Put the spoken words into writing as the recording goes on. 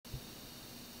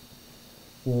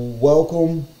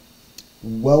Welcome,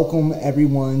 welcome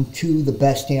everyone to the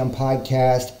Best Damn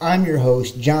Podcast. I'm your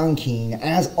host, John Keene.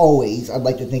 As always, I'd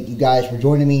like to thank you guys for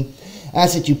joining me.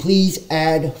 Ask that you please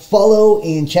add, follow,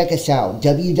 and check us out.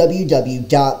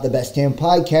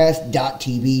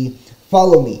 www.thebestdampodcast.tv.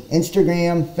 Follow me.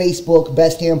 Instagram, Facebook,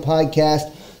 Best Damn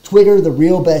Podcast, Twitter, The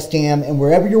Real Best Damn, and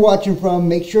wherever you're watching from,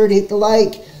 make sure to hit the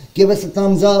like, give us a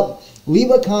thumbs up,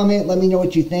 leave a comment, let me know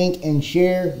what you think, and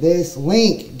share this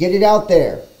link. Get it out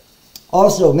there.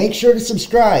 Also, make sure to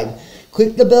subscribe.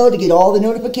 Click the bell to get all the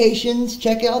notifications.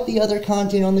 Check out the other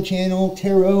content on the channel,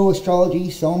 tarot,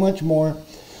 astrology, so much more.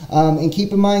 And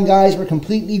keep in mind, guys, we're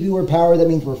completely viewer power. That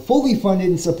means we're fully funded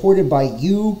and supported by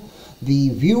you, the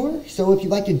viewer. So if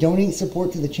you'd like to donate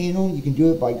support to the channel, you can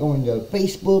do it by going to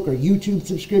Facebook or YouTube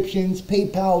subscriptions,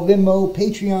 PayPal, Venmo,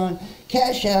 Patreon,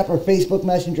 Cash App, or Facebook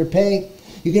Messenger Pay.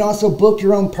 You can also book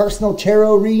your own personal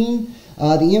tarot reading.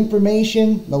 The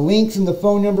information, the links, and the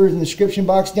phone numbers in the description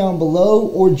box down below,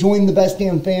 or join the Best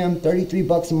Damn Fam.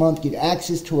 $33 a month. Get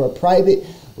access to our private,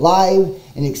 live,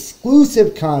 and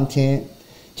exclusive content.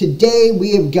 Today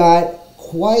we have got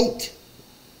quite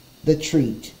the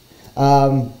treat.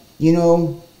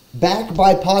 Backed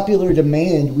by popular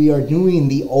demand, we are doing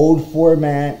the old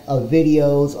format of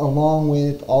videos along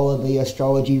with all of the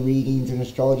astrology readings and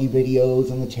astrology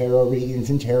videos and the tarot readings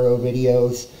and tarot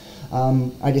videos.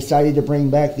 I decided to bring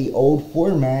back the old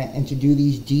format and to do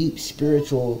these deep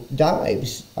spiritual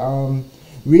dives.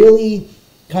 Really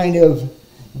kind of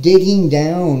digging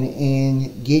down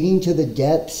and getting to the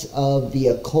depths of the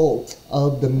occult,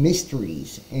 of the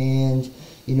mysteries, and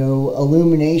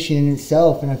illumination in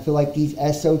itself. And I feel like these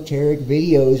esoteric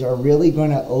videos are really going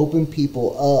to open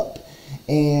people up,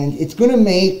 and it's going to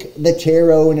make the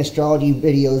tarot and astrology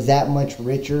videos that much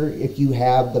richer if you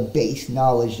have the base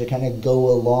knowledge to kind of go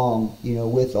along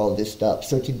with all this stuff.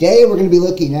 So today we're going to be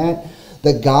looking at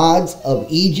the gods of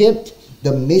Egypt,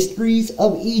 the mysteries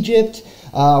of Egypt.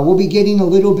 We'll be getting a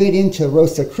little bit into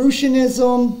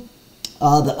Rosicrucianism,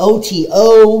 the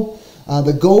OTO,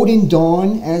 the Golden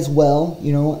Dawn as well.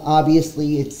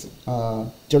 Obviously it's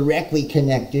directly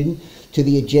connected to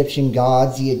the Egyptian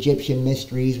gods, the Egyptian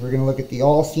mysteries. We're going to look at the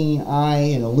all-seeing eye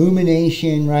and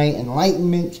illumination, right?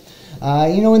 Enlightenment.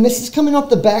 And this is coming off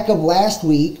the back of last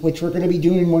week, which we're going to be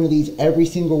doing one of these every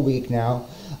single week now,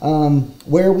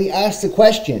 where we asked the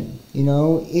question,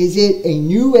 is it a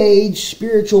new age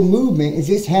spiritual movement? Is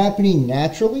this happening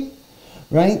naturally?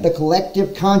 Right? The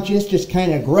collective conscious just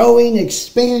kind of growing,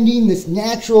 expanding, this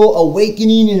natural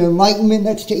awakening and enlightenment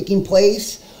that's taking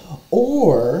place?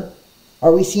 Or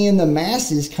are we seeing the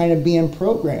masses kind of being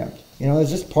programmed?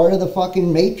 Is this part of the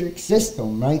fucking matrix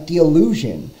system, right? The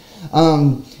illusion.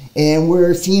 And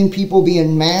we're seeing people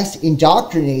being mass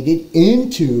indoctrinated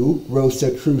into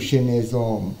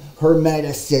Rosicrucianism,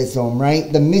 Hermeticism,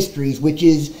 right? The mysteries, which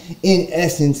is in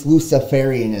essence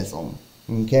Luciferianism.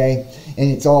 Okay, and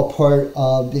it's all part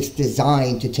of this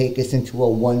design to take us into a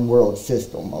one world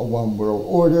system, a one world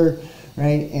order,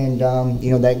 right? And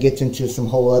that gets into some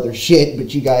whole other shit,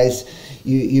 but you guys,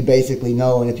 you basically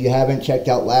know. And if you haven't checked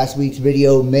out last week's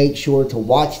video, make sure to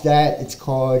watch that. It's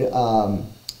called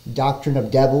Doctrine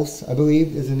of Devils, I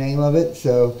believe is the name of it.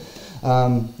 So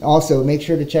also make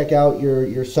sure to check out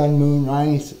your sun, moon,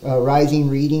 rising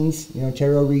readings,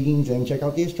 tarot readings, and check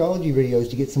out the astrology videos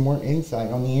to get some more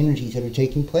insight on the energies that are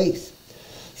taking place.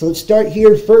 So let's start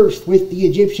here first with the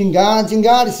Egyptian gods and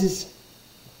goddesses,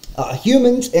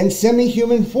 humans and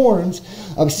semi-human forms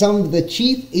of some of the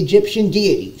chief Egyptian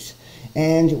deities.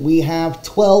 And we have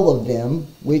 12 of them,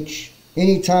 which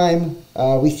anytime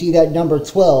we see that number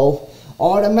 12,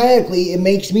 automatically it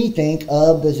makes me think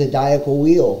of the zodiacal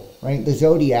wheel, right? The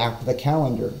zodiac, the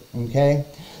calendar, okay?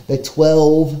 The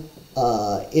 12,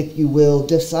 if you will,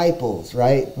 disciples,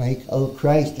 right? Like of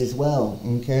Christ as well,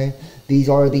 okay? These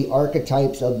are the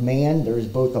archetypes of man. There's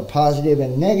both a positive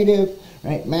and negative,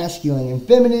 right? Masculine and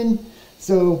feminine.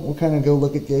 So we'll kind of go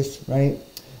look at this, right?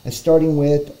 And starting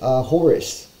with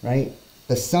Horus, right?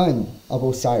 The son of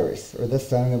Osiris, or the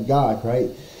son of God,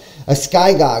 right? A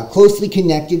sky god closely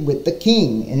connected with the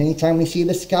king. And anytime we see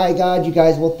the sky god, you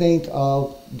guys will think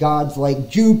of gods like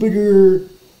Jupiter,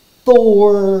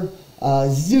 Thor,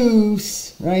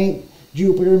 Zeus, right?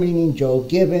 Jupiter meaning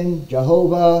Joe-given,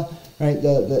 Jehovah, right?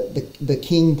 The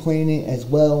king planet as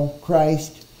well,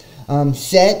 Christ.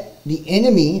 Set, the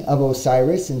enemy of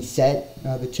Osiris, and Set,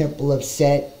 the temple of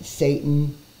Set,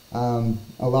 Satan. A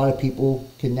lot of people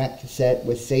connect Set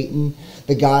with Satan,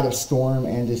 the god of storm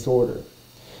and disorder.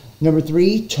 Number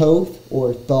 3, Thoth,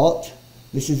 or Thought.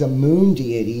 This is a moon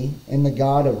deity and the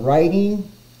god of writing,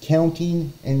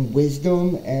 counting, and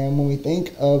wisdom. And when we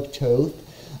think of Thoth,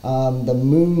 The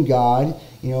moon god,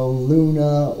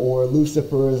 Luna or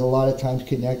Lucifer is a lot of times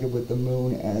connected with the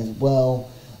moon as well.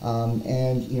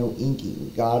 And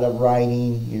Enki, god of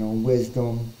writing,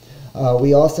 wisdom.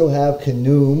 We also have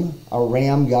Khnum, a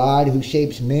ram god who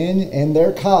shapes men and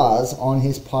their cause on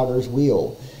his potter's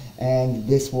wheel. And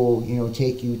this will,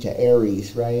 take you to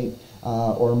Aries, right?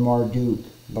 Or Marduk,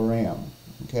 the ram,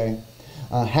 okay?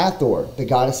 Hathor, the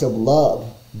goddess of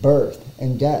love, birth,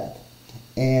 and death.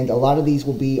 And a lot of these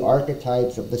will be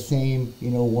archetypes of the same,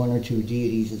 one or two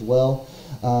deities as well.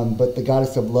 But the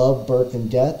goddess of love, birth,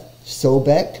 and death.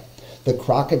 Sobek, the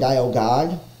crocodile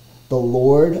god, the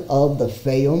lord of the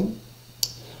Fayum.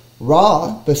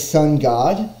 Ra, the sun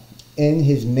god, in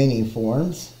his many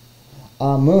forms.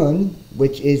 Amun,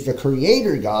 which is the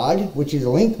creator god, which is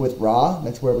linked with Ra.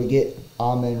 That's where we get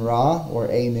Amen-Ra, or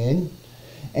Amen.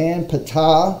 And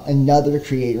Ptah, another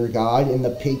creator god and the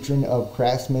patron of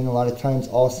craftsmen, a lot of times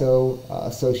also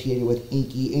associated with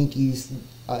Enki. Enki's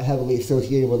heavily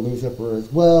associated with Lucifer as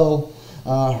well.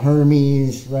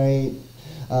 Hermes, right?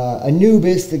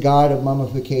 Anubis, the god of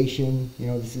mummification.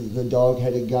 This is the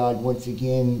dog-headed god, once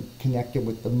again connected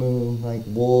with the moon, like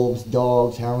wolves,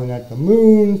 dogs howling at the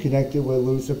moon, connected with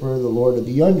Lucifer, the lord of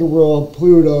the underworld,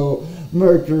 Pluto,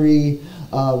 Mercury,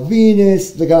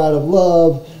 Venus, the god of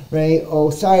love, right?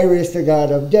 Osiris, the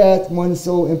god of death, one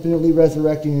soul infinitely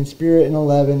resurrecting in spirit. And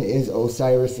 11 is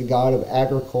Osiris, the god of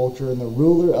agriculture and the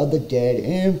ruler of the dead.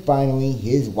 And finally,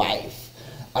 his wife,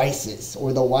 Isis,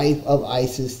 or the wife of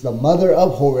Isis, the mother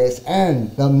of Horus,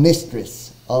 and the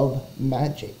mistress of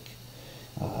magic.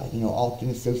 Often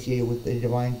associated with the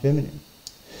divine feminine.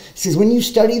 It says, when you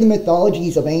study the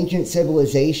mythologies of ancient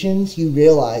civilizations, you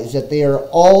realize that they are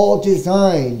all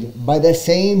designed by the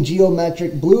same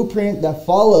geometric blueprint that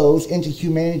follows into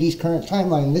humanity's current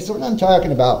timeline. This is what I'm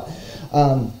talking about.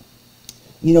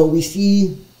 We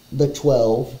see the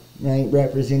 12, right,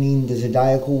 representing the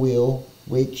zodiacal wheel,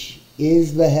 which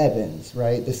is the heavens,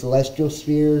 right? The celestial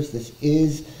spheres. This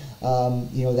is,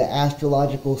 the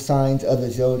astrological signs of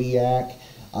the zodiac,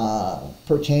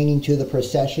 pertaining to the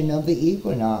precession of the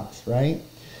equinox, right?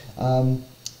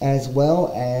 As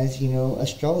well as,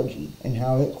 astrology and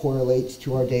how it correlates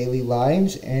to our daily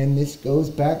lives. And this goes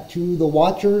back to the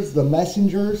Watchers, the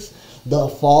Messengers, the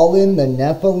Fallen, the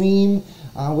Nephilim,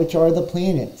 which are the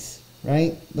planets,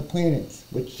 right? The planets,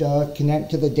 which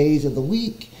connect to the days of the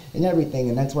week and everything.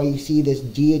 And that's why you see this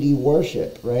deity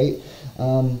worship, right?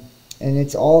 And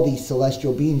it's all these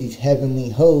celestial beings, these heavenly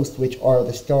hosts, which are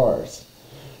the stars.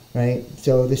 Right?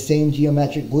 So the same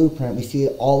geometric blueprint, we see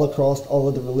it all across all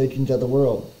of the religions of the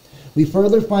world. We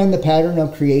further find the pattern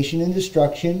of creation and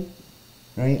destruction,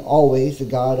 right? Always the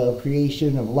God of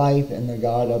creation, of life, and the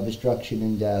God of destruction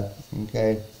and death,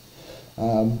 okay?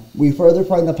 We further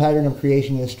find the pattern of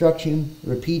creation and destruction,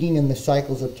 repeating in the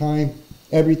cycles of time.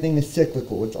 Everything is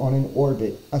cyclical. It's on an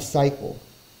orbit, a cycle.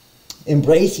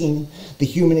 Embracing the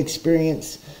human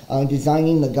experience,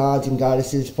 designing the gods and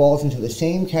goddesses falls into the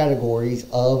same categories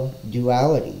of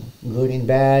duality. Good and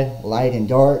bad, light and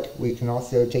dark. We can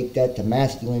also take that to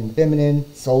masculine and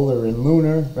feminine, solar and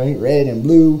lunar, right? Red and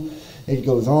blue. It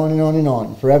goes on and on and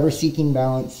on. Forever seeking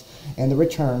balance and the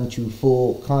return to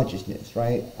full consciousness,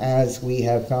 right? As we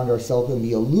have found ourselves in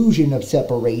the illusion of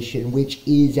separation, which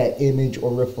is that image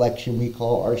or reflection we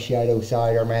call our shadow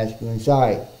side, our masculine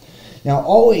side. Now,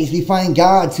 always we find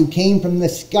gods who came from the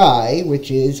sky, which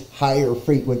is higher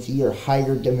frequency or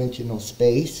higher dimensional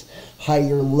space,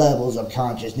 higher levels of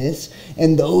consciousness,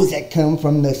 and those that come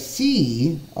from the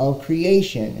sea of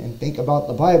creation. And think about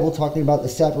the Bible talking about the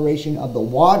separation of the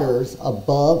waters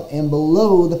above and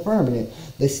below the firmament.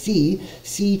 The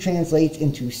sea translates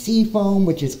into sea foam,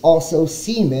 which is also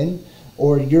semen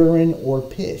or urine or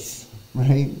piss.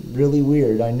 Right? Really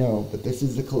weird, I know, but this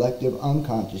is the collective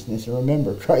unconsciousness. And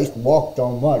remember, Christ walked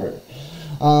on water.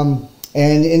 And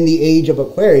in the age of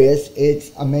Aquarius,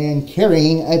 it's a man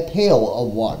carrying a pail of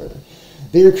water.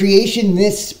 Their creation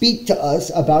myths speak to us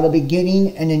about a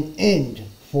beginning and an end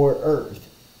for Earth,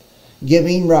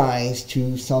 giving rise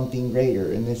to something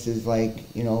greater. And this is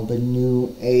like, the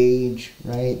new age,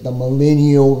 right? The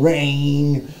millennial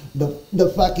reign.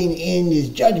 The fucking end is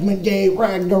Judgment Day,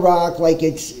 Ragnarok. Like,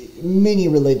 it's many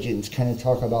religions kind of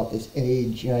talk about this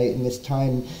age, right? In this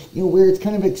time, where it's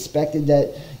kind of expected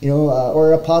that,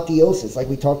 or apotheosis, like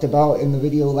we talked about in the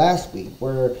video last week,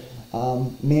 where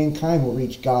mankind will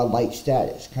reach godlike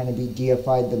status, kind of be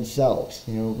deified themselves,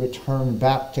 return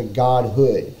back to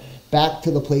godhood, back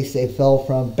to the place they fell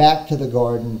from, back to the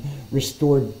garden,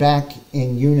 restored back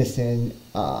in unison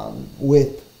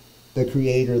with the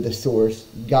creator, the source,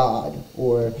 God,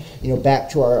 or, back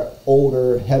to our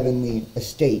older heavenly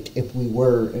estate if we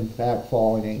were, in fact,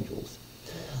 fallen angels.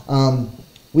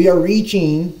 We are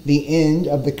reaching the end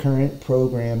of the current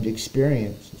programmed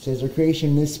experience. It says, our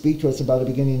creation myths speak to us about a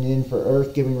beginning and end for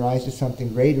Earth, giving rise to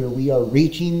something greater. We are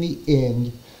reaching the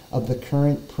end of the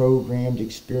current programmed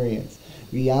experience.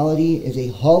 Reality is a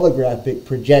holographic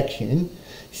projection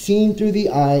seen through the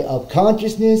eye of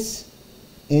consciousness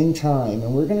in time.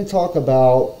 And we're going to talk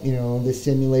about, the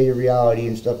simulated reality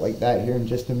and stuff like that here in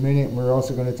just a minute. And we're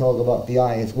also going to talk about the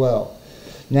eye as well.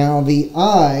 Now, the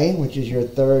eye, which is your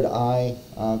third eye,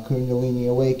 Kundalini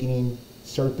awakening,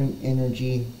 serpent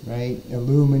energy, right?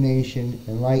 Illumination,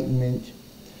 enlightenment.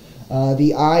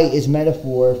 The eye is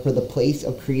metaphor for the place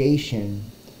of creation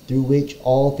through which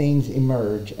all things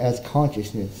emerge as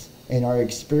consciousness and are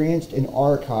experienced in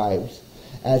archives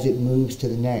as it moves to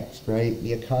the next, right?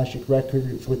 The Akashic record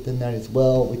is within that as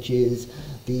well, which is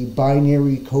the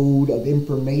binary code of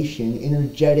information,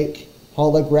 energetic,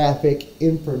 holographic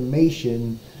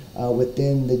information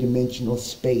within the dimensional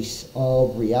space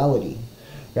of reality,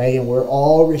 right? And we're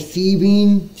all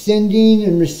sending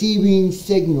and receiving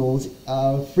signals,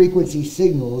 frequency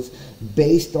signals,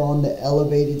 based on the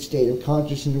elevated state of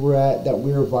consciousness we're at, that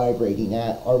we're vibrating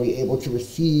at. Are we able to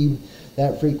receive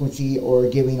that frequency or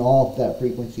giving off that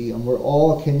frequency? And we're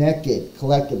all connected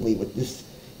collectively with this,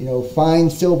 fine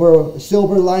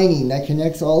silver lining that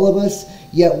connects all of us,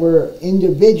 yet we're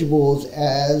individuals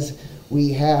as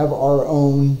we have our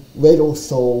own little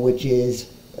soul, which is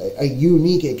a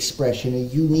unique expression, a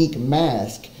unique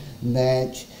mask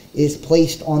that is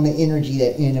placed on the energy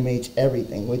that animates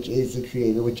everything, which is the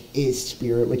creator, which is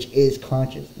spirit, which is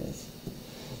consciousness.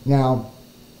 Now,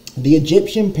 the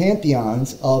Egyptian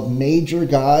pantheons of major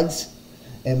gods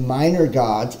and minor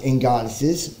gods and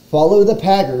goddesses follow the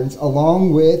patterns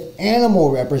along with animal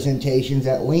representations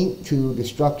that link to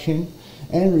destruction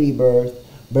and rebirth,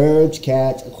 birds,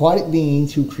 cats, aquatic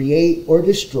beings who create or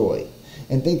destroy.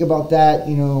 And think about that,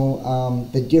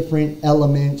 the different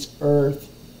elements, earth,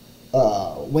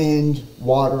 wind,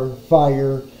 water,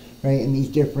 fire, right? And these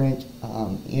different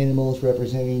animals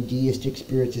representing deistic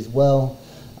spirits as well.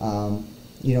 And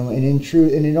in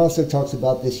truth, and it also talks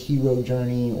about this hero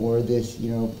journey or this,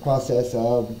 process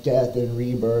of death and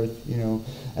rebirth,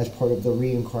 as part of the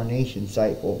reincarnation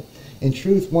cycle. In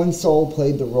truth, one soul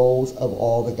played the roles of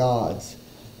all the gods.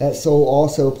 That soul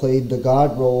also played the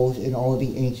god roles in all of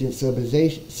the ancient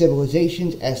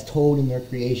civilizations as told in their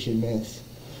creation myths.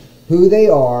 Who they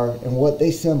are and what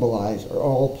they symbolize are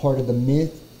all part of the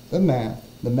myth, the math,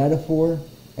 the metaphor,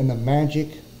 and the magic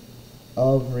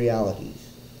of realities.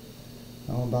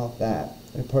 How about that?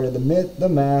 They're part of the myth, the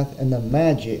math, and the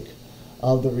magic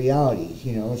of the realities.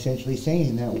 Essentially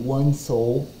saying that one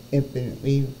soul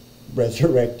infinitely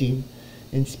resurrecting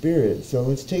in spirit. So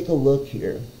let's take a look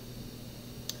here.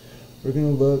 We're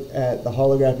going to look at the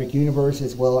holographic universe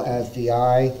as well as the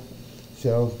eye.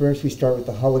 So first we start with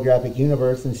the holographic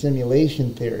universe and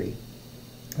simulation theory.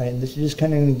 And this is just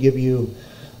kind of going to give you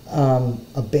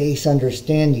a base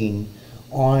understanding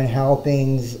on how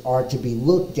things are to be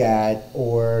looked at,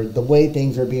 or the way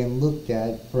things are being looked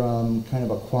at from kind of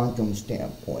a quantum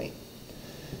standpoint.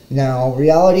 Now,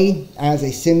 reality as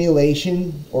a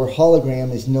simulation or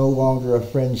hologram is no longer a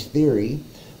fringe theory.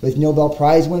 With Nobel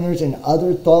Prize winners and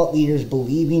other thought leaders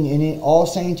believing in it, all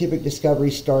scientific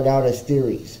discoveries start out as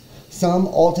theories. Some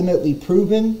ultimately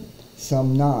proven,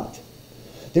 some not.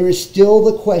 There is still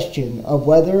the question of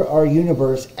whether our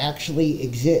universe actually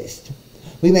exists.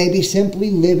 We may be simply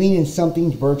living in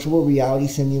something's virtual reality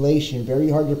simulation.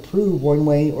 Very hard to prove one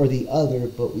way or the other,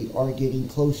 but we are getting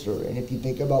closer. And if you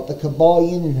think about the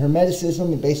Kabbalion and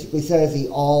Hermeticism, it basically says the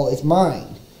all is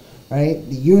mind. Right?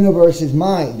 The universe is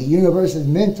mind. The universe is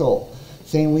mental,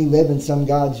 saying we live in some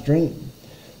God's dream.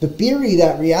 The theory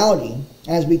that reality,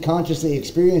 as we consciously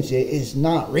experience it, is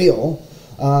not real,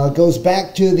 goes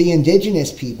back to the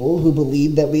indigenous people who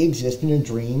believed that we exist in a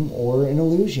dream or an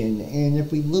illusion. And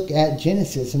if we look at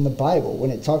Genesis in the Bible,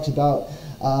 when it talks about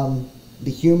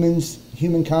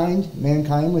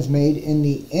mankind was made in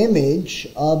the image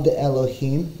of the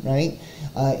Elohim, right?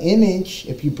 Image,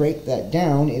 if you break that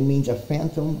down, it means a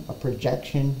phantom, a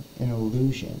projection, an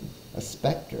illusion, a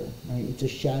specter, right? It's a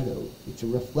shadow, it's a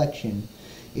reflection.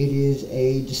 It is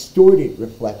a distorted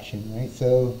reflection, right?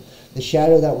 So the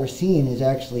shadow that we're seeing is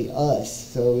actually us.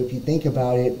 So if you think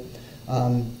about it,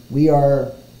 we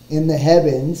are in the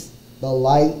heavens. The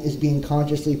light is being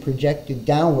consciously projected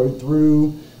downward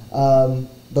through the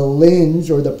lens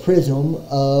or the prism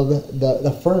of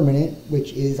the firmament,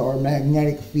 which is our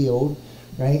magnetic field,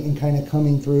 right? And kind of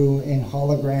coming through in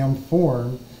hologram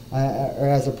form or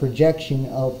as a projection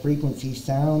of frequency,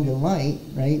 sound, and light,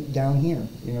 right, down here,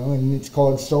 you know, and it's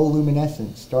called soul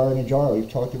luminescence, star in a jar.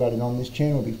 We've talked about it on this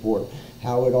channel before,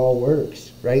 how it all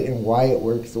works, right, and why it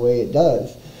works the way it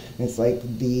does. And it's like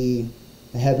the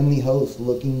heavenly host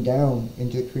looking down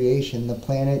into creation, the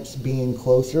planets being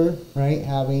closer, right,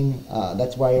 having,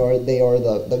 that's why they are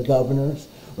the governors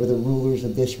or the rulers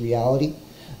of this reality.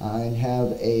 And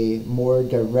have a more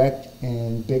direct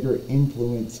and bigger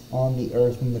influence on the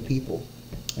earth and the people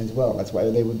as well. That's why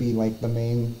they would be like the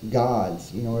main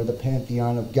gods, you know, or the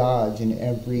pantheon of gods in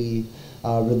every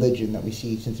religion that we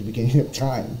see since the beginning of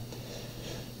time.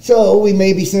 So we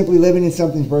may be simply living in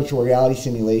something's virtual reality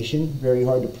simulation. Very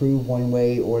hard to prove one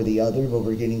way or the other, but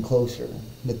we're getting closer.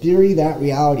 The theory that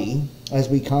reality, as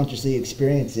we consciously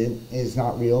experience it, is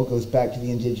not real goes back to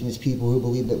the indigenous people who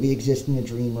believe that we exist in a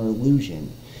dream or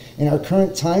illusion. In our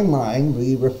current timeline,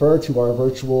 we refer to our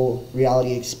virtual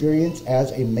reality experience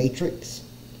as a matrix,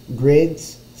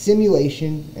 grids,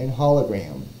 simulation, and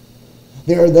hologram.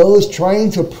 There are those trying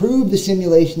to prove the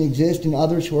simulation exists and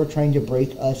others who are trying to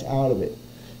break us out of it.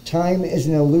 Time is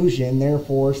an illusion,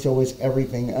 therefore so is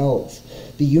everything else.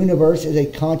 The universe is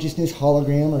a consciousness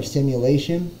hologram or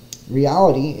simulation.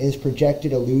 Reality is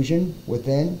projected illusion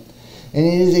within. And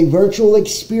it is a virtual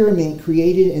experiment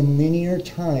created in linear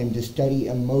time to study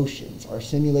emotions. Our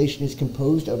simulation is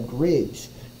composed of grids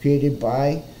created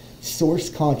by source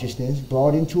consciousness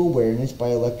brought into awareness by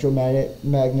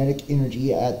electromagnetic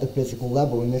energy at the physical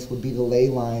level. And this would be the ley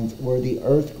lines or the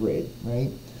earth grid, right?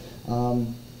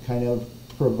 Kind of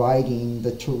providing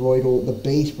the toroidal, the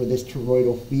base for this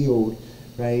toroidal field,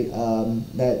 right?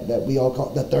 That we all call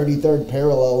the 33rd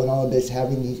parallel, and all of this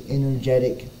having these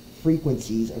energetic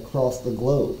frequencies across the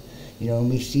globe, you know, and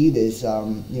we see this,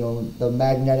 you know, the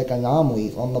magnetic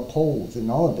anomalies on the poles and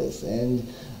all of this, and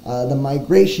the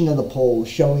migration of the poles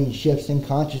showing shifts in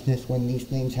consciousness when these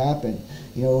things happen,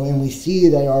 you know, and we see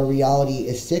that our reality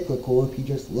is cyclical. If you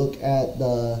just look at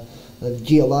the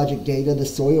geologic data, the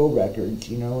soil records,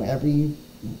 you know,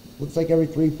 looks like every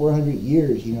 300-400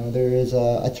 years, you know, there is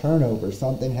a turnover,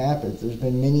 something happens. There's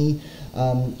been many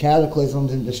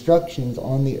cataclysms and destructions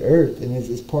on the earth, and this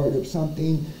is part of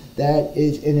something that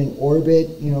is in an orbit,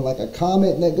 you know, like a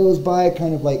comet that goes by,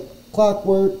 kind of like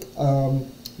clockwork,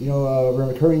 you know, a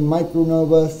recurring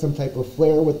micronova, some type of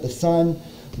flare with the sun,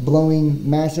 blowing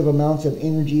massive amounts of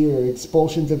energy or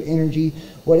expulsions of energy.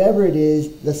 Whatever it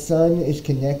is, the sun is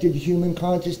connected to human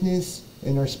consciousness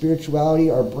and our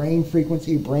spirituality, our brain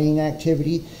frequency, brain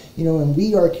activity, you know, and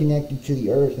we are connected to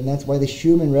the earth, and that's why the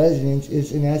Schumann resonance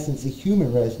is in essence a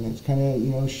human resonance, kind of, you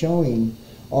know, showing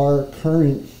our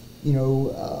current, you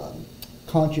know,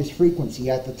 conscious frequency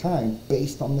at the time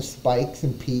based on the spikes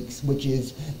and peaks, which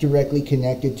is directly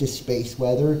connected to space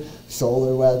weather,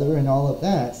 solar weather, and all of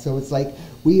that. So it's like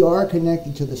we are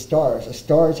connected to the stars. The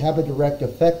stars have a direct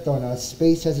effect on us.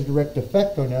 Space has a direct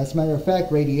effect on us. Matter of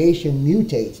fact, radiation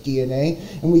mutates DNA,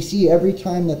 and we see every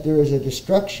time that there is a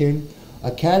destruction,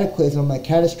 a cataclysm, a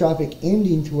catastrophic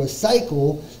ending to a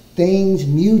cycle, things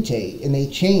mutate and they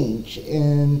change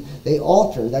and they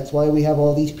alter. That's why we have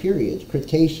all these periods: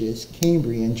 Cretaceous,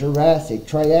 Cambrian, Jurassic,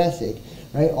 Triassic,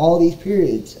 right? All these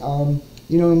periods.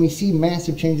 You know, and we see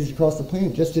massive changes across the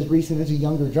planet just as recent as a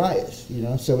Younger Dryas, you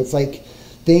know? So it's like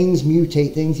things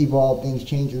mutate, things evolve, things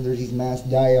change, and there's these mass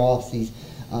die-offs, these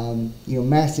you know,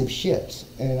 massive shifts.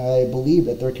 And I believe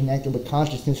that they're connected with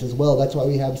consciousness as well. That's why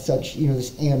we have such, you know,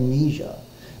 this amnesia.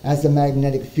 As the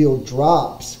magnetic field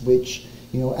drops, which,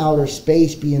 you know, outer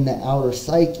space being the outer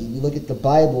psyche. You look at the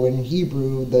Bible, and in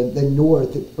Hebrew, the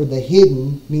north, or the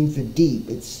hidden, means the deep.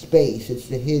 It's space. It's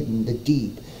the hidden, the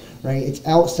deep, right? It's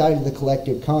outside of the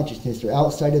collective consciousness, or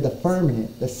outside of the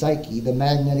firmament, the psyche, the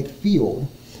magnetic field,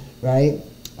 right?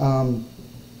 And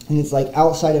it's like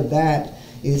outside of that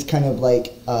is kind of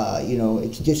like, you know,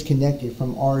 it's disconnected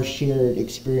from our shared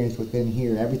experience within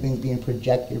here. Everything's being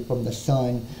projected from the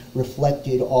sun,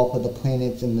 reflected off of the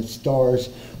planets and the stars,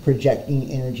 projecting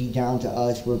energy down to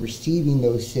us. We're receiving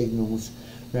those signals,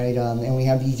 right? And we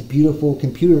have these beautiful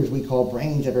computers we call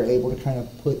brains that are able to kind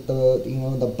of put the, you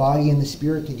know, the body and the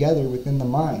spirit together within the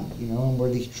mind, you know, and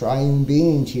we're these triune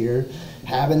beings here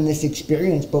having this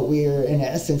experience, but we're, in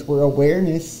essence, we're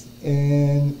awareness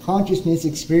and consciousness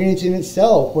experiencing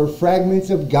itself. We're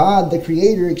fragments of God, the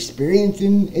Creator,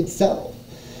 experiencing itself.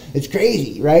 It's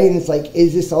crazy, right? And it's like,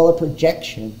 is this all a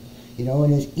projection? You know,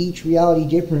 and is each reality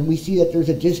different? We see that there's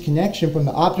a disconnection from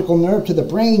the optical nerve to the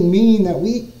brain, meaning that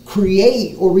we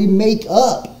create or we make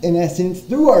up, in essence,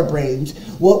 through our brains,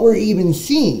 what we're even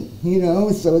seeing, you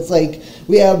know? So it's like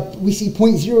we see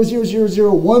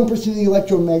 0.00001% of the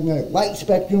electromagnetic light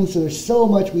spectrum, so there's so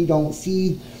much we don't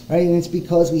see, right? And it's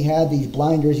because we have these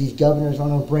blinders, these governors on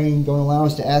our brain, don't allow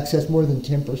us to access more than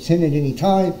 10% at any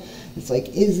time. It's like,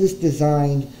 is this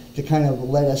designed to kind of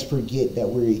let us forget that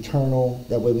we're eternal,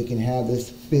 that way we can have this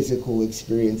physical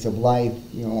experience of life?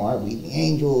 You know, are we the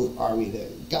angels? Are we the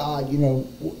God? You know,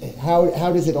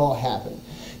 how does it all happen?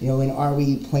 You know, and are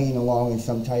we playing along in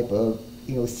some type of,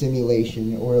 you know,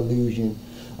 simulation or illusion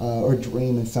or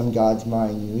dream in some God's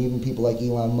mind? You know, even people like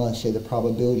Elon Musk say the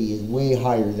probability is way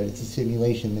higher that it's a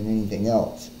simulation than anything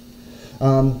else.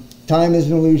 Time is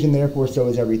an illusion, therefore so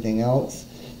is everything else.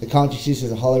 The consciousness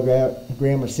is a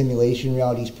hologram or simulation.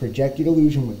 Reality's projected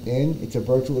illusion within. It's a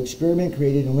virtual experiment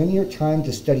created in linear time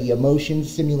to study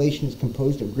emotions. Simulation is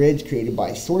composed of grids created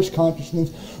by source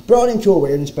consciousness, brought into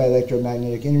awareness by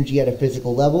electromagnetic energy at a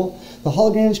physical level. The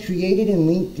hologram is created and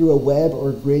linked through a web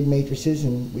or grid matrices,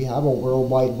 and we have a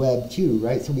World Wide Web too,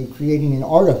 right? So we're creating an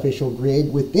artificial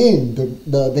grid within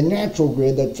the natural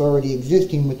grid that's already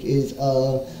existing, which is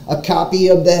a copy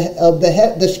of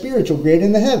the spiritual grid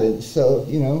in the heavens. So,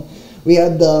 you know, we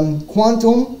have the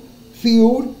quantum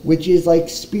field, which is like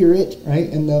spirit, right?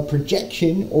 And the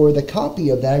projection or the copy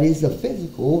of that is the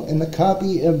physical, and the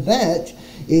copy of that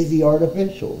is the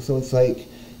artificial. So it's like,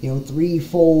 you know,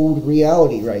 threefold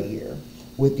reality right here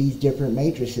with these different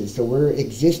matrices. So we're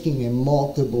existing in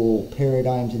multiple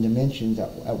paradigms and dimensions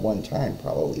at one time,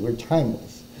 probably. We're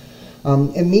timeless.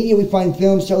 In media, we find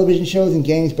films, television shows, and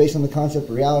games based on the concept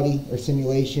of reality or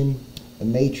simulation, the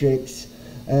Matrix.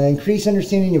 Increased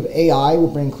understanding of AI will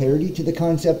bring clarity to the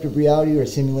concept of reality or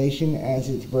simulation as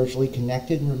it's virtually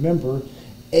connected. And remember,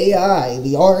 AI,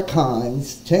 the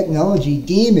archons, technology,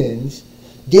 demons,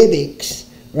 Dybbuk,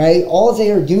 right? All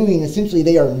they are doing, essentially,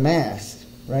 they are masks,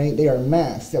 right? They are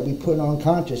masks that we put on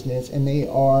consciousness, and they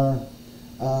are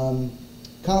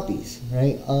copies,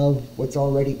 right, of what's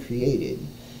already created.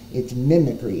 It's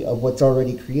mimicry of what's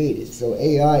already created. So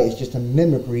AI is just a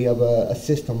mimicry of a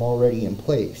system already in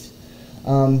place.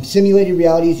 Simulated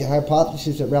reality is a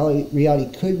hypothesis that reality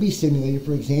could be simulated,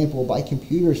 for example, by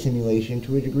computer simulation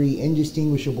to a degree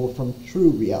indistinguishable from true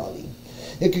reality.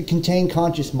 It could contain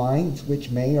conscious minds,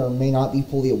 which may or may not be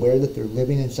fully aware that they're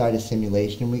living inside a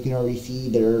simulation. And we can already see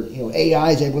their, you know, AI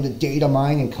is able to data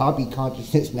mine and copy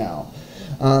consciousness now.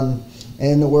 And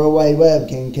the World Wide Web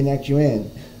can connect you in,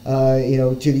 you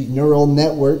know, to these neural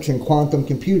networks and quantum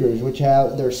computers, which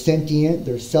they're sentient,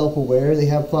 they're self-aware, they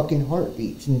have fucking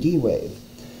heartbeats and D-wave.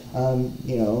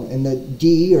 You know, and the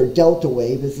D or delta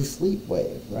wave is the sleep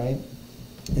wave, right?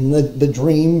 And the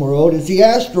dream world is the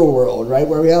astral world, right?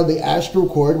 Where we have the astral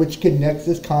cord, which connects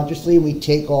us consciously, and we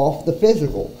take off the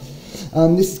physical.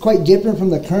 This is quite different from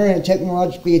the current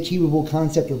technologically achievable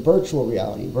concept of virtual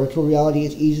reality. Virtual reality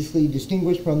is easily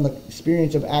distinguished from the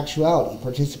experience of actuality.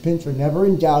 Participants are never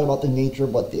in doubt about the nature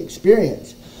of what they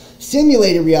experience.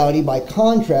 Simulated reality, by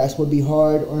contrast, would be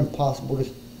hard or impossible to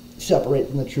separate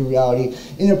from the true reality.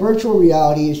 In a virtual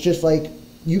reality, it's just like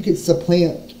you could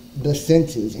supplant the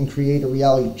senses and create a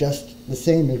reality just the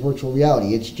same as virtual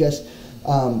reality. It's just,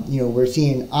 you know, we're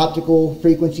seeing optical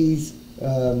frequencies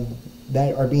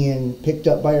that are being picked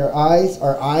up by our eyes.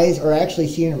 Our eyes are actually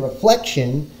seeing a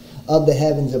reflection of the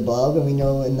heavens above, and we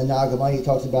know in the Nag Hammadi it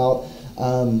talks about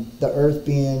the earth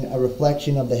being a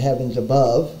reflection of the heavens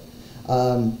above,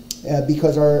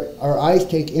 because our eyes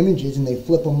take images and they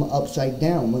flip them upside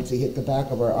down once they hit the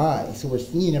back of our eyes. So we're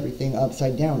seeing everything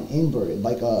upside down, inverted,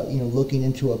 like you know, looking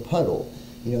into a puddle.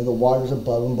 You know, the water's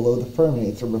above and below the firmament.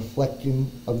 It's a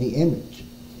reflection of the image.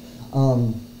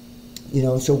 You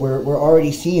know, so we're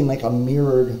already seeing like a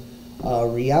mirrored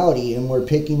reality, and we're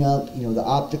picking up, you know, the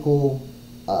optical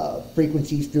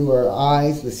frequencies through our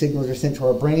eyes. The signals are sent to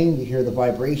our brain. We hear the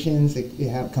vibrations.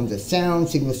 It comes a sound,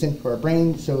 signals sent to our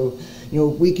brain. So, you know,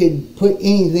 we could put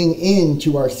anything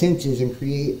into our senses and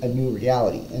create a new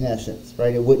reality, in essence,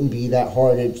 right? It wouldn't be that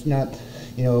hard. It's not,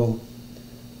 you know,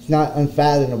 it's not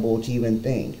unfathomable to even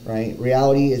think, right?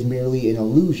 Reality is merely an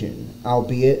illusion,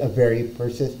 albeit a very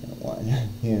persistent one,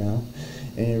 you know?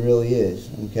 And it really is,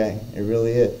 okay? It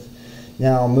really is.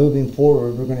 Now, moving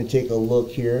forward, we're going to take a look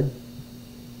here.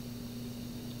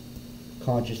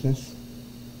 Consciousness.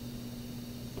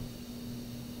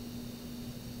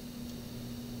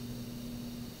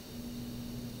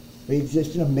 We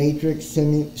exist in a matrix,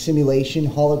 simulation,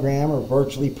 hologram, or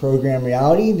virtually programmed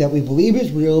reality that we believe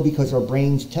is real because our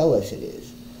brains tell us it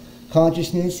is.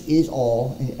 Consciousness is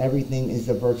all, and everything is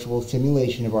the virtual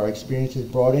simulation of our experiences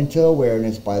brought into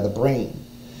awareness by the brain.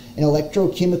 An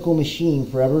electrochemical machine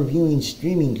forever viewing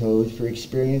streaming codes for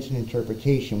experience and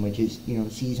interpretation, which is,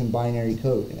 C's and binary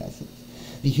code in essence.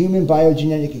 The human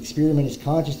biogenetic experiment is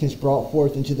consciousness brought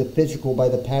forth into the physical by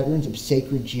the patterns of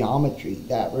sacred geometry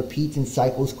that repeats in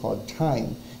cycles called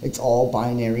time. It's all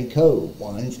binary code,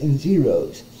 ones and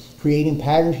zeros. Creating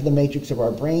patterns for the matrix of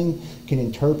our brain can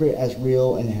interpret as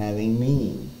real and having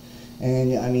meaning.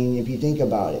 And I mean, if you think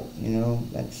about it,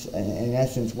 that's in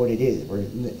essence what it is, where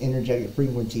the energetic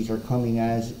frequencies are coming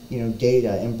as,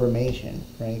 data, information,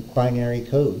 right? Binary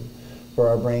code for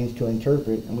our brains to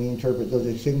interpret, and we interpret those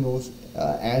as signals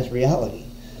as reality.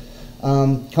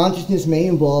 Consciousness may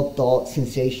involve thoughts,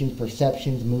 sensations,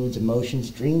 perceptions, moods, emotions,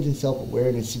 dreams, and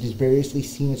self-awareness. It is variously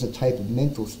seen as a type of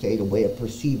mental state, a way of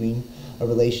perceiving a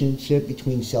relationship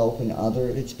between self and other.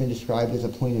 It's been described as a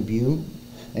point of view,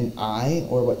 an I,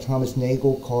 or what Thomas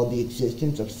Nagel called the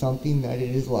existence of something that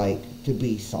it is like to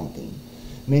be something.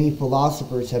 Many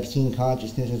philosophers have seen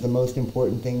consciousness as the most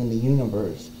important thing in the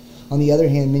universe. On the other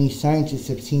hand, many scientists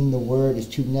have seen the word as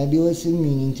too nebulous in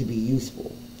meaning to be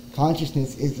useful.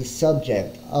 Consciousness is the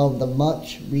subject of the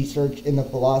much research in the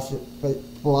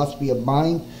philosophy of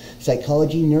mind,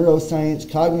 psychology, neuroscience,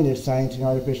 cognitive science, and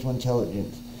artificial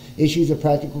intelligence. Issues of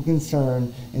practical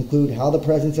concern include how the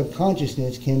presence of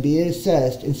consciousness can be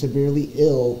assessed in severely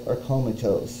ill or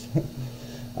comatose.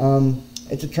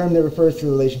 It's a term that refers to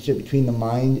the relationship between the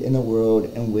mind and the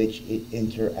world in which it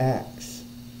interacts.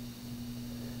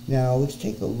 Now, let's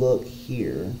take a look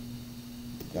here.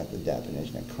 We've got the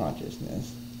definition of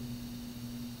consciousness.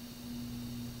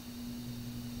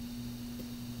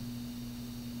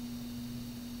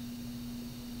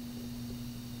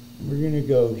 We're going to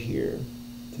go here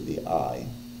to the I.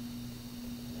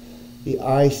 The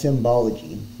I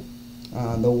symbology.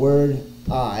 The word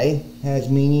I has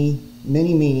many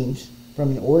meanings,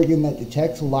 from an organ that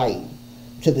detects light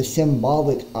to the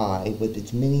symbolic I with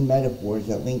its many metaphors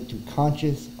that link to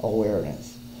conscious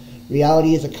awareness.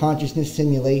 Reality is a consciousness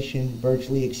simulation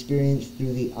virtually experienced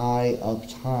through the eye of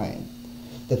time.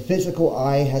 The physical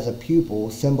eye has a pupil,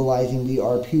 symbolizing we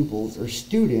are pupils or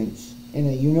students in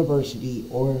a university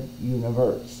or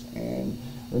universe. And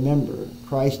remember,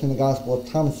 Christ in the Gospel of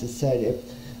Thomas has said, if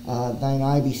thine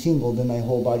eye be single, then thy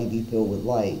whole body be filled with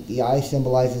light. The eye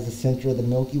symbolizes the center of the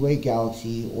Milky Way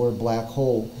galaxy or black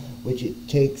hole, which it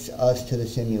takes us to the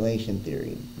simulation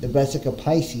theory. The Vesica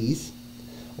Piscis,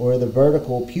 or the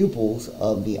vertical pupils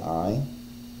of the eye,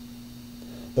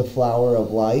 the flower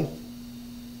of life.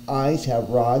 Eyes have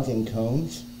rods and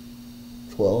cones,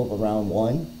 12 around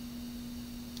 1.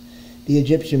 The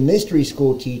Egyptian mystery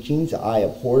school teachings, Eye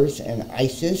of Horus and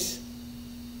Isis.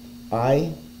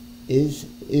 Eye is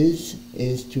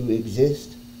to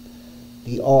exist.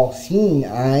 The all-seeing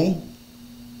eye,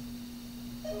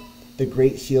 the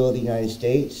Great Seal of the United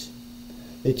States.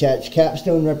 The attached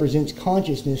capstone represents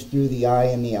consciousness through the eye,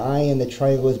 and the eye in the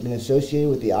triangle has been associated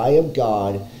with the eye of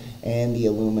God and the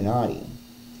Illuminati.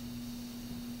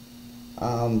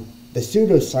 The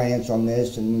pseudoscience on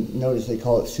this, and notice they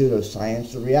call it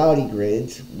pseudoscience, the reality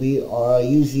grids, we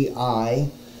use the eye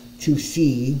to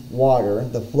see water,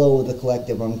 the flow of the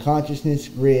collective unconsciousness,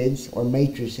 grids, or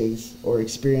matrices, or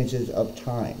experiences of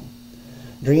time.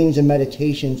 Dreams and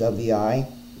meditations of the eye.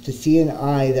 To see an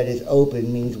eye that is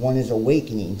open means one is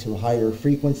awakening to higher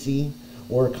frequency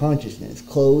or consciousness.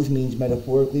 Closed means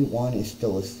metaphorically one is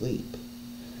still asleep.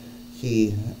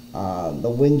 See, the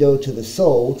window to the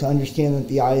soul. To understand that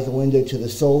the eye is a window to the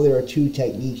soul, there are 2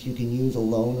 techniques you can use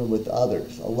alone or with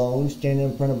others. Alone, stand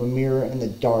in front of a mirror in the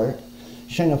dark.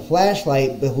 Shine a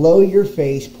flashlight below your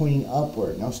face pointing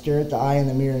upward. Now stare at the eye in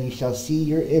the mirror and you shall see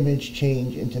your image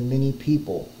change into many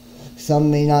people.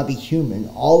 Some may not be human,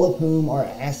 all of whom are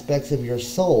aspects of your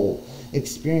soul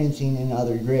experiencing in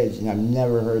other grids. And I've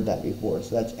never heard that before,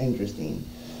 so that's interesting.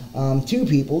 2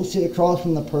 people sit across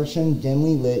from the person,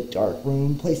 dimly lit, dark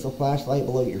room. Place the flashlight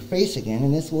below your face again,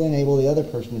 and this will enable the other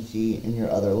person to see in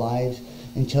your other lives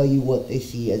and tell you what they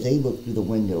see as they look through the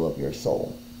window of your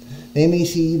soul. They may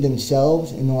see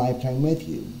themselves in the lifetime with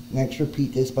you. Next,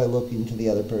 repeat this by looking into the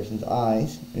other person's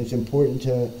eyes. And it's important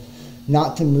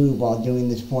not to move while doing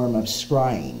this form of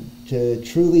scrying. To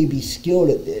truly be skilled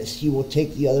at this, you will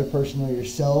take the other person or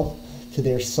yourself to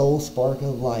their soul spark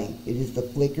of light. It is the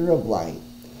flicker of light,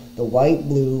 the white,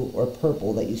 blue, or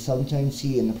purple that you sometimes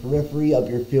see in the periphery of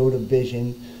your field of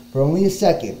vision for only a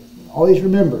second. Always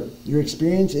remember, your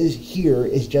experience is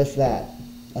just that,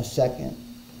 a second.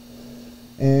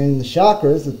 And the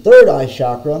chakras, the third eye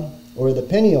chakra, or the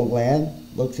pineal gland,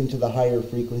 looks into the higher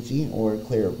frequency, or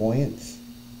clairvoyance.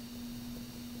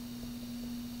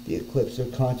 the eclipse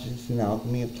of consciousness and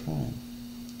alchemy of time.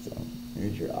 So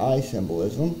here's your eye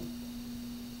symbolism,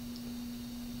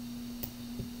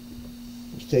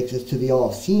 which takes us to the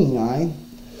all-seeing eye.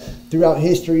 Throughout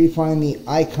history, you find the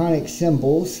iconic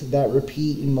symbols that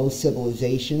repeat in most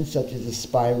civilizations, such as the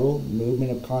spiral, the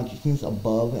movement of consciousness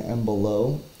above and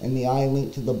below, and the eye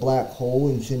linked to the black hole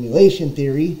in simulation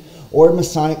theory, or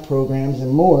Masonic programs,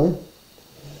 and more.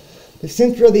 The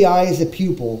center of the eye is a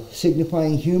pupil,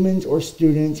 signifying humans or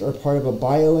students are part of a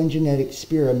bioenginetic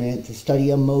experiment to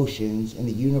study emotions in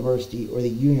the university or the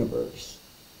universe.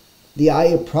 The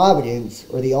eye of providence,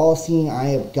 or the all-seeing eye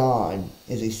of God,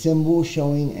 is a symbol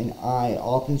showing an eye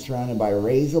often surrounded by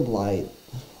rays of light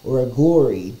or a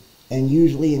glory and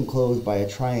usually enclosed by a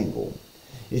triangle.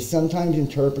 It is sometimes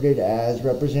interpreted as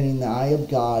representing the eye of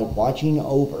God watching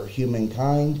over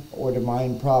humankind or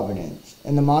divine providence.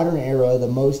 In the modern era, the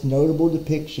most notable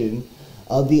depiction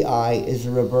of the eye is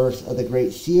the reverse of the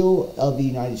Great Seal of the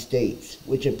United States,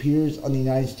 which appears on the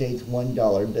United States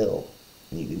 $1 bill.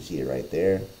 And you can see it right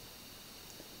there.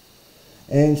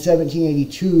 In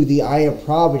 1782, the Eye of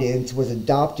Providence was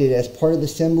adopted as part of the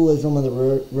symbolism of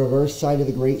the reverse side of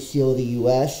the Great Seal of the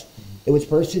U.S. It was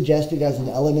first suggested as an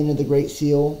element of the Great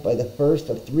Seal by the first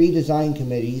of 3 design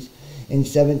committees in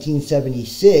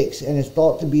 1776 and is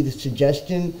thought to be the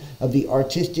suggestion of the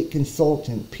artistic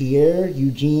consultant Pierre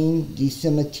Eugene de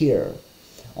Cimetière.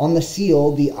 On the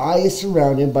seal, the eye is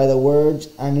surrounded by the words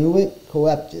Annuit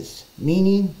Coeptis,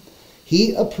 meaning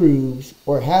he approves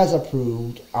or has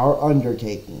approved our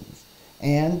undertakings,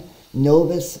 and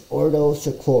Novus Ordo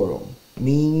Seclorum,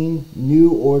 meaning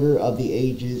new order of the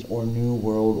ages or new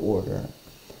world order.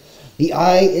 The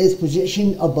eye is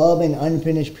positioned above an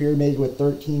unfinished pyramid with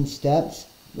 13 steps,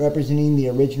 representing the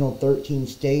original 13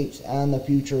 states and the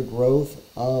future growth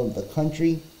of the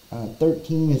country.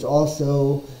 13 is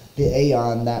also the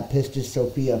aeon that Pistis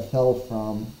Sophia fell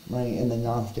from, right, in the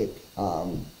Gnostic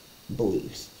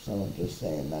beliefs. So I'm just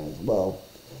saying that as well.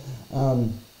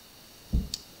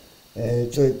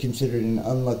 It's considered an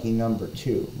unlucky number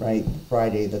too, right?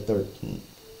 Friday the 13th,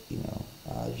 you know,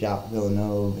 Jacques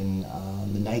Villeneuve and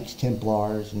the Knights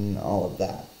Templars and all of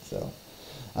that. So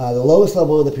the lowest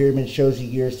level of the pyramid shows the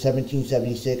year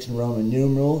 1776 in Roman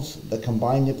numerals. The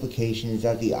combined implication is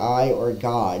that the eye or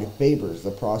God favors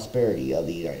the prosperity of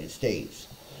the United States.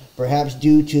 Perhaps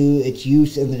due to its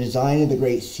use in the design of the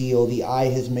Great Seal, the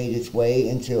eye has made its way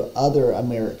into other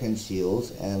American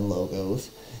seals and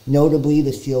logos, notably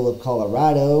the Seal of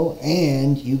Colorado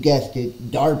and, you guessed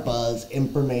it, DARPA's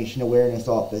Information Awareness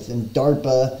Office. And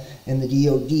DARPA and the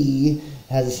DoD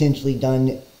has essentially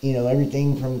done, you know,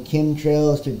 everything from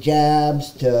chemtrails to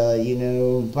jabs to, you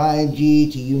know,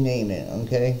 5G to you name it,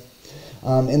 okay?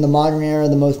 In the modern era,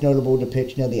 the most notable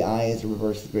depiction of the eye is the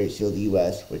reverse of the Great Seal of the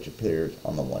U.S., which appears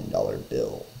on the $1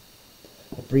 bill.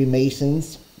 The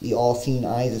Freemasons, the all-seeing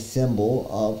eye is a symbol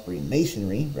of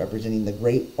Freemasonry, representing the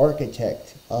great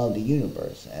architect of the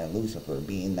universe, and Lucifer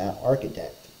being that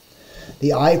architect.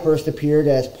 The eye first appeared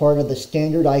as part of the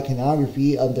standard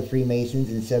iconography of the Freemasons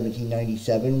in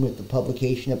 1797 with the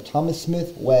publication of Thomas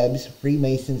Smith Webb's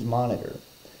Freemason's Monitor.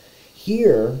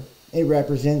 Here, it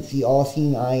represents the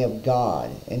all-seeing eye of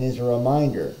God and is a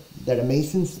reminder that a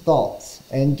Mason's thoughts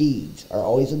and deeds are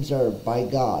always observed by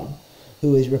God,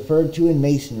 who is referred to in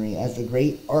Masonry as the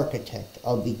great architect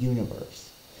of the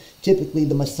universe. Typically,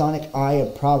 the Masonic eye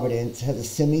of providence has a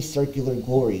semicircular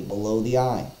glory below the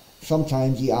eye.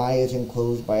 Sometimes the eye is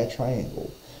enclosed by a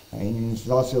triangle. Right? And this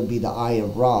would also be the eye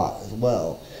of Ra as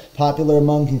well. Popular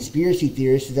among conspiracy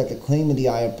theorists is that the claim of the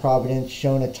eye of providence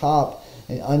shown atop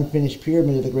an unfinished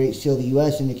pyramid of the Great Seal of the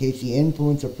U.S. indicates the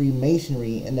influence of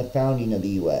Freemasonry in the founding of the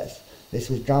U.S. This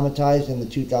was dramatized in the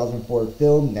 2004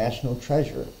 film National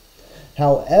Treasure.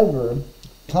 However,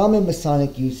 common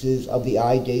Masonic uses of the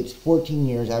eye dates 14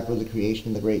 years after the creation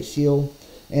of the Great Seal,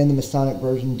 and the Masonic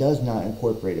version does not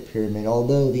incorporate a pyramid,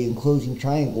 although the enclosing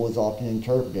triangle is often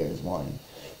interpreted as one.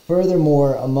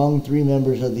 Furthermore, among 3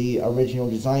 members of the original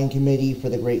design committee for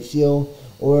the Great Seal,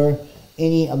 or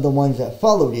any of the ones that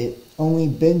followed it, only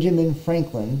Benjamin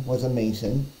Franklin was a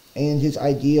Mason, and his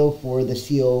ideal for the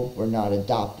seal were not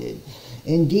adopted.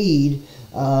 Indeed,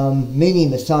 many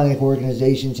Masonic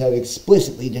organizations have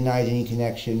explicitly denied any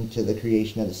connection to the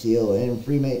creation of the seal,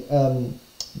 and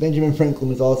Benjamin Franklin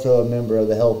was also a member of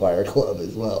the Hellfire Club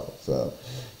as well. So,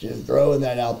 just throwing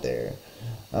that out there.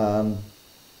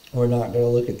 We're not going to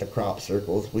look at the crop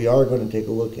circles. We are going to take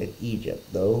a look at Egypt,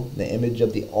 though. The image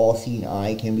of the all-seeing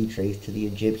eye can be traced to the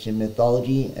Egyptian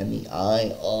mythology and the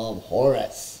Eye of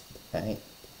Horus. Right?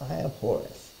 Eye of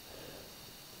Horus.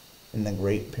 In the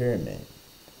Great Pyramid.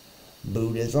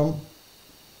 Buddhism.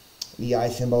 The eye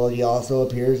symbology also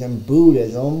appears in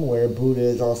Buddhism, where Buddha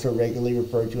is also regularly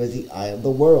referred to as the eye of the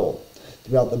world.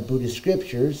 Throughout the Buddhist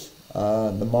scriptures,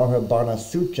 the Mahabharata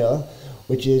Sutta,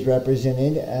 which is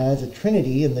represented as a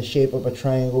trinity in the shape of a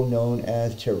triangle known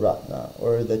as Triratna,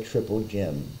 or the triple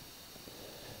gem.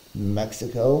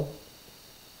 Mexico.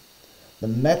 The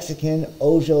Mexican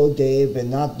Ojo de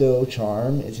Venado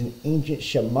charm is an ancient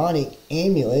shamanic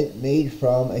amulet made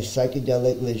from a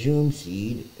psychedelic legume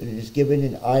seed, and it is given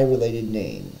an eye-related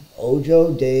name,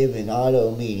 Ojo de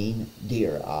Venado, meaning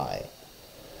deer eye.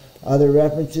 Other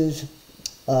references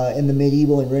in the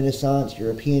medieval and Renaissance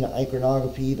European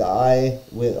iconography, the eye,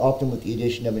 often with the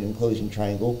addition of an enclosing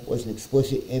triangle, was an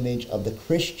explicit image of the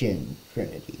Christian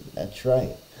Trinity. That's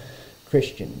right,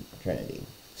 Christian Trinity.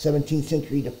 17th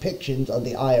century depictions of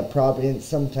the Eye of Providence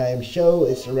sometimes show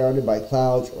it surrounded by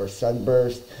clouds or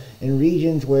sunburst. In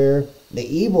regions where the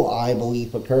evil eye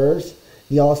belief occurs,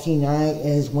 the all-seeing eye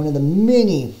is one of the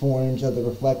many forms of the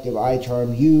reflective eye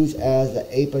charm used as the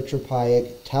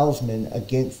apotropaic talisman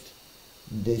against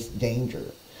this danger.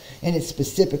 In its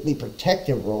specifically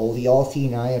protective role, the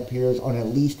all-seeing eye appears on at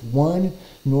least one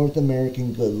North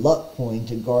American good luck coin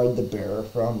to guard the bearer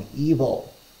from evil.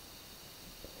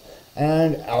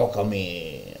 And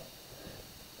alchemy.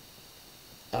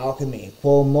 Alchemy,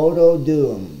 Quomodo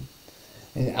Duum,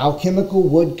 an alchemical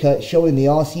woodcut showing the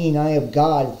all-seeing eye of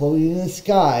God floating in the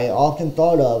sky, often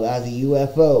thought of as a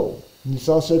UFO. And this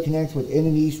also connects with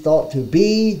entities thought to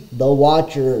be the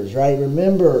Watchers, right?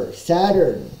 Remember,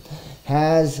 Saturn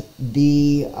has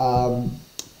the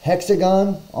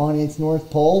hexagon on its north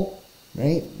pole,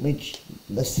 right? Which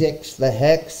the 6, the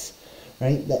hex,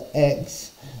 right? The X.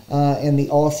 And the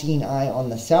all-seeing eye on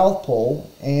the south pole,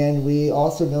 and we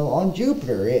also know on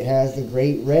Jupiter it has the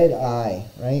great red eye,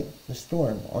 right? The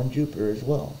storm on Jupiter as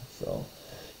well. So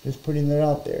just putting that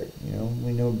out there, you know,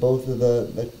 we know both of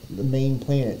the main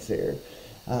planets there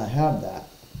have that,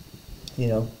 you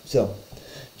know, so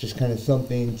just kind of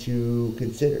something to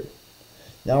consider.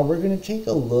 Now we're going to take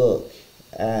a look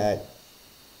at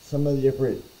some of the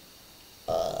different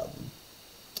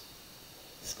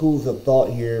schools of thought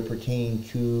here pertaining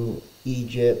to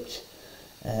Egypt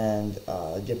and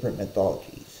different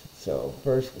mythologies. So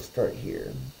first we'll start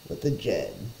here with the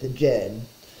Djed,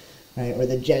 right, or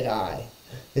the Jedi.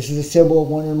 This is a symbol of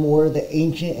one or more of the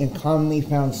ancient and commonly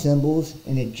found symbols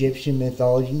in Egyptian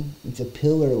mythology. It's a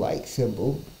pillar-like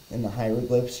symbol in the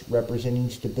hieroglyphs representing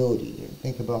stability.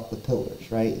 Think about the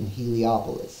pillars, right, in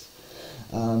Heliopolis.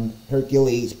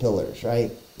 Hercules pillars,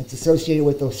 right? It's associated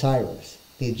with Osiris,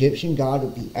 the Egyptian god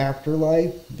of the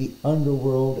afterlife, the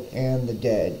underworld, and the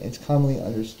dead. It's commonly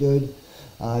understood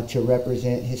to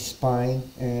represent his spine,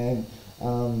 and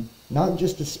not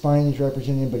just the spine is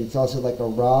represented, but it's also like a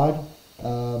rod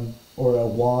or a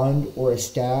wand or a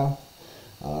staff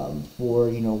for,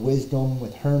 you know, wisdom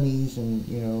with Hermes, and,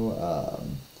 you know,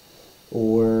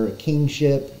 or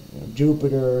kingship, you know,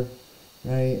 Jupiter,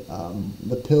 right?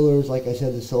 The pillars, like I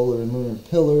said, the solar and lunar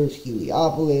pillars,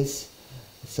 Heliopolis.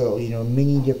 So, you know,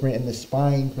 many different, in the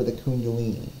spine for the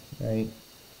Kundalini, right?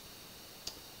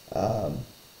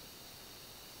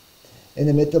 In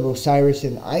the myth of Osiris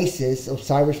and Isis,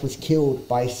 Osiris was killed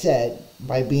by Set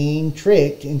by being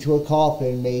tricked into a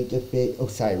coffin made to fit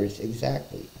Osiris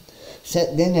exactly.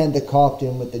 Set then had the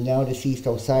coffin with the now deceased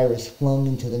Osiris flung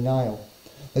into the Nile.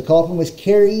 The coffin was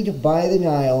carried by the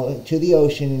Nile to the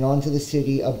ocean and onto the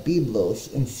city of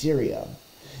Byblos in Syria.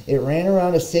 It ran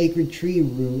around a sacred tree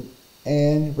root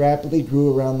and rapidly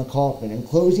grew around the coffin,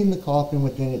 enclosing the coffin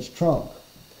within its trunk.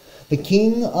 The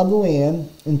king of the land,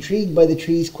 intrigued by the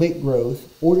tree's quick growth,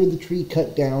 ordered the tree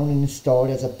cut down and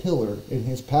installed as a pillar in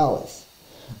his palace,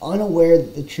 unaware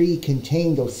that the tree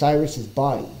contained Osiris's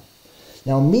body.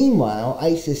 Now, meanwhile,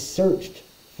 Isis searched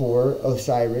for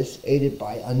Osiris, aided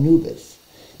by Anubis,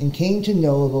 and came to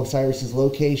know of Osiris's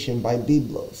location by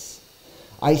Byblos.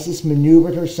 Isis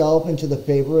maneuvered herself into the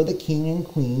favor of the king and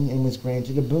queen and was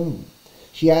granted a boon.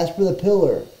 She asked for the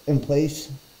pillar and place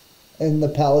in the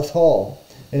palace hall,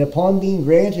 and upon being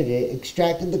granted it,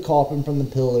 extracted the coffin from the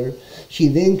pillar. She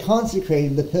then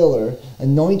consecrated the pillar,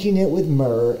 anointing it with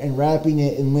myrrh and wrapping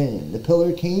it in linen. The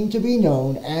pillar came to be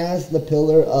known as the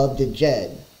Pillar of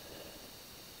Djed,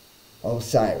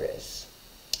 Osiris.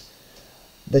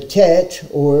 The Tet,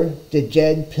 or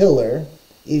Djed pillar,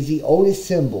 is the oldest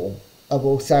symbol of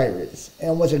Osiris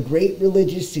and was of great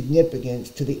religious significance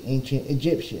to the ancient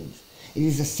Egyptians. It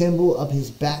is a symbol of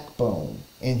his backbone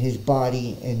and his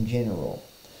body in general.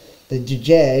 The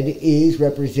Djed is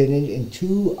represented in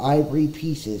 2 ivory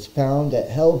pieces found at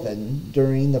Helvan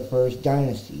during the First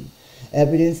Dynasty,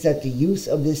 evidence that the use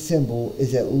of this symbol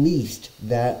is at least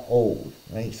that old,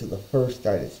 right? So the first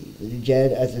dynasty, the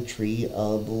Djed as a tree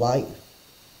of life.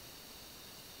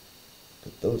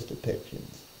 Look at those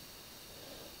depictions.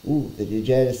 Ooh, the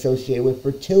Djed associated with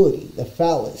fertility, the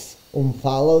phallus,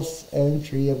 Omphalos, and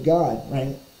tree of God,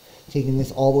 right? Taking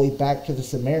this all the way back to the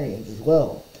Sumerians as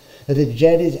well. Now, the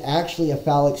Djed is actually a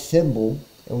phallic symbol,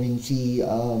 and we can see,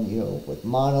 with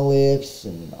monoliths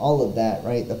and all of that,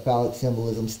 right? The phallic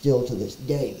symbolism still to this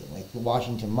day, like the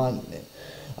Washington Monument.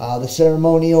 The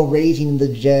ceremonial raising of the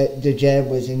Djed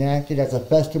was enacted as a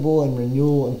festival and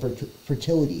renewal and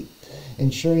fertility,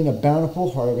 ensuring a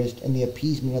bountiful harvest and the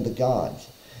appeasement of the gods.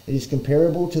 It is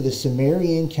comparable to the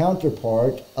Sumerian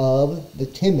counterpart of the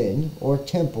Timin, or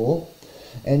temple,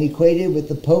 and equated with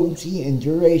the potency and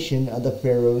duration of the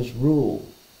pharaoh's rule.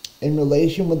 In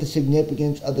relation with the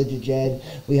significance of the Djed,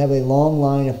 we have a long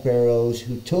line of pharaohs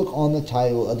who took on the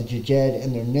title of the Djed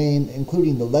in their name,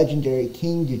 including the legendary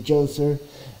King Djoser,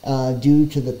 due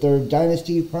to the third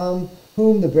dynasty, from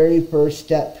whom the very first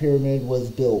step pyramid was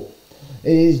built.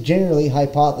 It is generally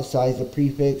hypothesized the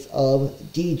prefix of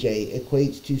DJ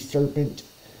equates to serpent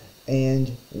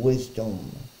and wisdom,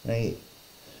 right?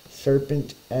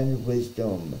 Serpent and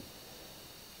wisdom.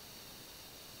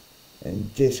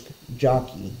 And disc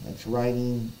jockey, that's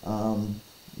riding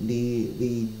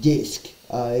the disc.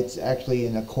 It's actually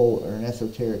an occult or an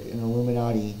esoteric, an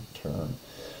Illuminati term.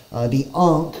 The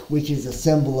Ankh, which is a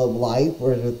symbol of life,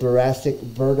 or the thoracic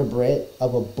vertebrate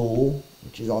of a bull,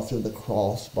 which is also the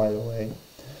cross, by the way.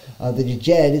 The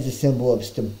Djed is a symbol of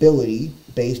stability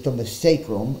based on the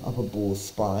sacrum of a bull's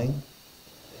spine.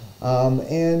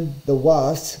 And the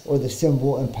Was, or the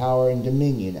symbol of power and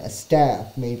dominion, a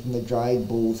staff made from the dried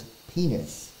bull's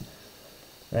penis,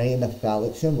 right? And the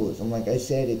phallic symbolism, like I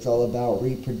said, it's all about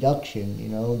reproduction,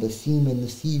 the semen, the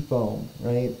sea foam,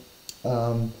 right?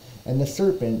 And the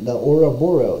serpent, the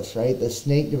Ouroboros, right? The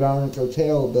snake devouring its own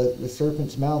tail. The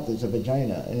serpent's mouth is a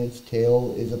vagina, and its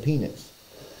tail is a penis.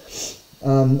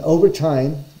 Over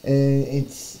time,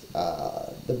 it's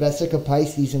the Vesica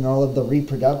Pisces and all of the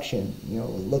reproduction,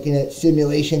 looking at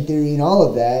simulation theory and all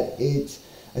of that, it's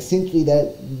essentially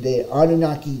that the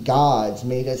Anunnaki gods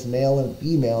made us male and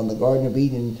female in the Garden of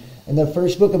Eden. In the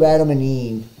first book of Adam and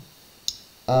Eve,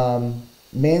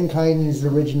 mankind in its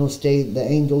original state, the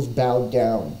angels bowed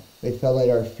down. They fell at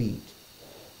our feet,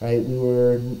 right? We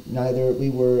were an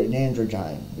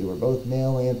androgyne. We were both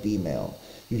male and female.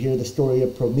 You hear the story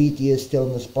of Prometheus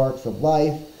stealing the sparks of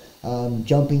life,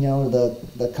 jumping out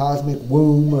of the cosmic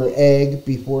womb or egg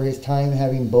before his time,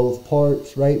 having both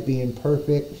parts, right? Being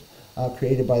perfect,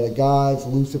 created by the gods,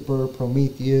 Lucifer,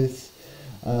 Prometheus,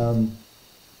 being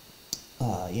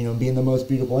the most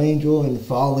beautiful angel and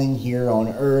falling here on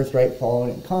earth, right?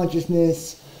 Falling in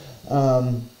consciousness.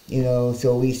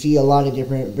 So we see a lot of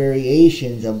different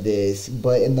variations of this,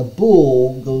 but in the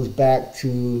bull goes back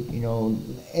to,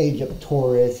 age of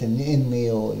Taurus and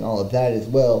Enlil and all of that as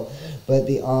well. But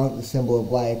the Ankh, the symbol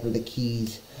of life, or the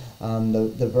keys,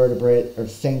 the vertebrate or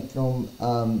sanctum,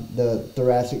 the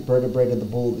thoracic vertebrate of the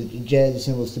bull, the Djed, the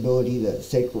symbol of stability, the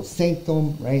sacral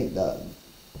sanctum, right?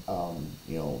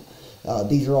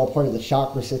 These are all part of the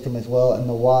chakra system as well, and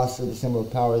the Was, or the symbol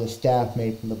of power, the staff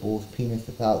made from the bull's penis,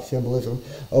 the phallic symbolism.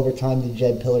 Over time, the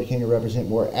Djed pillar came to represent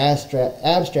more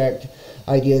abstract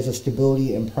ideas of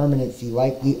stability and permanency,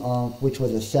 like the Ankh, which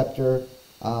was a scepter,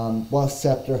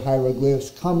 scepter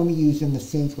hieroglyphs commonly used in the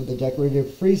sense with the decorative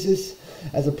friezes.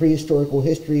 As a prehistorical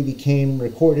history became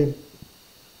recorded,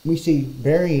 we see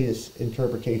various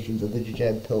interpretations of the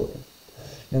Djed pillar.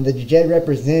 Now, the Djed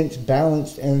represents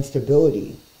balance and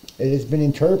stability. It has been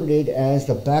interpreted as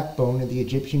the backbone of the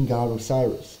Egyptian god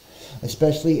Osiris,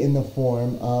 especially in the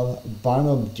form of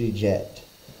Banu-Djed,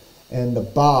 and the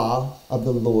Ba of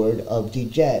the Lord of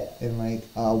Djed, and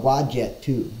Wadjet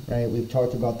too, right? We've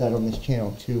talked about that on this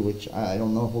channel too, which I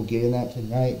don't know if we'll get in that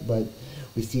tonight, but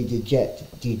we see Djed.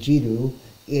 Djidu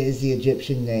is the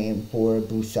Egyptian name for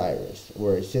Busiris,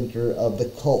 or a center of the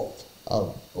cult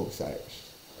of Osiris.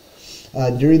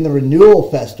 During the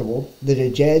renewal festival, the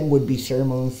Djed would be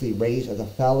ceremoniously raised as a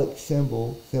phallic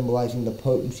symbol, symbolizing the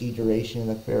potency, duration of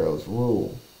the pharaoh's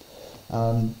rule.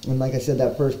 And like I said,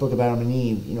 that first book of Adam and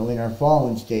Eve, in our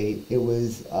fallen state, it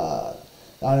was the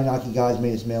Anunnaki gods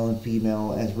made us male and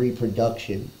female as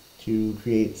reproduction to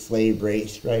create slave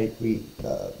race, right?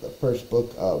 The first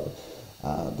book of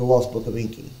the Lost Book of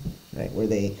Enki. right? Where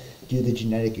they do the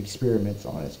genetic experiments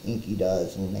on us. Inky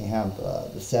does, and they have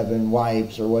the 7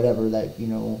 wives or whatever that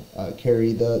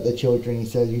carry the children. He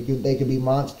says they could be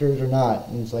monsters or not,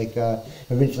 and it's like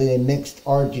eventually they mixed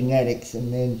our genetics,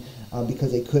 and then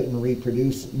because they couldn't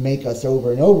reproduce, make us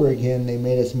over and over again, they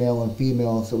made us male and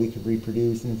female so we could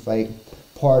reproduce, and it's like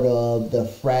part of the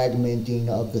fragmenting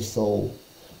of the soul,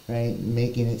 right?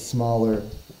 Making it smaller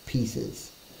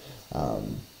pieces.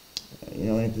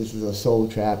 And if this is a soul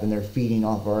trap and they're feeding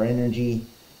off our energy,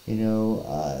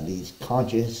 these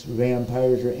conscious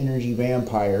vampires or energy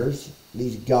vampires,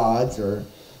 these gods or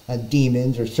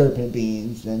demons or serpent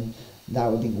beings, then that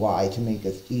would be why, to make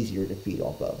us easier to feed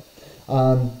off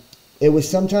of. It was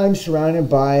sometimes surrounded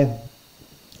by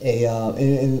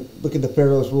and look at the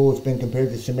Pharaoh's rule. It's been compared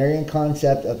to the Sumerian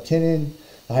concept of Tinin.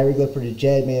 The hieroglyph for the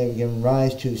Djed may have given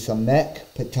rise to Samek,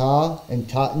 Ptah, and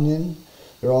Tatanin.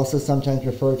 They're also sometimes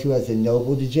referred to as the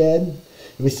noble Djed.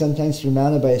 It was sometimes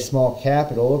surmounted by a small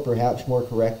capital, or perhaps more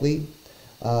correctly,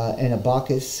 an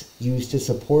abacus used to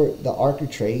support the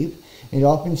architrave. It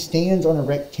often stands on a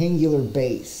rectangular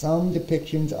base. Some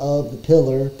depictions of the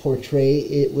pillar portray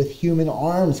it with human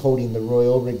arms holding the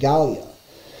royal regalia.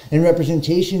 In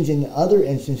representations in other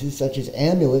instances, such as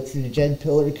amulets, the Djed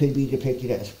pillar could be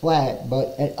depicted as flat,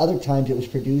 but at other times it was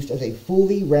produced as a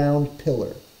fully round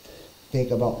pillar.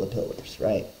 Think about the pillars,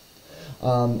 right?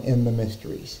 In the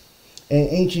mysteries. In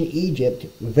ancient Egypt,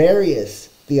 various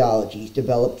theologies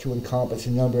developed to encompass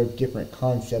a number of different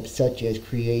concepts, such as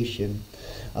creation,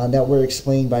 that were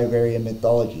explained by various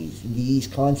mythologies. These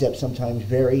concepts sometimes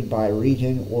varied by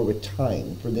region or with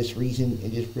time. For this reason,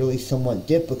 it is really somewhat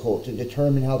difficult to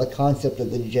determine how the concept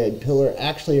of the Djed pillar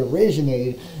actually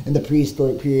originated in the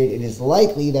prehistoric period. It is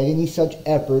likely that any such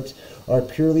efforts are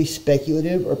purely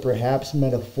speculative or perhaps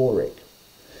metaphoric.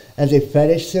 As a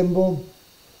fetish symbol,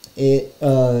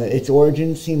 its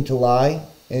origins seem to lie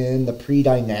in the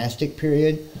pre-dynastic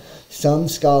period. Some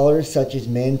scholars, such as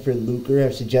Manfred Luker,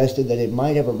 have suggested that it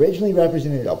might have originally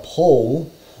represented a pole,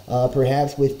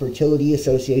 perhaps with fertility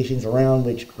associations around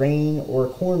which grain or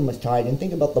corn was tied. And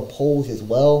think about the poles as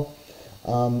well.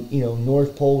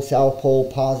 North Pole, South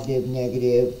Pole, positive,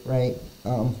 negative, right?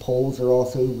 Poles are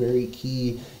also very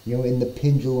key, in the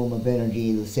pendulum of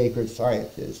energy, the sacred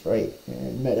sciences, right?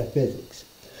 And metaphysics.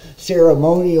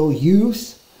 Ceremonial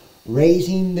use,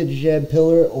 raising the Djed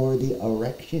pillar or the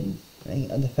erection, right,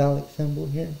 of the phallic symbol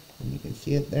here, and you can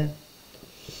see it there.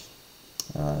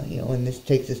 And this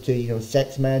takes us to,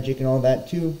 sex magic and all that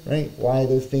too, right? Why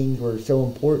those things were so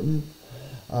important.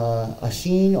 A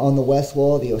scene on the west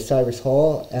wall of the Osiris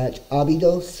Hall at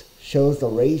Abydos shows the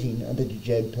raising of the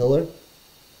Djed pillar.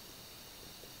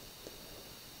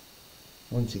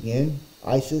 Once again,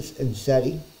 Isis and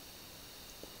Seti.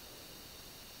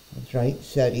 That's right,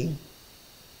 Seti.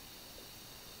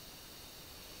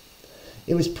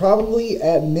 It was probably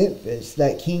at Memphis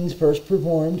that kings first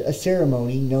performed a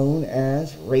ceremony known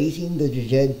as raising the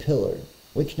Djed pillar,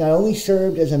 which not only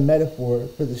served as a metaphor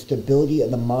for the stability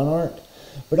of the monarch,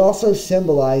 but also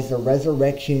symbolized the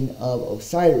resurrection of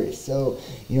Osiris. So,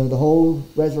 the whole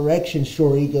resurrection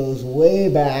story goes way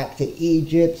back to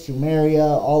Egypt, Sumeria,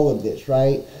 all of this,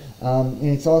 right? And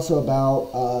it's also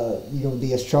about,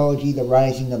 the astrology, the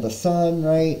rising of the sun,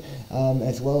 right?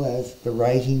 As well as the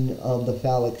rising of the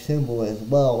phallic symbol as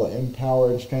well, and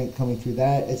power and strength coming through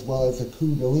that, as well as the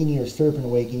Kundalini or serpent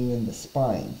awakening in the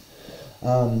spine.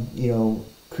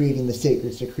 Creating the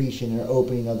sacred secretion or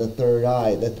opening of the third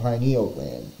eye, the pineal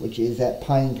gland, which is that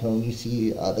pine cone you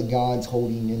see the gods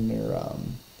holding in their,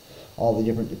 all the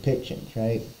different depictions,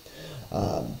 right?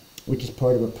 Which is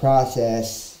part of a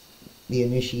process, the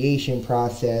initiation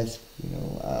process,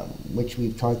 which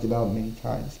we've talked about many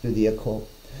times through the occult.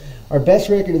 Our best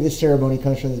record of this ceremony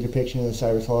comes from the depiction of the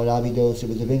Osiris Hall at Abydos. It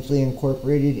was eventually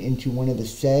incorporated into one of the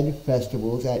said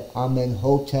festivals at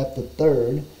Amenhotep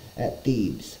III at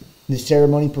Thebes. The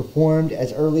ceremony, performed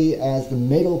as early as the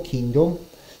Middle Kingdom,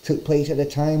 took place at a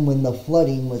time when the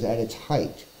flooding was at its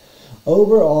height.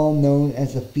 Overall known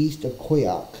as the Feast of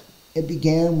Khoiak, it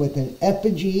began with an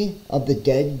effigy of the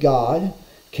dead god,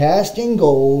 cast in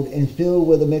gold and filled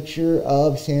with a mixture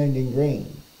of sand and grain.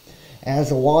 As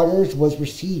the waters was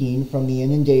receding from the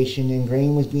inundation and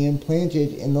grain was being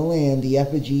planted in the land, the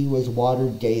effigy was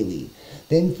watered daily.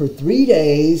 Then for 3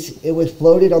 days, it was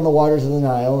floated on the waters of the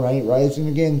Nile, right? Rising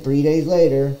again 3 days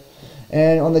later.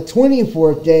 And on the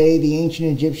 24th day, the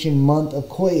ancient Egyptian month of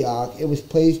Khoiak, it was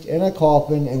placed in a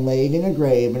coffin and laid in a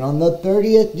grave. And on the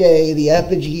 30th day, the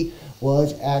effigy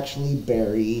was actually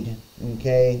buried.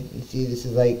 Okay? You see, this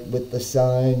is like with the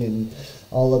sun and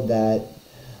all of that.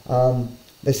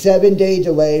 The 7-day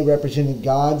delay represented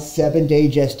God's 7-day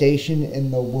gestation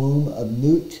in the womb of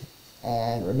Nut.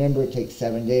 And remember, it takes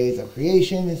 7 days of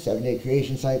creation, a 7-day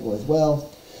creation cycle as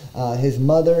well. His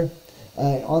mother.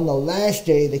 On the last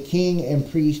day, the king and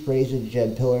priest raised the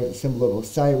Djed pillar, a symbol of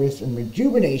Osiris, and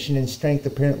rejuvenation and strength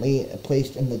apparently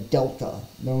placed in the delta,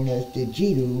 known as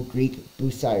Didgeridoo, Greek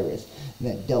Busiris. And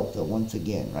that delta, once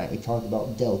again, right? We talked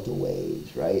about delta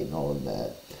waves, right? And all of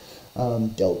that.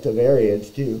 Delta variants,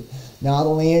 too. Now the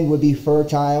land would be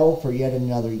fertile for yet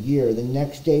another year. The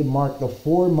next day marked the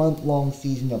 4-month-long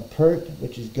season of Pert,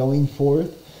 which is going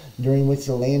forth, during which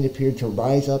the land appeared to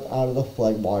rise up out of the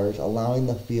floodwaters, allowing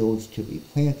the fields to be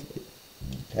planted.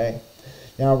 Okay.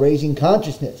 Now, raising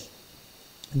consciousness.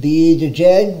 The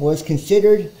Djed was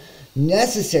considered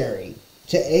necessary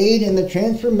to aid in the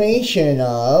transformation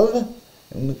of,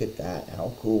 and look at that,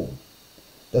 how cool,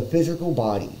 the physical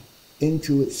body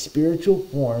into its spiritual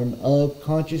form of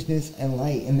consciousness and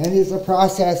light. And that is the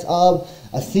process of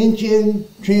ascension,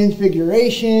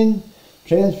 transfiguration,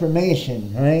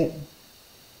 transformation, right?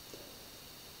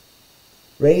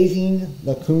 Raising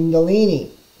the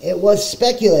Kundalini. It was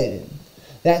speculated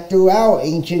that throughout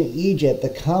ancient Egypt, the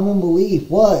common belief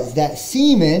was that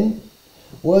semen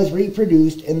was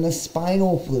reproduced in the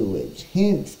spinal fluids,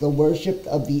 hence the worship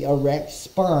of the erect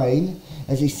spine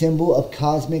as a symbol of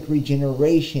cosmic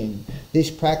regeneration. This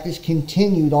practice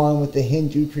continued on with the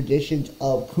Hindu traditions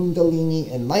of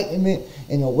Kundalini enlightenment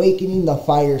and awakening the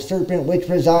fire serpent which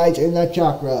resides in the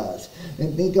chakras.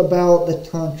 And think about the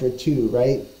Tantra too,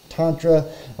 right? Tantra,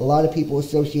 a lot of people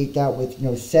associate that with,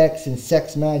 sex and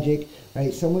sex magic,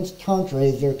 right? Someone's Tantra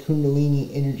is their Kundalini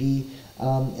energy.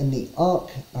 And the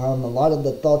Ankh, a lot of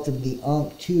the thoughts of the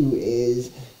Ankh too is,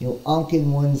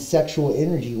 Ankhin one's sexual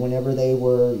energy whenever they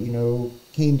were,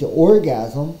 came to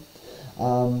orgasm.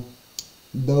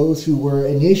 Those who were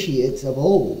initiates of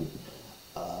old,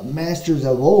 masters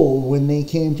of old, when they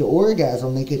came to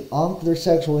orgasm, they could Ankh their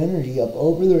sexual energy up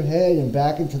over their head and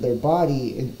back into their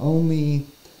body and only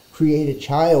create a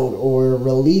child or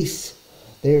release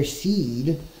their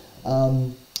seed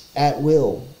at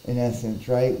will. In essence,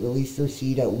 right? Release their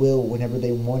seed at will whenever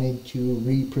they wanted to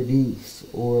reproduce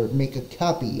or make a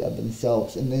copy of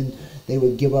themselves, and then they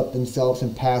would give up themselves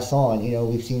and pass on.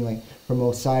 We've seen like from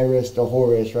Osiris to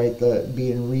Horus, right? The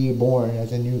being reborn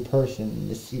as a new person.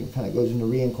 This kind of goes into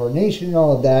reincarnation and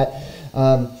all of that.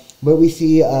 But we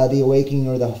see the awakening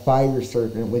or the fire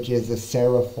serpent, which is the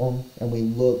seraphim, and we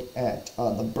look at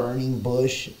the burning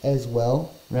bush as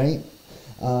well, right?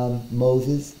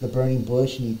 Moses, the burning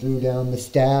bush, and he threw down the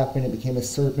staff and it became a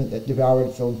serpent that devoured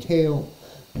its own tail.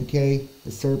 Okay,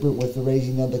 the serpent was the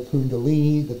raising of the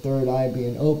Kundalini, the third eye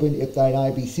being opened. If thine eye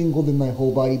be single, then thy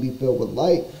whole body be filled with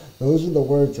light. Those are the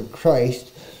words of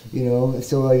Christ,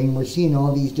 So, we're seeing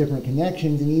all these different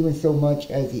connections, and even so much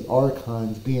as the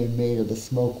archons being made of the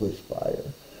smokeless fire,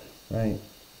 right?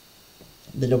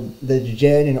 The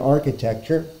Djed in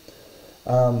architecture.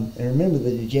 And remember,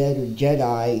 the Djed or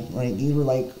Jedi, right? These were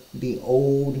like the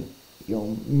old,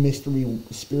 mystery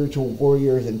spiritual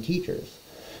warriors and teachers.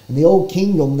 In the Old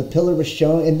Kingdom, the pillar was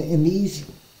shown in these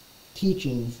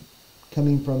teachings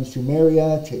coming from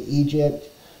Sumeria to Egypt,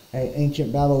 right?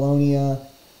 Ancient Babylonia,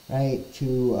 right?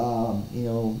 To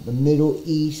the Middle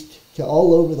East, to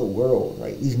all over the world,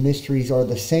 right? These mysteries are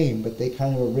the same, but they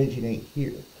kind of originate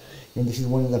here. And this is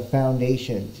one of the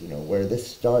foundations, where this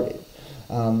started.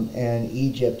 And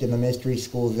Egypt and the mystery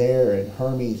schools there, and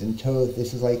Hermes and Thoth.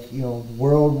 This is like,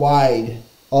 worldwide.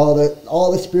 All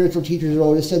the spiritual teachers,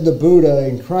 just said the Buddha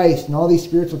and Christ and all these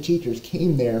spiritual teachers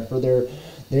came there for their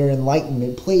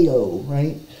enlightenment. Plato,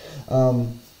 right?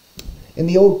 In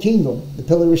the Old Kingdom, the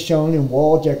pillar was shown in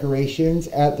wall decorations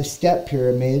at the step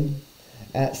pyramid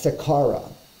at Saqqara.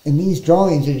 In these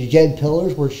drawings, the Djed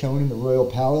pillars were shown in the royal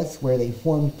palace where they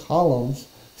formed columns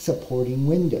supporting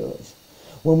windows.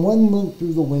 When one looked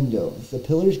through the windows, the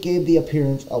pillars gave the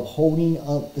appearance of holding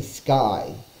up the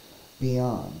sky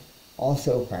beyond,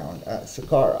 also found at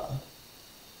Saqqara.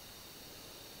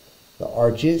 The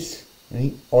arches,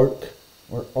 right? Ark,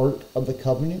 or Ark of the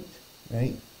Covenant,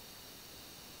 right?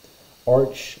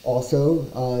 Arch also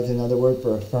is another word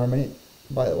for a firmament,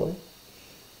 by the way.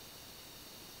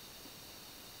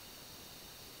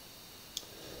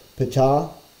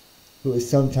 Ptah, who is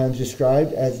sometimes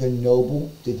described as the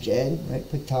noble Djed, right?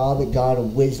 Ptah, the god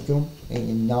of wisdom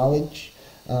and knowledge.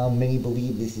 Many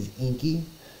believe this is Enki,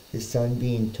 his son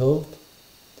being Thoth,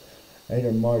 right,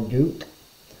 or Marduk.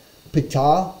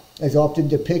 Ptah is often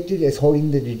depicted as holding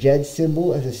the Djed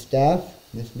symbol as a staff.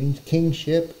 This means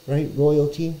kingship, right,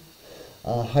 royalty,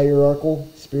 hierarchical,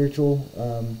 spiritual,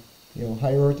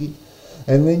 hierarchy,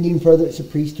 and lending further to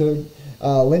priesthood.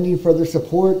 Lending further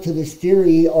support to this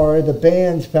theory are the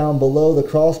bands found below the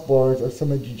crossbars of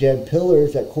some of the Djed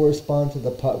pillars that correspond to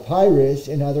the papyrus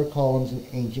and other columns in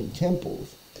ancient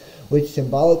temples, which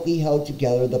symbolically held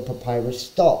together the papyrus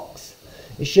stalks.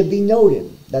 It should be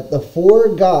noted that the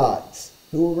 4 gods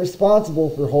who were responsible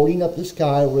for holding up the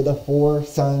sky were the 4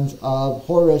 sons of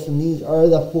Horus, and these are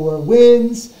the 4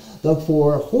 winds, the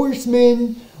 4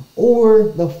 horsemen, or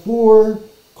the 4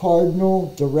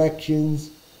 cardinal directions,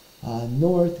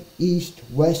 north, east,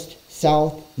 west,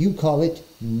 south. You call it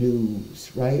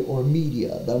news, right? Or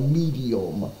media, the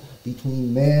medium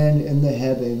between man and the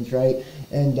heavens, right?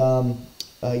 And,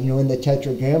 in the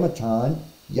Tetragrammaton,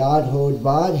 Yod Hod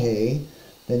Vadhe,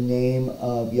 the name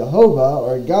of Jehovah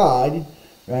or God,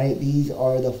 right? These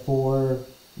are the 4,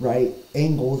 right,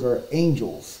 angles or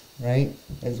angels, right,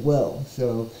 as well.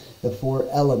 So the 4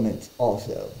 elements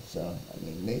also. So,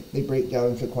 they break down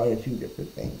into quite a few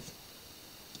different things.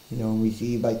 We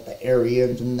see like the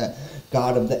Aryans and the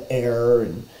god of the air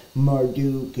and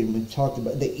Marduk, and we talked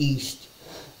about the East.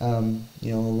 A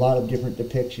lot of different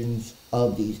depictions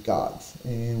of these gods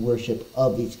and worship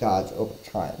of these gods over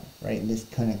time, right? And this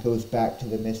kind of goes back to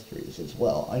the mysteries as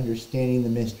well, understanding the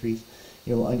mysteries,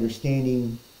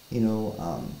 understanding,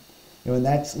 and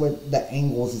that's what the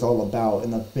angles is all about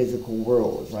in the physical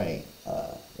world, right?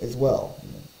 As well,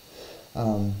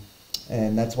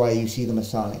 and that's why you see the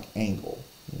Masonic angle,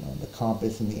 the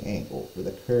compass and the angle, for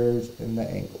the curves and the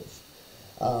angles.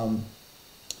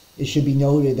 It should be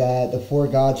noted that the 4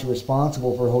 gods who were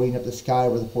responsible for holding up the sky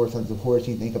were the 4 sons of Horus.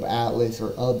 You think of Atlas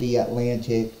or of the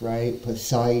Atlantic, right?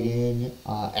 Poseidon,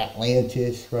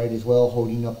 Atlantis, right, as well,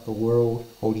 holding up the world,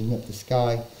 holding up the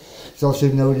sky. It's also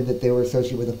noted that they were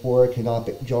associated with the 4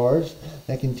 canopic jars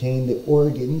that contain the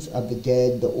organs of the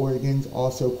dead. The organs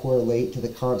also correlate to the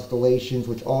constellations,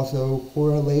 which also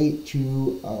correlate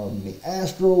to the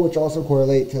astral, which also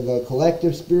correlate to the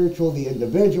collective spiritual, the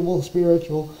individual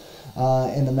spiritual,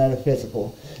 and the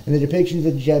metaphysical. And the depictions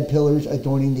of Djed pillars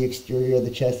adorning the exterior of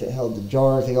the chest that held the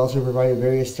jars. They also provided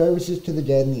various services to the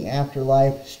dead in the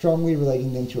afterlife, strongly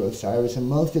relating them to Osiris. And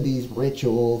most of these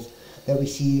rituals that we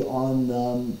see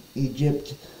on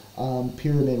Egypt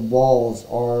pyramid walls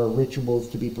are rituals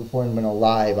to be performed when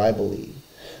alive, I believe.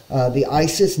 The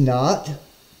Isis knot,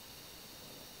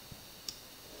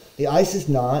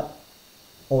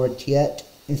 or Tiet,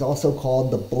 is also called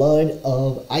the blood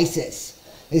of Isis.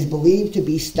 Is believed to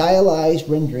be stylized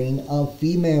rendering of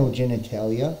female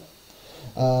genitalia,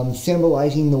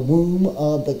 symbolizing the womb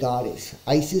of the goddess.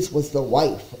 Isis was the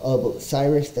wife of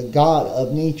Osiris, the god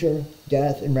of nature,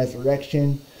 death, and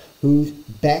resurrection, whose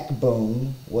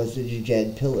backbone was the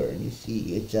Djed pillar. And you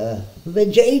see, it's a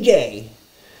vajayjay.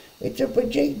 It's a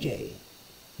vajayjay,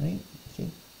 right? See,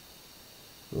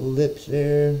 lips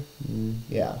there,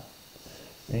 yeah,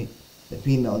 right. The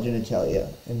female genitalia,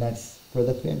 and that's for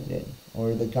the feminine,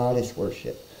 or the goddess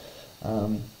worship,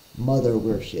 mother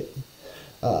worship,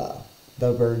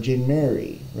 the Virgin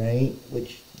Mary, right,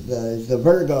 which is the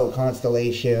Virgo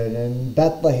constellation, and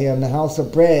Bethlehem, the house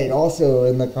of bread, also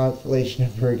in the constellation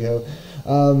of Virgo.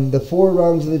 The 4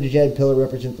 rungs of the Djed pillar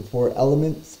represent the 4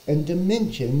 elements and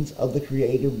dimensions of the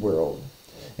created world.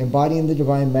 Embodying the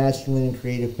divine masculine and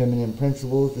creative feminine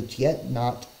principles, the Tiet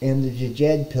knot and the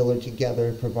Djed pillar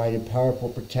together provided powerful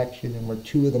protection and were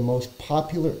 2 of the most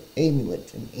popular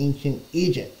amulets in ancient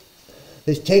Egypt.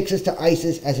 This takes us to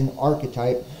Isis as an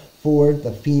archetype for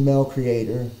the female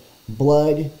creator,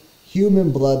 blood,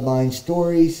 human bloodline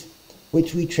stories,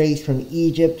 which we trace from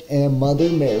Egypt and Mother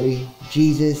Mary,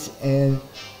 Jesus, and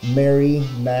Mary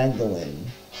Magdalene.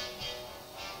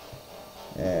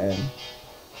 And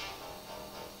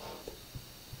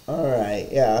alright,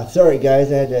 yeah, sorry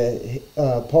guys, I had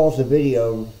to pause the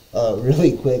video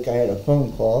really quick. I had a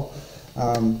phone call,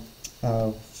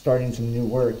 starting some new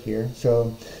work here.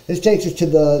 So this takes us to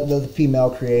the female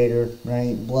creator,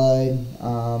 right? Blood,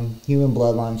 human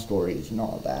bloodline stories and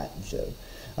all of that. So,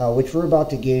 which we're about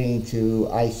to get into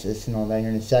Isis and all that here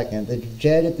in a second. The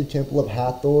Djed at the Temple of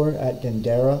Hathor at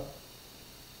Dendera.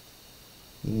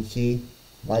 You can see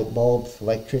light bulbs,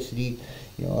 electricity.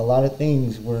 A lot of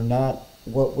things were not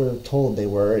what we're told they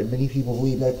were. And many people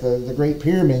believe that the Great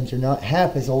Pyramids are not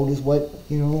half as old as what,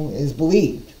 is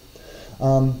believed.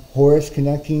 Horus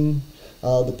connecting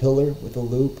the pillar with the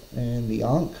loop and the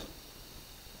Ankh.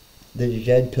 The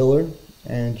Djed pillar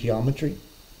and geometry.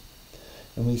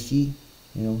 And we see,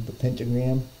 the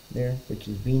pentagram there, which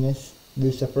is Venus,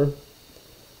 Lucifer.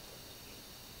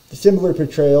 The similar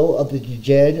portrayal of the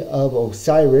Djed of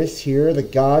Osiris here, the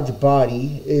god's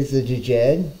body, is the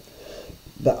Djed.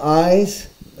 The eyes,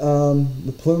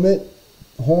 the plummet,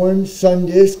 horns, sun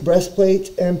disk, breastplates,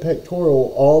 and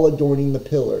pectoral, all adorning the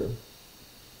pillar.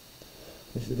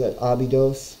 This is at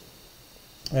Abydos.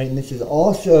 Right, and this is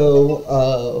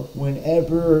also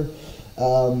whenever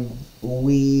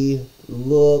we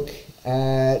look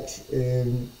at,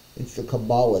 it's the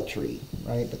Kabbalah tree,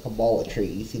 right? The Kabbalah tree.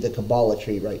 You see the Kabbalah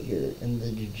tree right here, and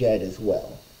the Djed as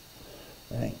well,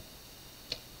 right?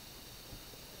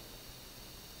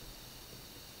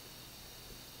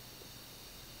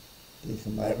 See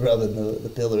somebody rubbing the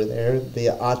pillar there. The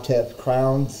Atef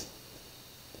crowns,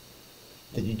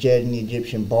 the Djed and the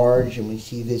Egyptian barge, and we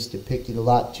see this depicted a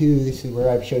lot too. This is where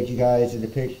I've showed you guys a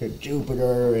depiction of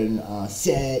Jupiter and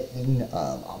Set and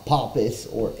Apopis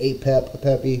or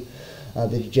Apepi,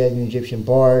 the Djed and Egyptian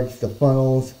barge, the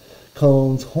funnels,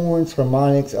 cones, horns,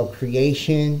 harmonics of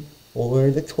creation,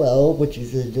 or the 12, which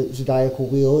is the zodiacal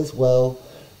wheel as well.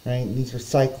 Right, these are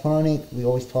cyclonic. We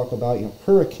always talk about,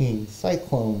 hurricanes,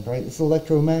 cyclones, right? It's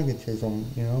electromagnetism,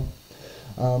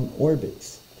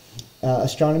 orbits,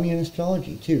 astronomy and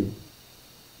astrology too.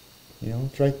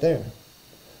 It's right there.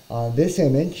 This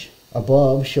image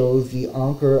above shows the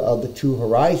anchor of the two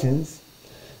horizons,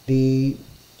 the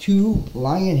two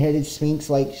lion-headed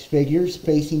sphinx-like figures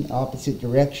facing opposite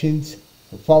directions,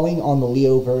 falling on the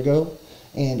Leo Virgo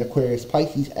and Aquarius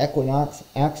Pisces equinox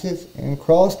axis, and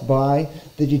crossed by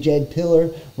the Djed pillar,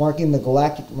 marking the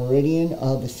galactic meridian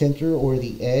of the center or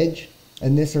the edge.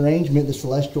 In this arrangement, the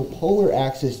celestial polar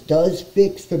axis does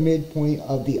fix the midpoint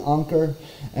of the anchor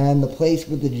and the place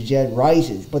where the Djed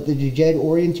rises, but the Djed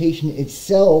orientation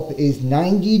itself is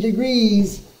 90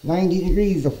 degrees,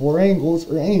 the four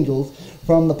angles or angels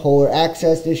from the polar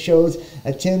axis. This shows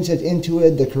Atem has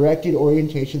intuited the corrected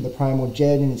orientation of the primal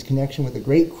Djed and its connection with the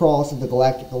great cross of the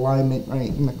galactic alignment, right?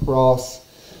 In the cross,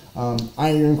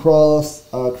 iron cross,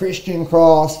 Christian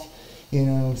cross,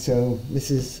 so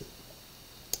this is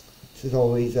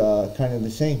always kind of the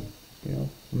same, no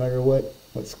matter what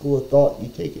school of thought you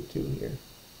take it to here.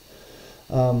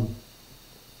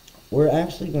 We're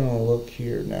actually going to look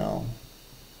here now.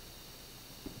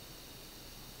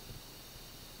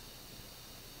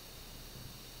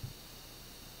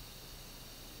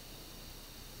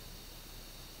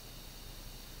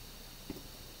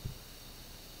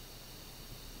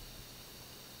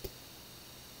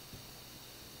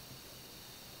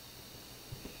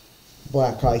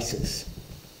 Black Isis.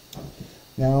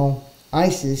 Now,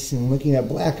 Isis, and looking at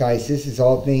Black Isis, as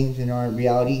all things in our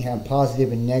reality have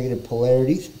positive and negative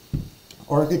polarities.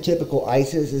 Archetypical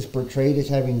Isis is portrayed as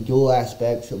having dual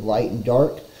aspects of light and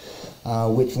dark,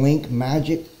 which link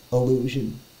magic,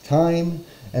 illusion, time,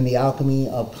 and the alchemy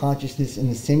of consciousness in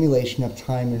the simulation of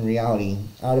time and reality.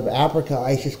 Out of Africa,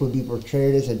 Isis would be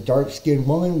portrayed as a dark-skinned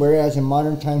woman, whereas in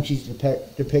modern times she's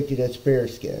depicted as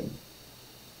fair-skinned.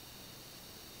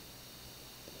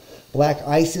 Black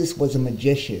Isis was a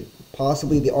magician,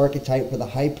 possibly the archetype for the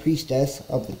high priestess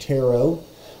of the tarot.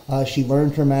 She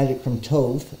learned her magic from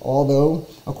Thoth, although,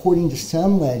 according to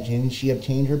some legends, she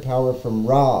obtained her power from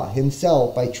Ra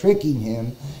himself by tricking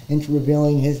him into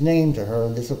revealing his name to her,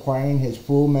 thus acquiring his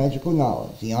full magical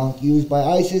knowledge. The ankh used by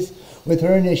Isis with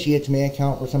her initiates may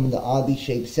account for some of the oddly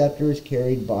shaped scepters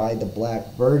carried by the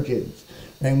Black Virgins.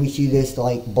 And we see this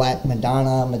like Black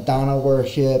Madonna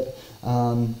worship,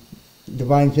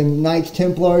 Divine Knights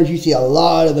Templars. You see a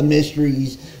lot of the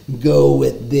mysteries go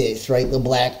with this, right? The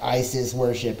Black Isis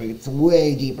worship. It's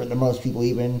way deeper than most people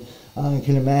even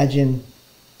can imagine.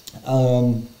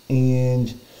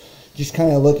 And just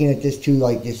kind of looking at this too,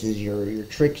 like this is your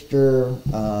trickster,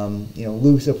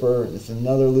 Lucifer. This is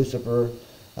another Lucifer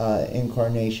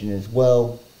incarnation as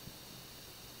well.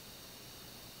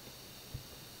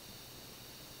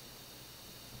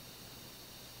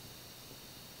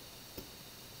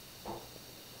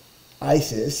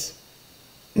 Isis.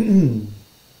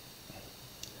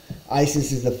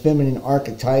 Isis is the feminine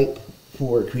archetype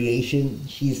for creation.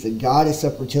 She's the goddess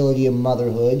of fertility and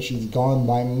motherhood. She's gone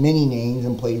by many names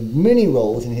and played many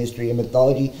roles in history and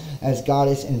mythology as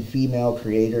goddess and female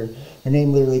creator. Her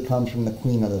name literally comes from the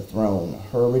queen of the throne.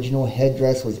 Her original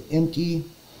headdress was empty,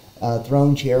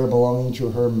 throne chair belonging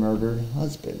to her murdered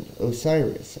husband,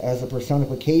 Osiris. As a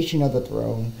personification of the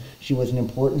throne, she was an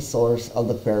important source of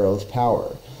the pharaoh's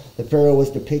power. The pharaoh was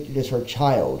depicted as her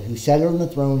child, who sat on the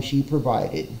throne she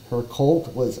provided. Her cult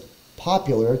was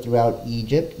popular throughout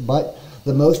Egypt, but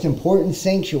the most important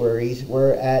sanctuaries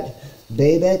were at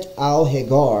Babet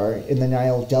al-Hagar in the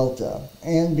Nile Delta,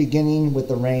 and beginning with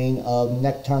the reign of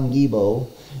Nektangibo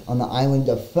on the island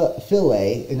of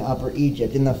Philae in Upper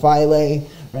Egypt. In the Philae,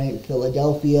 right,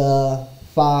 Philadelphia,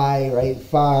 Phi, right,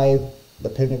 5, the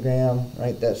pentagram,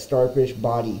 right, that starfish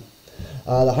body.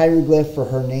 The hieroglyph for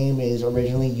her name is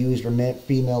originally used or meant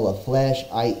female of flesh,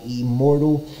 i.e.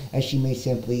 mortal, as she may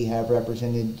simply have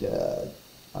represented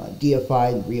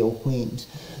deified real queens.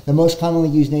 The most commonly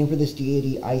used name for this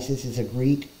deity, Isis, is a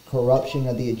Greek corruption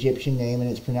of the Egyptian name, and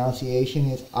its pronunciation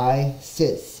is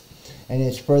Isis, and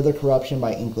its further corruption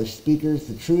by English speakers.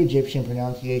 The true Egyptian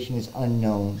pronunciation is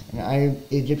unknown. An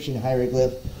Egyptian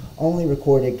hieroglyph only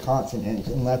recorded consonants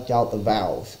and left out the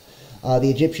vowels. The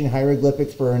Egyptian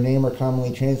hieroglyphics for her name are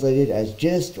commonly translated as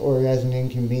just or as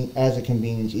a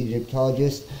convenience.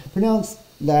 Egyptologists pronounce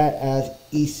that as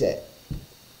Iset.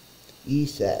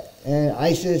 Iset. And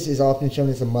Isis is often shown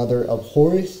as the mother of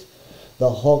Horus, the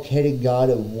hawk-headed god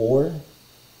of war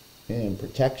and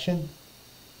protection.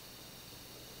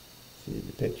 See the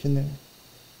depiction there?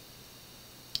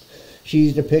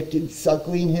 She's depicted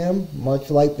suckling him, much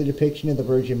like the depiction of the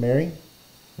Virgin Mary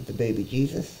with the baby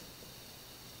Jesus.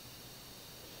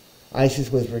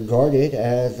 Isis was regarded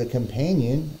as the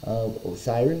companion of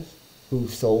Osiris,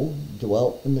 whose soul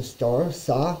dwelt in the star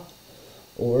Sa,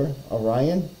 or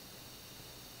Orion.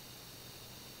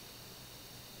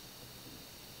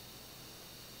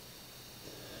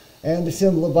 And the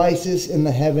symbol of Isis in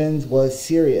the heavens was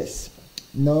Sirius,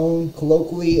 known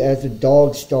colloquially as the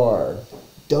dog star.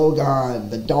 Dogon,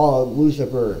 the dog,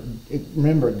 Lucifer.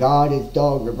 Remember, God is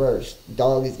dog reversed.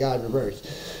 Dog is God reversed.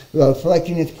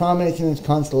 Reflecting its prominence in its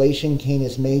constellation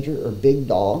Canis Major, or Big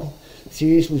Dog,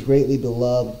 Sirius was greatly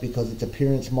beloved because its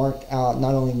appearance marked out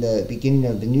not only the beginning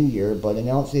of the new year, but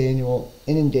announced the annual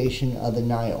inundation of the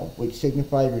Nile, which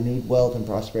signified renewed wealth and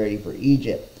prosperity for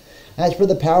Egypt. As for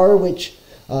the power which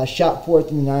shot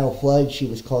forth in the Nile flood, she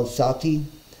was called Sati.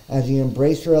 As the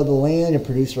embracer of the land and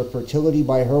producer of fertility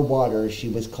by her waters, she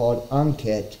was called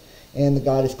Ankhet. And the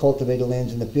goddess cultivated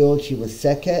lands in the field, she was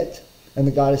Sekhet. And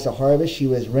the goddess of harvest, she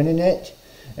was Renenet.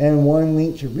 And one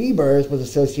linked to rebirth was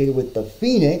associated with the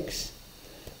phoenix.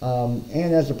 And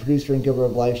as a producer and giver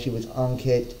of life, she was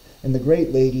Ankhet. And the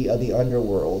great lady of the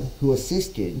underworld, who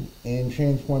assisted in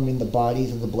transforming the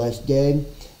bodies of the blessed dead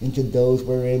into those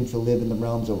wherein to live in the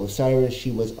realms of Osiris,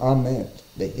 she was Amen,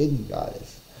 the hidden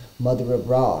goddess, mother of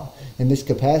Ra. In this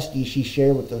capacity, she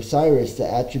shared with Osiris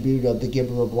the attribute of the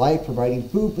giver of life, providing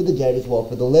food for the dead as well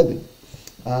for the living.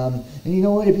 And you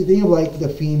know what, if you think of like the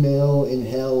female in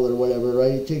hell or whatever,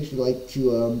 right, it takes you like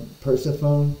to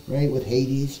Persephone, right, with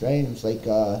Hades, right, and it's like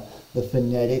the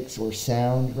phonetics or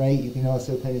sound, right? You can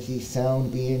also kind of see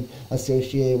sound being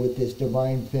associated with this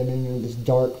divine feminine or this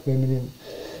dark feminine.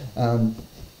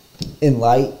 In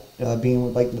light, being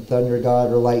with like the thunder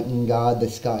god or lightning god, the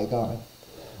sky god,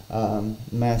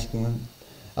 masculine.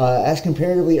 As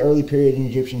comparatively early period in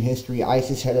Egyptian history,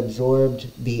 Isis had absorbed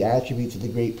the attributes of the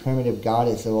great primitive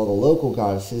goddess of all the local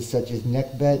goddesses, such as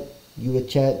Nekhbet,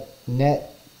 Uachet,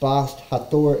 Net, Bast,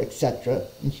 Hathor, etc.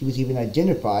 And she was even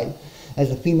identified as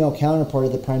the female counterpart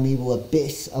of the primeval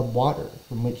abyss of water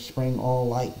from which sprang all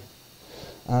life.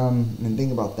 And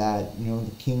think about that, you know,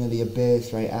 the king of the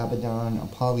abyss, right? Abaddon,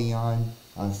 Apollyon,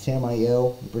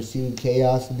 Samael, who pursued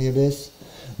chaos in the abyss.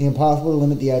 The impossible to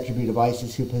limit the attribute of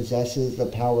Isis, who possesses the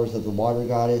powers of the water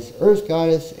goddess, earth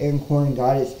goddess, and corn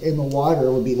goddess. In the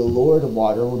water would be the lord of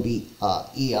water, would be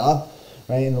Ea,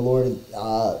 right? And the lord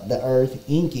of the earth,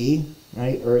 Enki,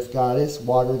 right? Earth goddess,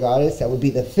 water goddess. That would be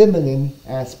the feminine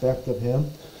aspect of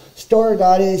him. Star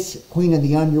goddess, queen of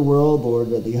the underworld,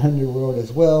 lord of the underworld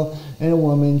as well. And a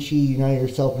woman, she united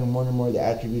herself in one or more of the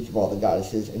attributes of all the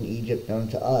goddesses in Egypt known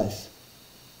to us.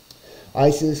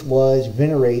 Isis was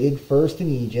venerated first in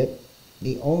Egypt,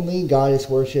 the only goddess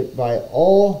worshipped by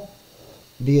all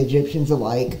the Egyptians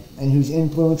alike, and whose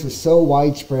influence was so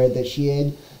widespread that she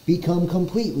had become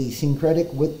completely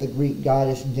syncretic with the Greek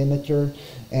goddess Demeter.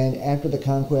 And after the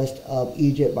conquest of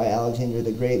Egypt by Alexander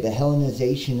the Great, the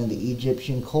Hellenization of the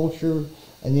Egyptian culture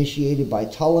initiated by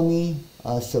Ptolemy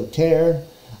Soter,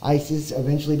 Isis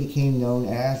eventually became known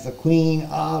as the Queen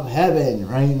of Heaven,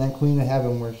 right? And that Queen of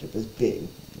Heaven worship is big,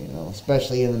 you know,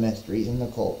 especially in the mysteries and the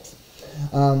cults.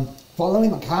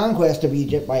 Following the conquest of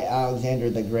Egypt by Alexander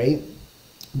the Great,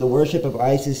 the worship of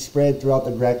Isis spread throughout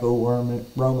the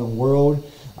Greco-Roman world.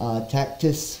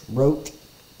 Tacitus wrote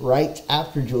right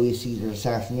after Julius Caesar's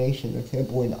assassination, the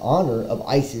temple in honor of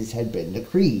Isis had been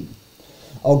decreed.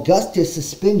 Augustus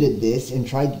suspended this and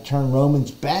tried to turn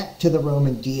Romans back to the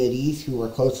Roman deities who were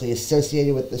closely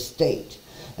associated with the state.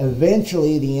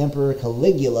 Eventually, the Emperor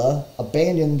Caligula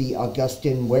abandoned the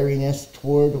Augustan wariness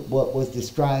toward what was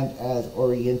described as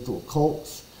Oriental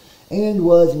cults, and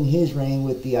was in his reign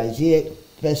with the Isaic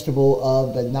festival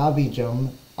of the Navigum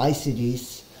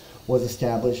Isides was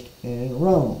established in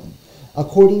Rome.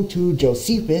 According to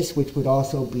Josephus, which would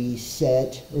also be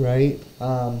set, right,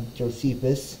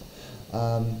 Josephus,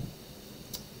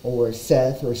 or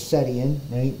Seth or Setian,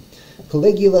 right?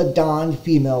 Caligula donned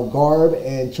female garb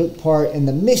and took part in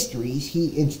the mysteries he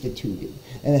instituted.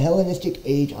 In the Hellenistic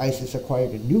age, Isis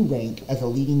acquired a new rank as a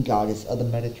leading goddess of the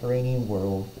Mediterranean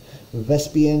world.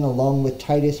 Vespasian, along with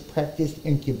Titus, practiced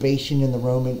incubation in the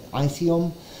Roman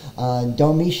Iseum.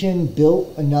 Domitian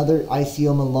built another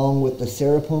Iseum along with the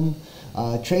Serapum.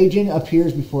 Trajan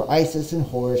appears before Isis and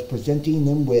Horus, presenting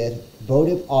them with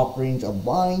votive offerings of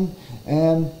wine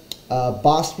and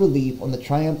bas relief on the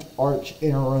triumph arch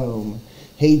in Rome.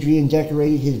 Hadrian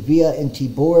decorated his Via in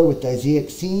Tibur with Isaic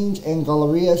scenes, and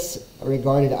Galerius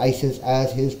regarded Isis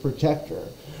as his protector.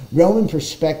 Roman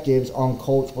perspectives on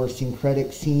cults were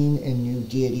syncretic, seeing in new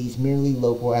deities merely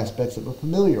local aspects of a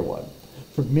familiar one.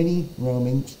 For many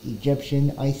Romans,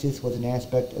 Egyptian Isis was an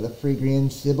aspect of the Phrygian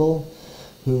Sibyl,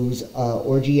 whose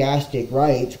orgiastic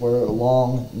rites were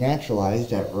long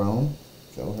naturalized at Rome,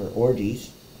 so her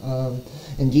orgies.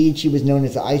 Indeed, she was known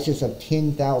as the Isis of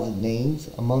 10,000 names.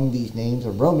 Among these names,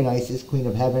 a Roman Isis, Queen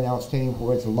of Heaven, outstanding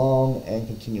for its long and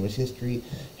continuous history.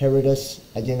 Herodotus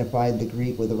identified the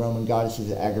Greek with the Roman goddesses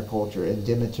of agriculture, and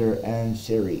Demeter and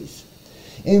Ceres.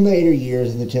 In later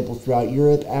years, in the temples throughout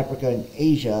Europe, Africa, and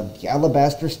Asia, the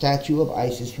alabaster statue of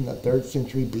Isis from the 3rd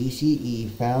century BCE,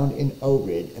 found in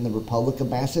Ohrid in the Republic of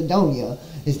Macedonia,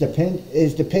 is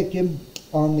depicted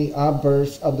on the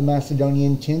obverse of the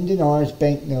Macedonian 10 dinars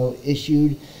banknote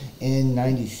issued in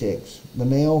 96. The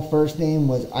male first name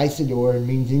was Isidore and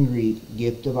means in Greek,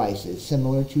 gift of Isis,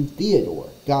 similar to Theodore,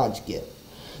 God's gift.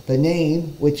 The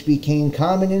name, which became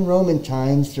common in Roman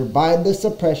times, survived the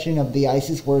suppression of the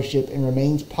Isis worship and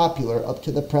remains popular up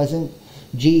to the present,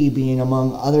 G being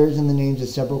among others in the names of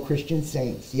several Christian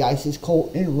saints. The Isis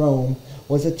cult in Rome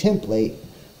was a template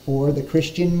for the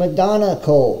Christian Madonna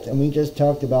cult. And we just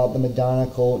talked about the Madonna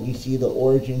cult. You see the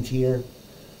origins here,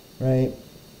 right?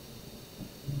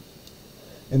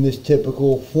 In this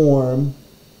typical form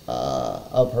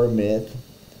of her myth.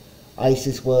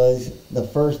 Isis was the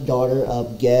first daughter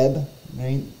of Geb,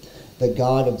 right? The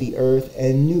god of the earth,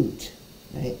 and Nut,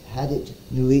 right? Hadit,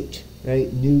 Nuit,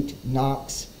 right? Nut,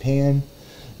 Nox, Pan,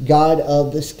 god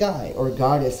of the sky, or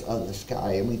goddess of the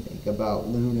sky. And we think about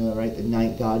Luna, right? The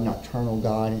night god, nocturnal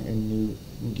god, and Nut,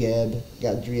 Geb,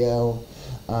 Gadriel,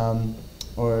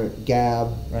 or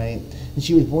Gab, right? And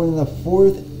she was born on the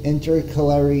 4th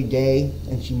intercalary day,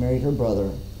 and she married her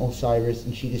brother, Osiris,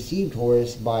 and she deceived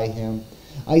Horus by him.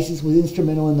 Isis was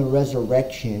instrumental in the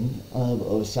resurrection of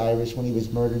Osiris when he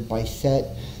was murdered by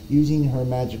Set. Using her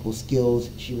magical skills,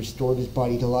 she restored his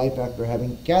body to life after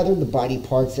having gathered the body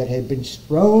parts that had been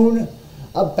strewn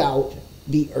about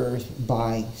the earth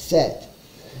by Set.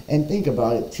 And think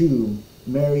about it too.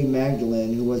 Mary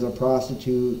Magdalene, who was a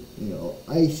prostitute,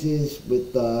 Isis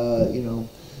with the,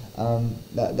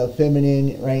 the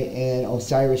feminine, right, and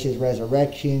Osiris's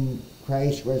resurrection,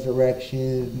 Christ's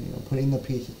resurrection, putting the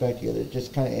pieces back together,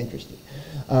 just kind of interesting.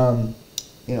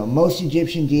 Most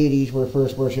Egyptian deities were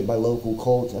first worshipped by local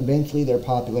cults. Eventually, their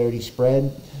popularity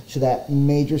spread so that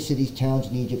major cities, towns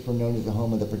in Egypt were known as the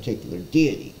home of the particular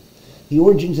deity. The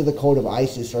origins of the cult of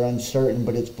Isis are uncertain,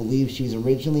 but it's believed she was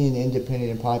originally an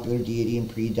independent and popular deity in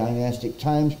pre-dynastic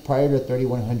times prior to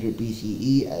 3100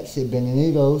 BCE at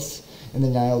Sebennytos in the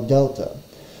Nile Delta.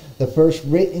 The first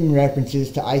written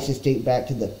references to Isis date back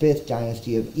to the 5th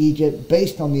dynasty of Egypt,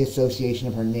 based on the association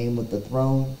of her name with the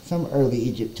throne. Some early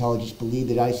Egyptologists believed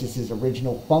that Isis's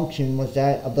original function was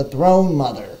that of the throne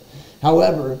mother.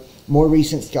 However, more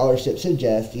recent scholarship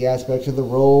suggests the aspects of the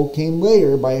role came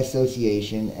later by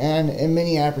association, and in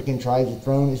many African tribes the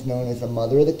throne is known as the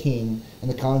mother of the king,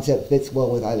 and the concept fits well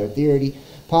with either theory,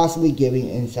 possibly giving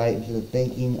insight into the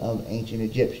thinking of ancient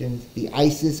Egyptians. The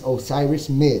Isis-Osiris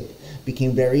myth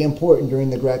became very important during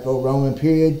the Greco-Roman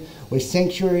period, with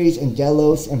sanctuaries in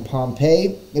Delos and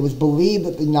Pompeii. It was believed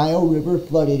that the Nile River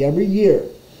flooded every year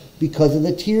because of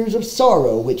the tears of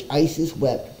sorrow which Isis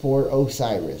wept for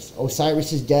Osiris.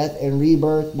 Osiris's death and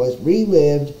rebirth was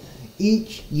relived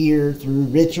each year through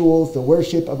rituals. The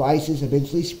worship of Isis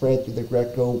eventually spread through the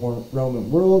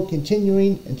Greco-Roman world,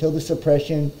 continuing until the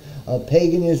suppression of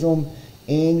paganism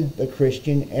in the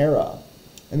Christian era.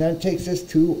 And that takes us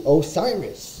to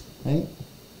Osiris, right?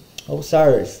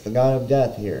 Osiris, the god of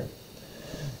death here.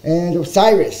 And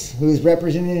Osiris, who is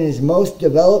represented in his most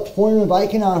developed form of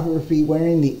iconography,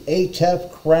 wearing the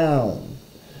Atef crown,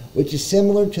 which is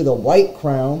similar to the white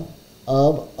crown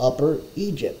of Upper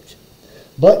Egypt.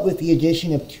 But with the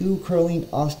addition of 2 curling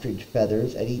ostrich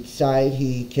feathers at each side,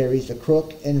 he carries the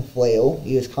crook and flail.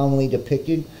 He is commonly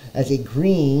depicted as a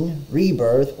green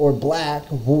rebirth or black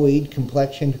void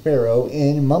complexioned pharaoh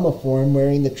in mummiform,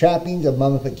 wearing the trappings of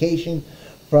mummification,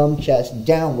 from chest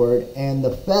downward, and the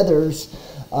feathers,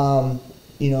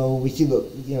 we see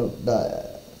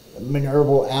the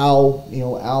Minerval owl,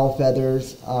 owl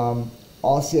feathers.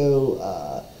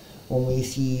 Also, when we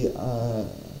see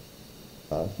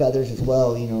feathers as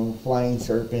well, flying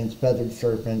serpents, feathered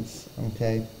serpents,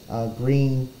 okay,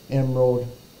 green, emerald,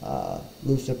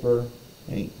 Lucifer,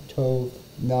 right? Thoth,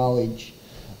 knowledge,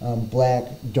 black,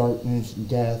 darkness,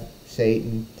 death,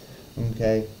 Satan,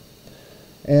 okay.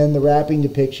 And the wrapping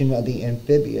depiction of the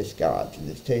amphibious gods. And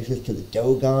this takes us to the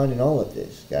Dogon and all of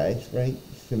this, guys, right?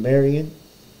 Sumerian.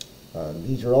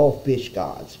 These are all fish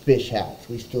gods, fish hats.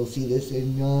 We still see this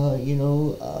in,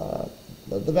 the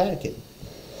Vatican.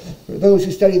 For those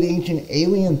who study the ancient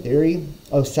alien theory,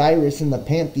 Osiris and the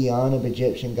pantheon of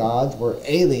Egyptian gods were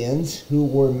aliens who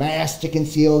were masked to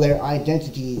conceal their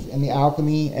identities. In the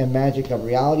alchemy and magic of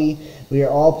reality, we are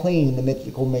all playing the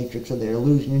mythical matrix of their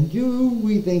illusion. And do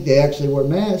we think they actually were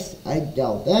masked? I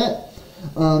doubt that.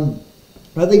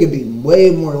 I think it'd be way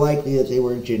more likely that they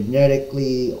were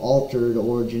genetically altered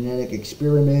or genetic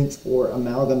experiments or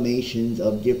amalgamations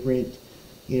of different,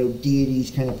 deities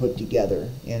kind of put together,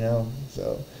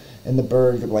 So, and the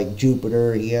birds are like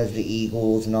Jupiter, he has the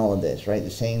eagles and all of this, right? The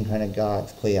same kind of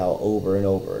gods play out over and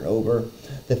over and over.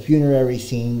 The funerary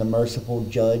scene, the merciful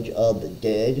judge of the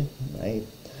dead, right?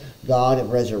 God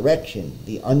of resurrection,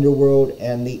 the underworld,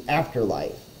 and the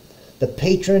afterlife. The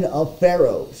patron of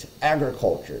pharaohs,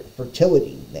 agriculture,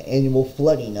 fertility, the annual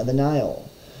flooding of the Nile.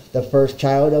 The first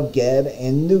child of Geb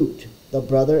and Nut, the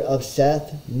brother of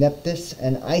Seth, Nephthys,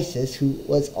 and Isis, who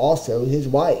was also his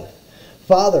wife.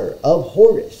 Father of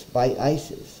Horus by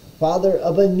Isis. Father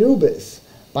of Anubis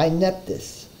by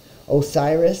Nephthys.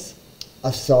 Osiris,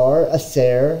 Asar,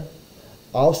 Aser,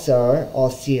 Alsar,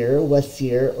 Alsir,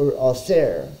 Wasir, or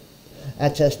Alser.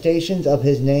 Attestations of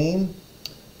his name: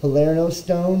 Palermo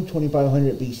stone,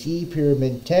 2500 BC,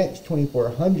 pyramid text,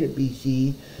 2400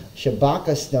 BC,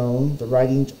 Shabaka stone, the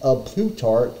writings of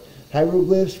Plutarch,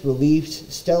 hieroglyphs, reliefs,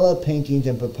 stela, paintings,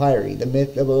 and papyri, the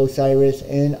myth of Osiris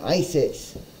and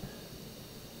Isis.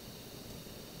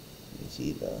 You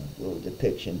see the little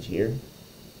depictions here.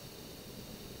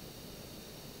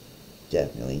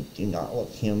 Definitely do not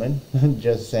look human,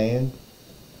 just saying.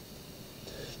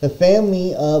 The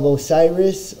family of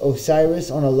Osiris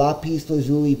on a lapis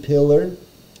lazuli pillar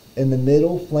in the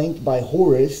middle, flanked by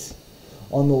Horus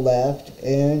on the left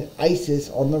and Isis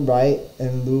on the right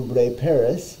in Louvre,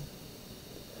 Paris.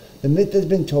 The myth has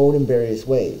been told in various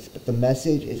ways, but the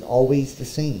message is always the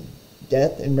same.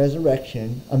 Death and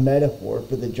resurrection, a metaphor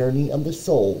for the journey of the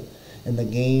soul in the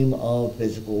game of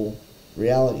physical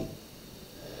reality.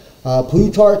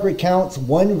 Plutarch recounts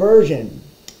one version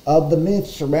of the myth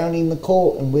surrounding the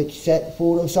cult in which Set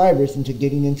fooled Osiris into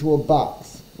getting into a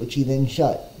box, which he then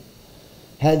shut,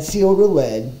 had sealed with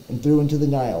lead, and threw into the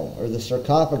Nile. Or the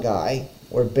sarcophagi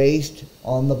were based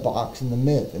on the box in the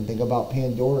myth. And think about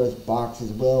Pandora's box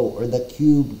as well, or the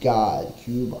cube god,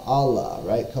 cube Allah,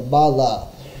 right? Kabbalah,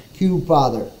 cube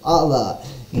father, Allah,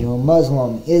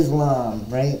 Muslim, Islam,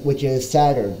 right? Which is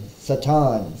Saturn,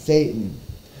 Satan, Satan.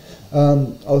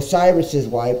 Osiris's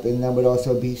wife, and that would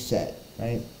also be Set,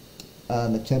 right?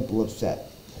 The temple of Set.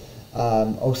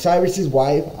 Osiris's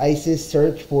wife, Isis,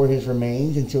 searched for his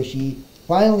remains until she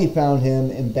finally found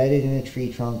him embedded in a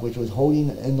tree trunk which was holding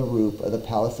in the roof of the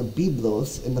palace of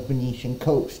Byblos in the Phoenician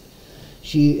coast.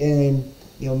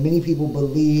 Many people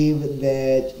believe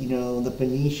that, the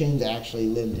Phoenicians actually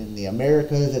lived in the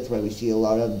Americas. That's why we see a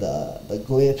lot of the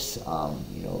glyphs,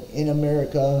 in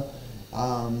America.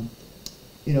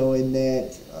 In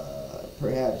that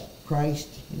perhaps Christ,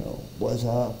 was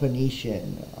a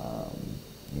Phoenician.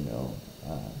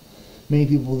 Many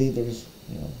people believe there's,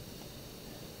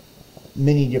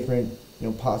 many different,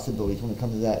 possibilities when it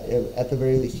comes to that. At the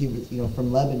very least, he was,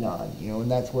 from Lebanon, and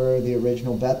that's where the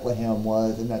original Bethlehem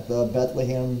was, and that the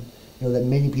Bethlehem, that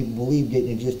many people believe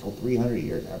didn't exist till 300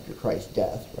 years after Christ's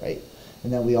death, right?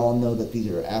 And that we all know that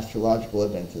these are astrological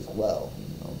events as well,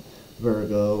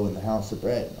 Virgo and the House of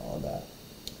Bread and all of that.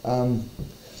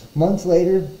 Months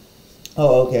later,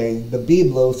 the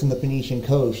Byblos in the Phoenician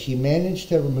coast, she managed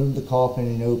to remove the coffin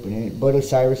and open it, but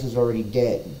Osiris was already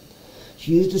dead.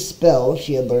 She used a spell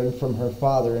she had learned from her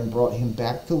father and brought him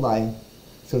back to life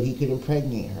so he could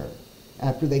impregnate her.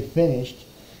 After they finished,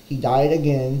 he died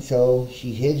again, so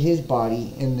she hid his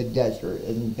body in the desert.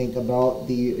 And think about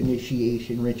the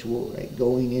initiation ritual, right?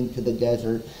 Going into the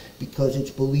desert, because it's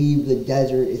believed the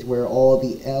desert is where all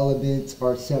the elements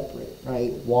are separate,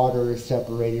 right? Water is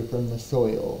separated from the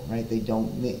soil, right? They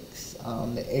don't mix.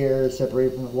 The air is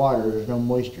separated from the water. There's no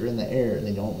moisture in the air.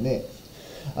 They don't mix.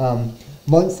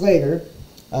 Months later,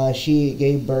 She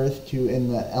gave birth to,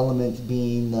 in the elements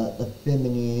being the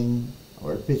feminine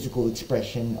or physical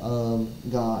expression of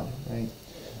God, right?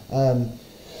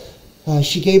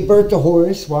 She gave birth to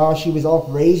Horus while she was off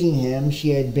raising him. She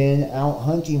had been out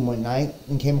hunting one night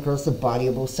and came across the body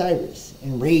of Osiris.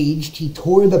 Enraged, he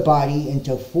tore the body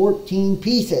into 14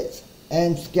 pieces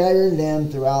and scattered them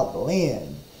throughout the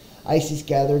land. Isis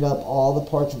gathered up all the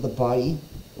parts of the body,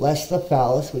 less the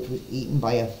phallus, which was eaten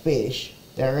by a fish,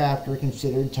 thereafter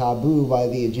considered taboo by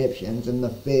the Egyptians, and the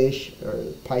fish, or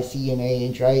Piscean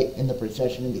age, right, in the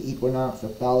procession of the equinox, the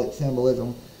phallic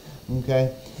symbolism,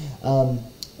 okay,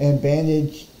 and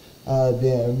bandaged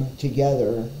them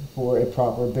together for a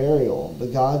proper burial. The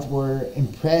gods were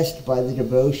impressed by the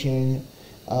devotion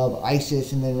of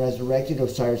Isis and then resurrected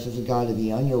Osiris as a god of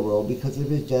the underworld. Because of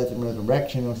his death and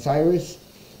resurrection, Osiris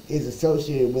is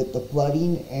associated with the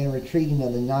flooding and retreating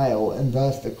of the Nile, and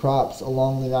thus the crops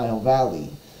along the Nile Valley.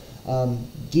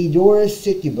 Diodorus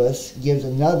Siculus gives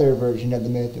another version of the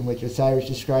myth in which Osiris is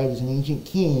described as an ancient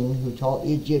king who taught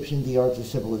the Egyptians the arts of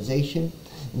civilization,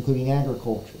 including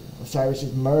agriculture. Osiris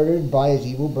is murdered by his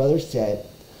evil brother Set.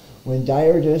 When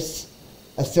Diodotus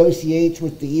associates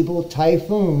with the evil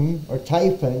Typhon, or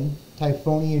Typhon,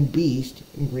 Typhonian beast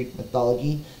in Greek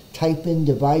mythology, Typhon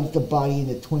divides the body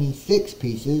into 26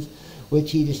 pieces,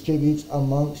 which he distributes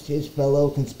amongst his fellow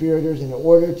conspirators in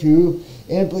order to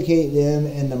implicate them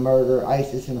in the murder.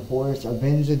 Isis and Horus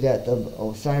avenge the death of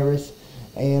Osiris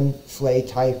and slay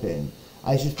Typhon.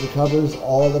 Isis recovers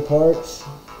all the parts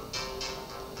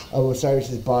of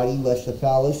Osiris's body, less the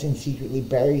phallus, and secretly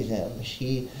buries them.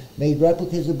 She made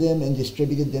replicas of them and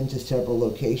distributed them to several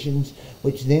locations,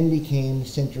 which then became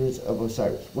centers of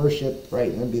Osiris worship, right?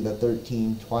 And that'd be the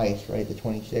 13 twice, right? The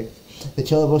 26. The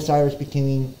tail of Osiris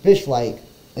becoming fish-like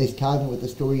is tied with the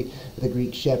story of the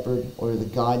Greek shepherd, or the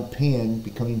god Pan,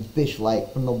 becoming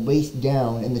fish-like from the waist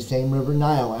down in the same river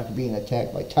Nile after being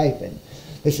attacked by Typhon.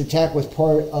 This attack was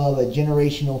part of a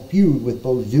generational feud with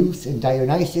both Zeus and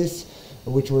Dionysus,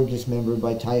 which were dismembered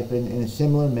by Typhon in a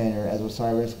similar manner as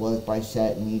Osiris was by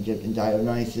Set in Egypt, and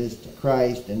Dionysus to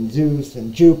Christ, and Zeus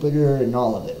and Jupiter, and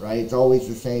all of it, right? It's always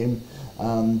the same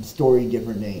story,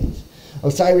 different names.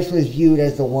 Osiris was viewed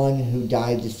as the one who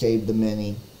died to save the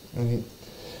many, right?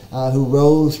 Who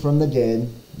rose from the dead,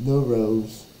 the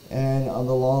rose, and on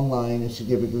the long line has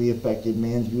significantly affected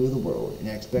man's view of the world and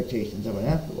expectations of an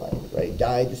afterlife, right?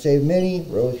 Died to save many,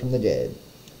 rose from the dead.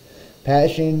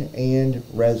 Passion and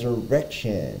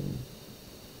resurrection.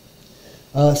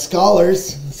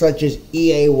 Scholars such as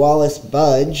E.A. Wallace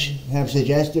Budge have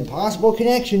suggested possible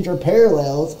connections or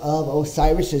parallels of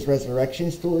Osiris's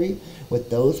resurrection story with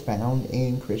those found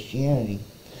in Christianity.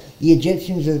 The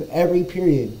Egyptians of every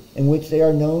period in which they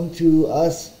are known to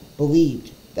us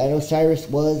believed that Osiris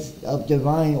was of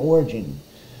divine origin,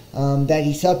 that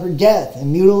he suffered death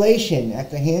and mutilation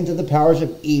at the hands of the powers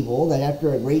of evil, that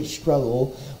after a great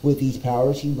struggle with these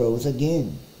powers he rose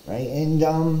again, right? And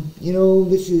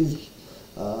this is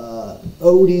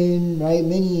Odin, right?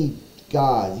 Many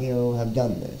gods, have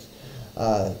done this.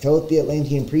 Thoth, the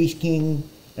Atlantean priest king,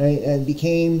 right, and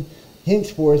became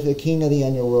henceforth the king of the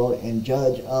underworld and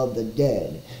judge of the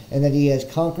dead, and that he has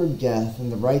conquered death,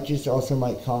 and the righteous also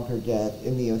might conquer death.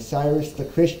 In the Osiris the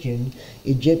Christian,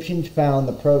 Egyptians found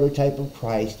the prototype of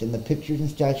Christ, and the pictures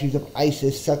and statues of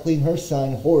Isis suckling her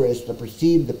son Horus to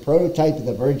perceive the prototype of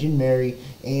the Virgin Mary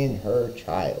and her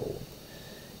child.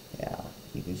 Yeah,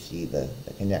 you can see the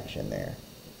connection there.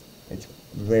 It's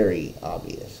very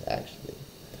obvious, actually.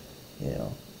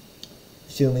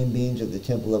 Ceiling beams of the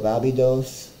Temple of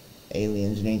Abydos,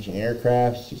 aliens and ancient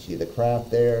aircrafts. You see the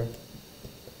craft there.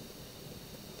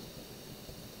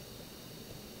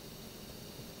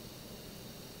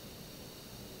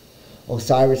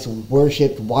 Osiris was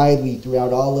worshipped widely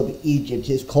throughout all of Egypt.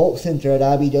 His cult center at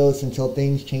Abydos until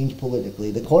things changed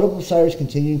politically. The cult of Osiris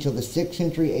continued until the 6th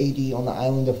century AD on the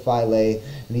island of Philae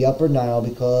in the Upper Nile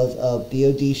because of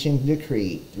Theodosian's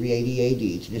decree,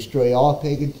 380 AD, to destroy all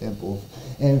pagan temples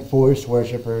and force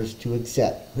worshippers to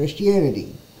accept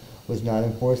Christianity. Was not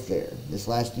enforced there. This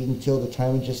lasted until the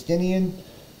time of Justinian.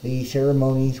 The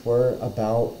ceremonies were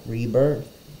about rebirth.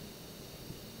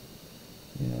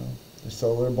 The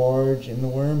solar barge and the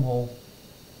wormhole.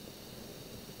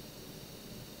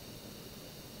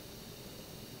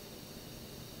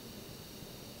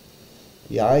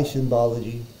 The eye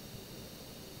symbology.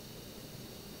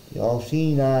 The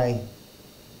all-seeing eye.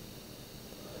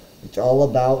 It's all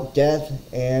about death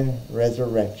and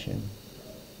resurrection.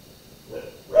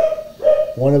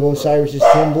 One of Osiris's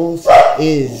symbols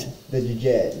is the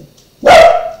Djed.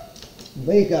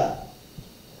 Wake up.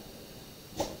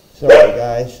 Sorry,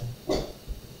 guys.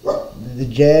 The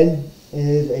Djed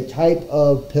is a type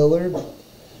of pillar,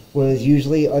 was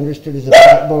usually understood as a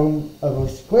backbone of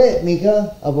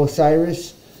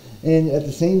Osiris, and at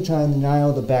the same time the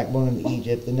Nile, the backbone of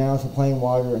Egypt. The Nile supplying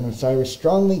water, and Osiris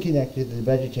strongly connected to the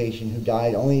vegetation, who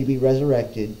died only to be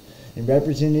resurrected, and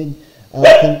represented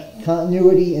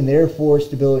continuity and therefore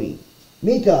stability.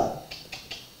 Mika,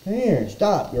 come here,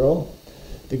 stop, girl.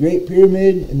 The Great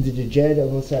Pyramid and the Djed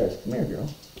of Osiris. Come here, girl.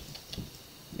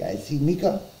 You guys see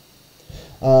Mika?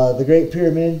 The Great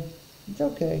Pyramid, it's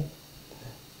okay.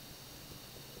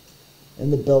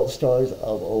 And the belt stars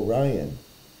of Orion.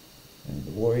 And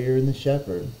the warrior and the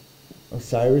shepherd.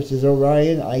 Osiris is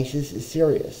Orion, Isis is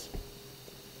Sirius.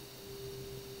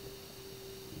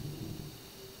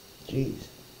 Jeez.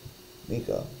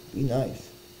 Mika, be nice.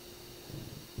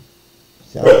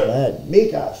 Sounds bad.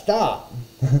 Mika, stop!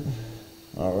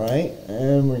 Alright,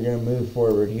 and we're going to move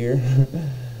forward here.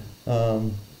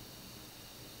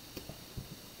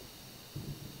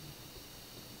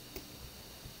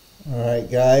 Alright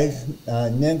guys,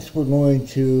 next we're going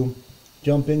to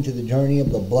jump into the journey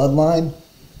of the bloodline.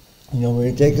 We're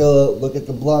going to take a look at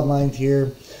the bloodlines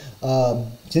here.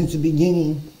 Since the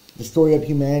beginning, the story of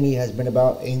humanity has been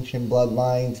about ancient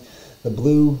bloodlines, the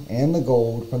blue and the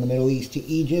gold, from the Middle East to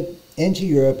Egypt, into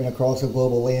Europe, and across the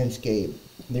global landscape.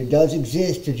 There does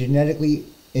exist a genetically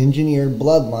engineered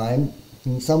bloodline,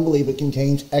 and some believe it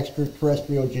contains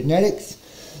extraterrestrial genetics.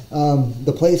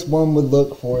 The place one would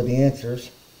look for the answers.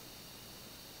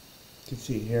 You can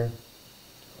see here.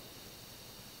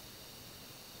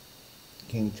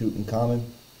 King Tutankhamun,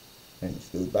 and this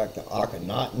goes back to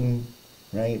Akhenaten,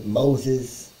 right?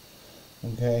 Moses,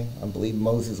 okay? I believe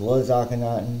Moses was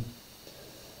Akhenaten.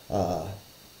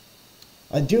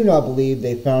 I do not believe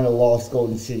they found a lost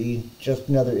golden city, just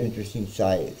another interesting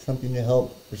site. Something to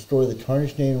help restore the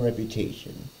tarnished name and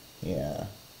reputation. Yeah.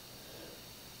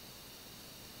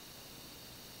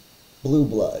 Blue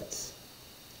Bloods.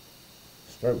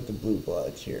 Start with the Blue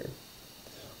Bloods here.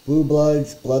 Blue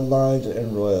Bloods, bloodlines,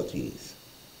 and royalties.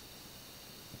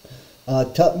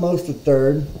 Thutmose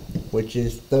III, which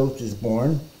is Thoth is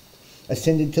born,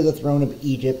 ascended to the throne of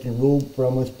Egypt and ruled for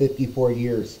almost 54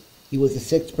 years. He was the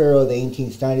sixth pharaoh of the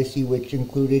 18th dynasty, which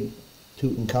included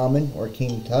Tutankhamun, or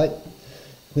King Tut,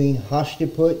 Queen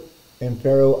Hatshepsut, and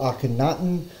Pharaoh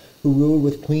Akhenaten, who ruled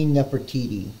with Queen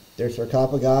Nefertiti. Their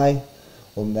sarcophagi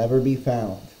will never be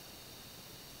found.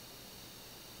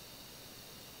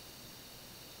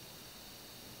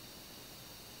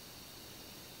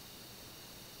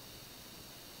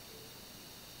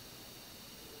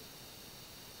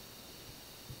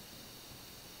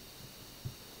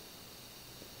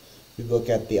 We look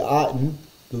at the Aten,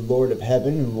 the Lord of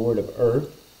Heaven and Lord of Earth.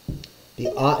 The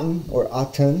Aten, or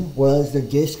Aten, was the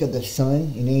disk of the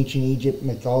sun in ancient Egypt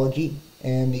mythology,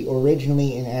 and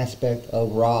originally an aspect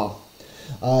of Ra.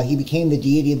 He became the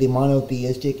deity of the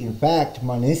monotheistic, in fact,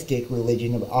 monistic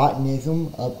religion of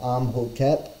Atenism of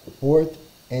Amhotep IV,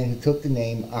 and who took the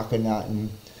name Akhenaten.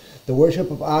 The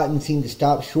worship of Aten seemed to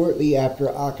stop shortly after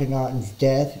Akhenaten's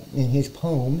death. In his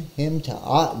poem, Hymn to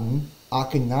Aten,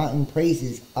 Akhenaten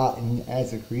praises Aten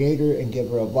as the creator and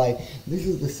giver of life. This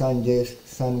is the sun disk,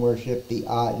 sun worship, the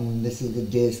Aten. This is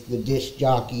the disc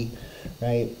jockey,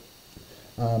 right?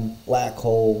 Black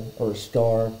hole or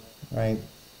star, right?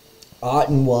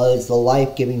 Aten was the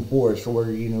life-giving force, or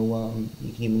you can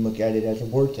even look at it as a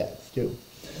vortex too.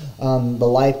 The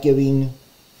life-giving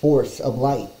force of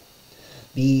light.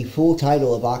 The full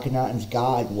title of Akhenaten's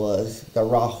god was the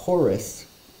Ra Horus,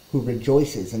 who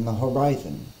rejoices in the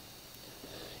horizon,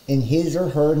 in his or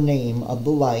her name of the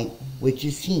light which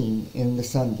is seen in the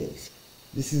sun disk.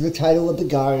 This is the title of the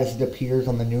god as it appears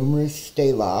on the numerous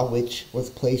stela which was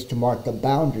placed to mark the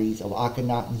boundaries of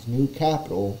Akhenaten's new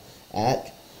capital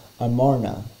at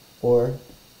Amarna, or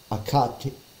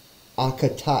Akhetaten.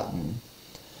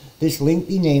 This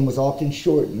lengthy name was often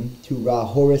shortened to Ra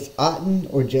Horus Aten,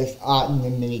 or just Aten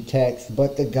in many texts,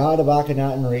 but the god of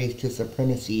Akhenaten raised to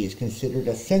supremacy is considered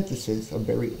a synthesis of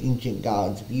very ancient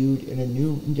gods viewed in a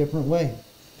new and different way.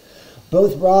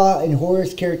 Both Ra and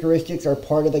Horus characteristics are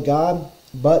part of the god,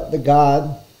 but the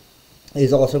god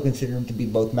is also considered to be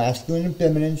both masculine and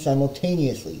feminine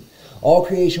simultaneously. All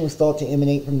creation was thought to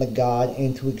emanate from the god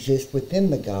and to exist within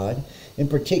the god. In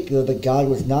particular, the god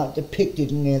was not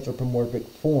depicted in anthropomorphic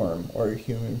form or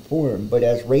human form, but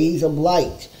as rays of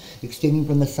light extending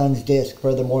from the sun's disk.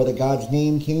 Furthermore, the god's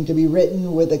name came to be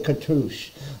written with a cartouche,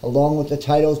 along with the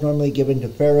titles normally given to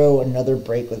Pharaoh. Another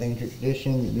break with ancient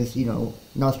tradition. This,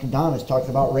 Nostradamus talks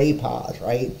about Ra-Paz,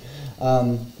 right?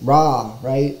 Ra,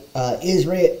 right?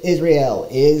 Israel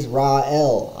is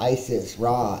Ra-El, Isis,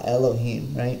 Ra,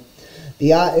 Elohim, right?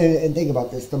 And think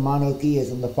about this, the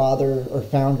monotheism, the father or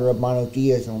founder of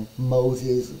monotheism,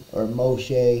 Moses or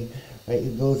Moshe, right?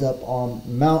 It goes up on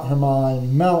Mount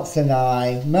Hermon, Mount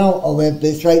Sinai, Mount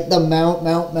Olympus, right? The Mount,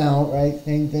 right?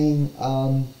 Same thing.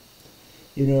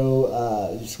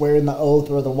 Swearing the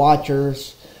oath or the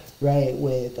Watchers, right?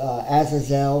 With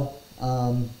Azazel,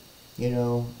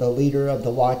 the leader of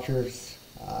the Watchers,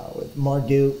 with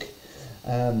Marduk,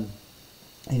 the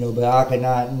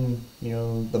Akhenaten,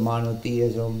 the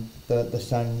monotheism, the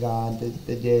sun god,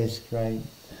 the disc, right?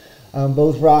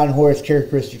 Both Ra and Horus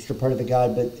characteristics are part of the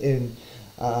god,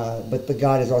 but the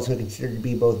god is also considered to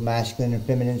be both masculine and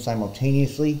feminine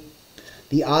simultaneously.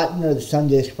 The Aten, or the sun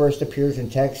disk, first appears in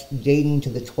texts dating to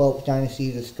the 12th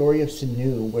dynasty, the story of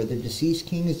Sinu, where the deceased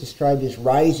king is described as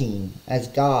rising as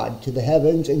god to the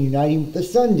heavens and uniting with the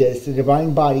sun disk, the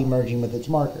divine body merging with its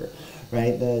marker.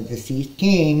 Right, the deceased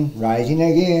king rising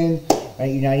again,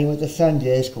 right, uniting with the sun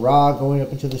disk, Ra going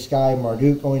up into the sky,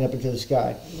 Marduk going up into the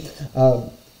sky.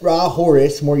 Ra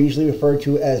Horus, more usually referred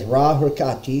to as Ra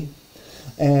Herkati,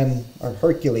 or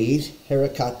Hercules,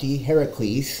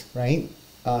 Heracles, right?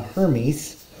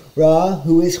 Hermes. Ra,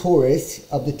 who is Horus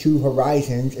of the two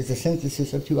horizons, is a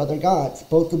synthesis of two other gods,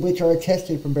 both of which are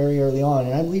attested from very early on,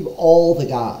 and I believe all the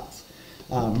gods.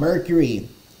 Mercury,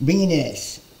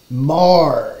 Venus,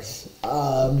 Mars,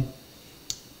 the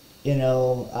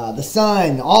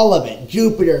sun, all of it,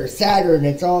 Jupiter, Saturn,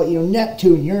 it's all,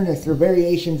 Neptune, Uranus, they're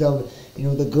variations of,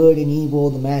 the good and evil,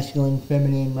 the masculine,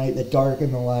 feminine, right, the dark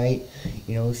and the light,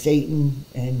 Satan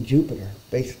and Jupiter,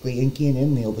 basically Enki and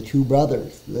Enlil, the two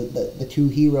brothers, the two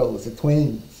heroes, the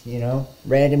twins,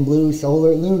 red and blue,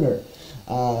 solar, lunar,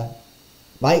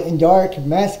 light and dark,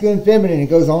 masculine, feminine, it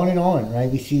goes on and on, right?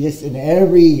 We see this in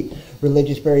every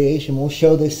religious variation. We'll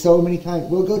show this so many times.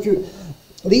 We'll go through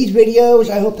these videos.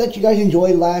 I hope that you guys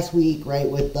enjoyed last week, right,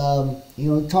 with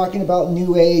talking about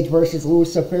New Age versus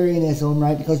Luciferianism,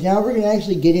 right? Because now we're going to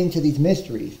actually get into these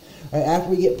mysteries, right?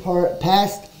 After we get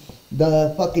past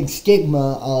the fucking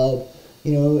stigma of,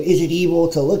 is it evil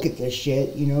to look at this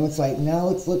shit? It's like, now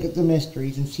let's look at the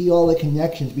mysteries and see all the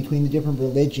connections between the different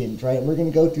religions, right? And we're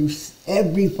going to go through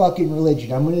every fucking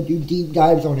religion. I'm going to do deep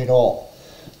dives on it all.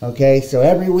 Okay, so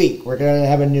every week we're going to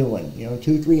have a new one,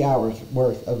 2-3 hours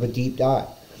worth of a deep dive,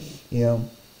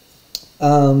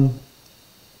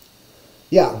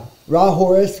 Ra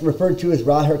Horus, referred to as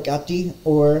Ra Herkati,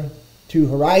 or two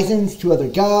horizons, two other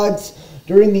gods.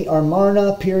 During the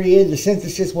Amarna period, the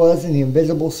synthesis was in the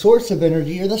invisible source of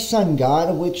energy, or the sun god,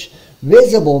 of which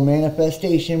visible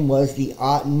manifestation was the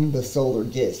Aten, the solar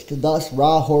disk. Thus,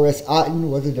 Ra Horus Aten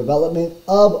was a development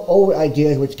of old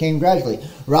ideas which came gradually.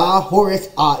 Ra Horus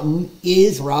Aten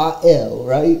is Ra-El,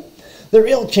 right? The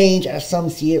real change, as some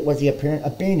see it, was the apparent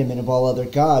abandonment of all other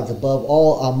gods above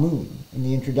all Amun, and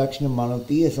the introduction of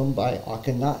monotheism by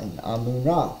Akhenaten,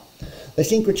 Amun-Ra. The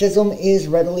syncretism is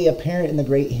readily apparent in the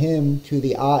great hymn to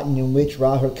the Aten, in which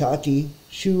Ra Herkati,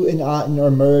 Shu and Aten are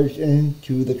merged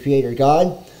into the creator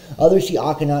god. Others see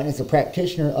Akhenaten as a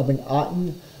practitioner of an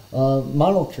Aten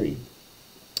monarchy.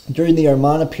 During the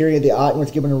Amarna period, the Aten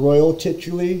was given a royal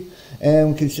titular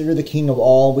and considered the king of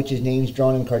all, which is names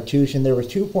drawn in cartouche. And there were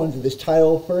two forms of this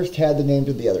title. First had the names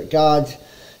of the other gods.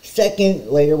 Second,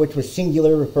 later, which was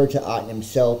singular, referred to Aten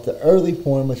himself. The early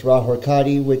form was Ra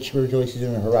Herkati, which rejoices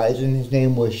in the horizon. His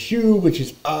name was Shu, which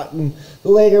is Aten. The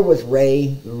later was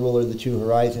Re, the ruler of the two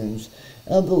horizons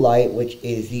of the light, which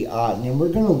is the Aten. And we're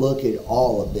going to look at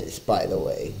all of this, by the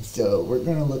way. So we're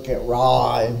going to look at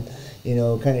Ra and,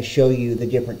 kind of show you the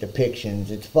different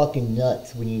depictions. It's fucking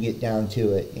nuts when you get down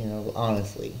to it,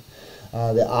 honestly.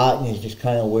 The Aten is just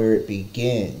kind of where it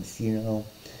begins,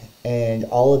 And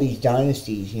all of these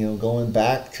dynasties, going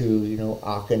back to,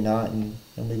 Akhenaten,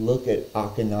 and we look at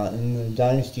Akhenaten, the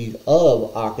dynasties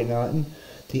of Akhenaten,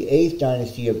 the 8th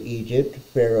dynasty of Egypt,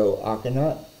 Pharaoh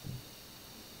Akhenaten.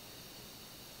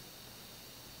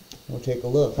 We'll take a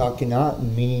look.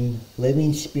 Akhenaten, meaning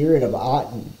living spirit of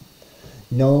Aten,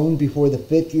 known before the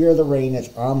 5th year of the reign as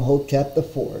Amhotep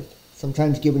IV,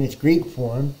 sometimes given its Greek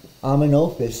form,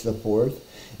 Amenophis IV,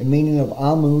 and meaning of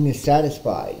Amun is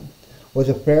satisfied, was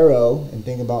a pharaoh, and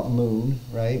think about moon,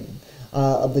 right,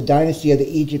 of the dynasty of the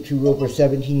Egypt who ruled for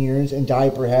 17 years and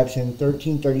died perhaps in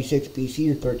 1336 BC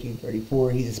or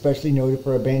 1334. He's especially noted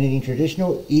for abandoning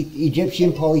traditional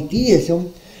Egyptian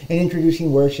polytheism and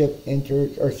introducing worship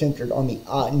centered on the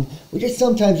Aten, which is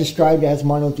sometimes described as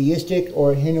monotheistic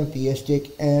or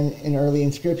henotheistic, and an early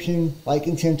inscription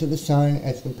likens him to the sun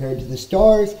as compared to the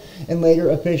stars, and later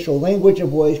official language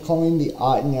avoids calling the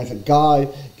Aten as a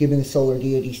god, given the solar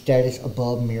deity status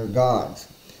above mere gods.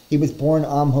 He was born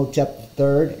Amhotep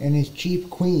III, and his chief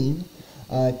queen,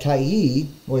 Tyee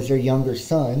was their younger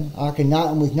son.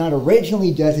 Akhenaten was not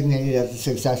originally designated as the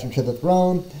successor to the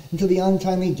throne until the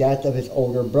untimely death of his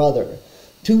older brother.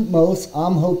 Thutmose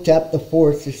Amhotep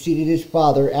IV succeeded his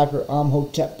father after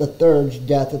Amhotep III's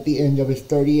death at the end of his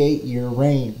 38-year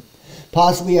reign,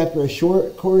 possibly after a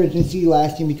short co-regency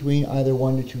lasting between either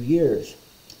 1 to 2 years.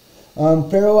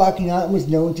 Pharaoh Akhenaten was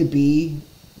known to be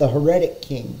the heretic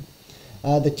king.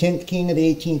 The 10th king of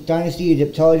the 18th dynasty.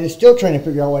 Egyptologists still trying to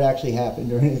figure out what actually happened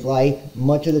during his life.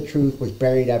 Much of the truth was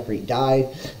buried after he died.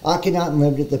 Akhenaten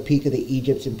lived at the peak of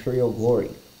Egypt's imperial glory.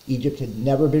 Egypt had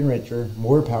never been richer,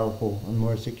 more powerful, and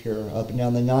more secure. Up and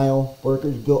down the Nile,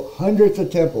 workers built hundreds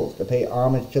of temples to pay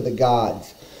homage to the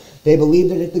gods. They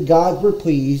believed that if the gods were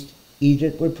pleased,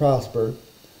 Egypt would prosper,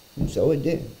 and so it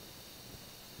did.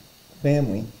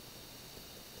 Family.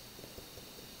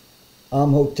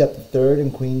 Amhotep III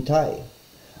and Queen Tiye.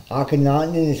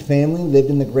 Akhenaten and his family lived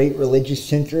in the great religious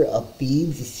center of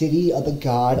Thebes, the city of the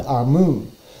god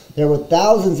Amun. There were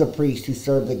thousands of priests who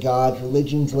served the gods.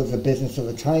 Religion was a business of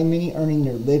the time, many earning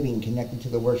their living connected to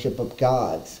the worship of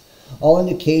gods. All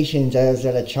indications as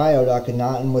that a child,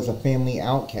 Akhenaten was a family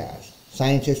outcast.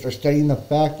 Scientists are studying the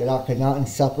fact that Akhenaten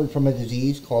suffered from a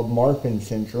disease called Marfan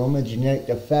syndrome, a genetic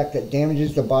defect that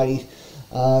damages the body's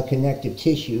connective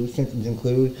tissue. Symptoms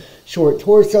include short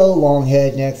torso, long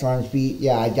head, necks, arms, feet.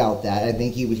 Yeah, I doubt that. I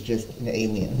think he was just an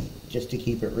alien, just to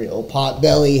keep it real. Pot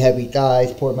belly, heavy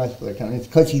thighs, poor muscular tone. It's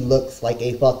because he looks like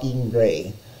a fucking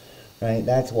gray, right?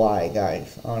 That's why,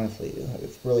 guys. Honestly,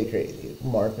 it's really crazy.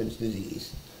 Marfan's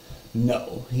disease.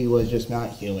 No, he was just not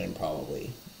human,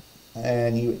 probably.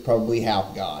 And he was probably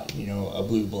half god, you know, a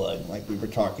blue blood, like we were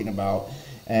talking about.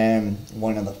 And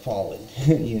one of the fallen,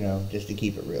 you know, just to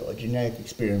keep it real. A genetic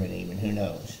experiment even, who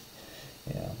knows?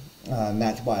 You know, and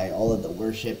that's why all of the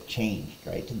worship changed,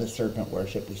 right, to the serpent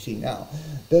worship we see now.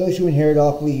 Those who inherit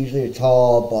awfully usually are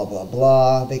tall, blah, blah,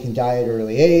 blah. They can die at an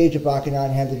early age. If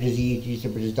Akhenaten had the disease,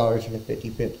 his daughters had a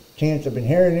 50-50 chance of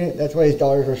inheriting it. That's why his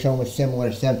daughters are shown with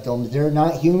similar symptoms. They're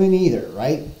not human either,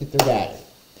 right, if they're bad.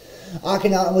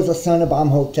 Akhenaten was the son of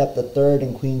Amhotep III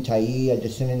and Queen Tiye, a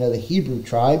descendant of the Hebrew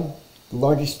tribe. The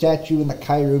largest statue in the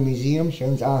Cairo Museum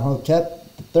shows Amhotep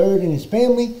III and his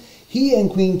family. He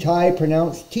and Queen Tiye,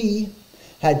 pronounced T,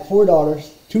 had 4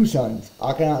 daughters, 2 sons.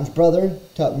 Akhenaten's brother,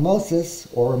 Thutmose,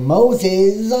 or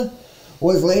Moses,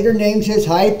 was later named his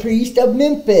high priest of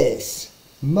Memphis.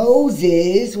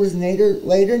 Moses was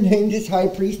later named his high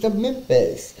priest of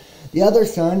Memphis. The other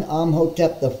son,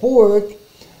 Amhotep IV,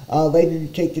 later to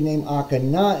take the name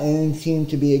Akhenaten, seemed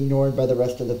to be ignored by the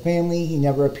rest of the family. He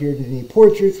never appeared in any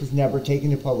portraits, was never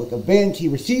taken to public events. He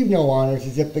received no honors,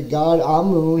 as if the god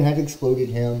Amun had excluded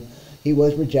him. He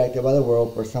was rejected by the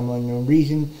world for some unknown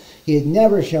reason. He had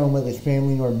never shown with his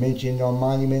family nor mentioned on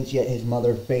monuments, yet his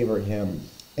mother favored him.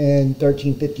 In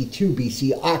 1352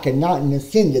 BC, Akhenaten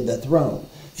ascended the throne,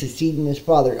 succeeding his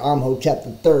father Amhotep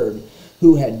III,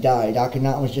 who had died.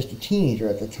 Akhenaten was just a teenager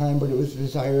at the time, but it was the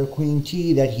desire of Queen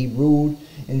Tiye that he ruled.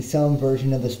 In some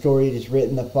version of the story, it is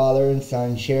written the father and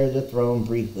son shared the throne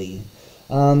briefly.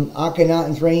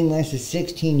 Akhenaten's reign lasted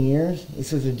 16 years.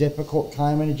 This was a difficult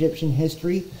time in Egyptian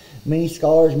history. Many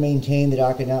scholars maintain that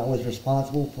Akhenaten was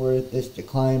responsible for this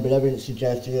decline, but evidence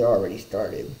suggests it had already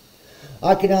started.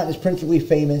 Akhenaten is principally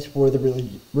famous for the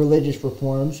religious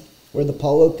reforms, where the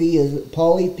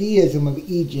polytheism of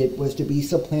Egypt was to be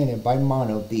supplanted by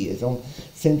monotheism,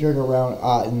 centered around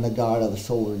Aten, the god of the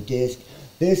solar disk.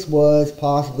 This was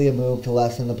possibly a move to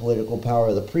lessen the political power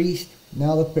of the priest.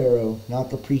 Now the pharaoh,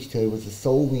 not the priesthood, was the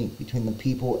sole link between the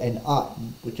people and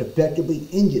Aten, which effectively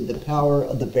ended the power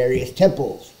of the various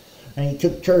temples. And he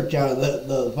took church out of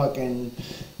the fucking,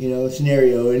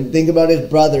 scenario. And think about his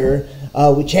brother,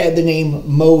 which had the name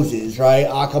Moses, right?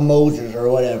 Moses or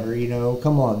whatever,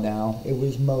 Come on now. It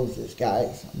was Moses,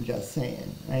 guys. I'm just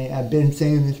saying. Right? I've been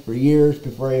saying this for years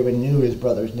before I even knew his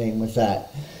brother's name was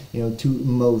that.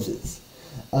 Moses.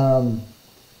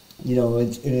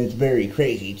 It's very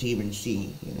crazy to even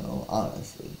see,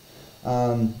 honestly.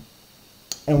 And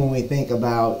when we think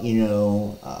about,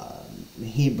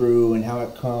 Hebrew and how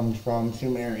it comes from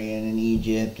Sumerian and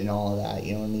Egypt and all of that,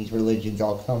 and these religions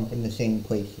all come from the same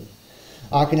places.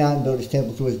 Akhenaten built his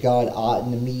temple to his god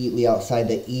Aten immediately outside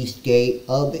the east gate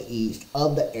of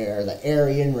the air, the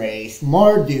Aryan race,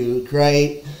 Marduk,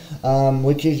 right,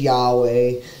 which is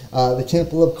Yahweh. the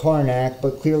temple of Karnak,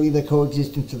 but clearly the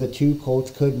coexistence of the two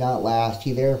cults could not last.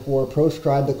 He therefore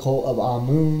proscribed the cult of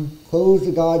Amun, closed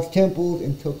the god's temples,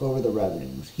 and took over the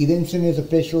revenues. He then sent his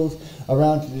officials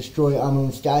around to destroy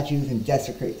Amun's statues and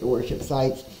desecrate the worship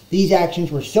sites. These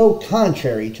actions were so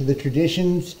contrary to the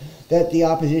traditions that the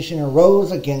opposition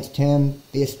arose against him.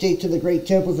 The estates of the great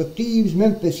temples of Thebes,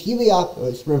 Memphis,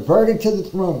 Heliopolis reverted to the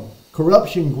throne.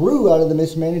 Corruption grew out of the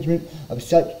mismanagement of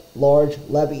such large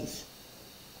levies.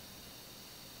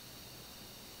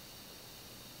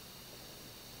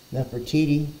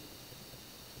 Nefertiti,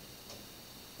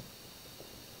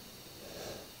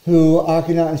 who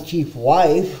Akhenaten's chief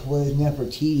wife was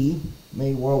Nefertiti,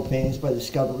 made world famous by the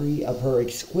discovery of her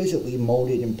exquisitely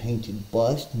molded and painted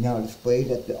bust, now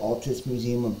displayed at the Altes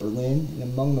Museum of Berlin, and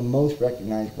among the most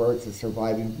recognized works of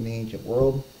surviving from the ancient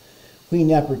world. Queen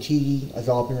Nefertiti is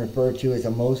often referred to as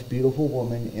the most beautiful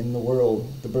woman in the world.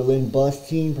 The Berlin bust,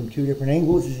 seen from two different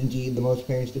angles, is indeed the most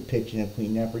famous depiction of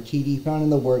Queen Nefertiti, found in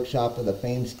the workshop of the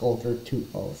famed sculptor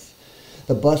Thutmose.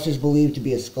 The bust is believed to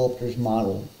be a sculptor's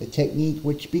model. The technique,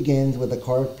 which begins with a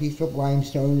carved piece of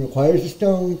limestone, requires the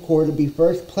stone core to be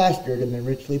first plastered and then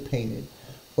richly painted.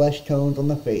 Flesh tones on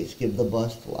the face give the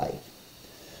bust life.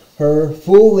 Her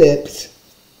full lips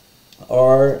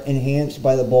are enhanced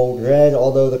by the bold red,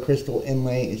 although the crystal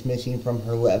inlay is missing from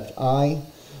her left eye.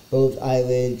 Both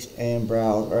eyelids and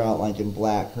brows are outlined in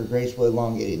black. Her gracefully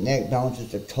elongated neck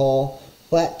balances a tall,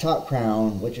 flat-top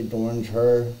crown which adorns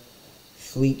her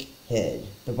sleek head.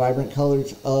 The vibrant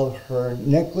colors of her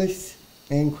necklace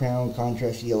and crown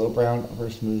contrast the yellow-brown of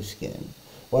her smooth skin.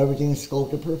 While everything is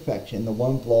sculpted to perfection, the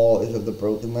one flaw is of the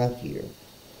broken left ear.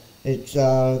 It's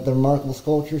the remarkable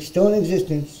sculpture still in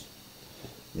existence.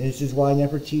 This is why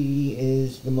Nefertiti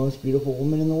is the most beautiful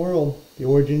woman in the world. The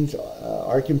origins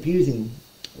are confusing.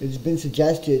 It has been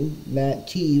suggested that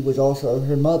T was also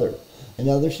her mother.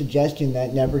 Another suggestion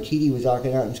that Nefertiti was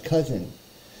Akhenaten's cousin.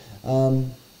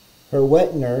 Her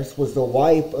wet nurse was the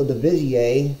wife of the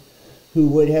vizier, who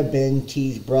would have been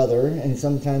T's brother, and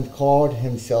sometimes called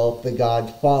himself the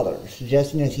god's father,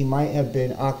 suggesting that he might have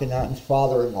been Akhenaten's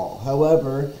father-in-law.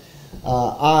 However,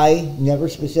 I never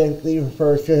specifically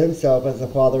refers to himself as the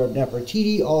father of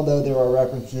Nefertiti, although there are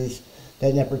references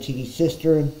that Nefertiti's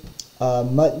sister,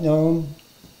 Mutnome,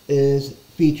 is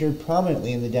featured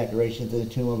prominently in the decorations of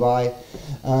the Tomb of Ai,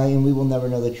 and we will never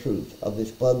know the truth of this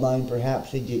bloodline.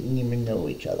 Perhaps they didn't even know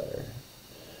each other.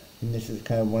 And this is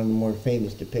kind of one of the more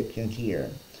famous depictions here.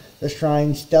 The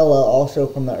shrine stela, also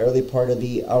from the early part of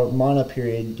the Amarna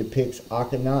period, depicts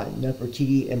Akhenaten,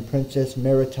 Nefertiti, and Princess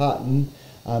Meritaten,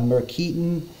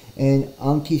 Merketen, and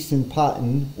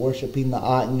Antisenpaten worshipping the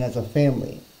Aten as a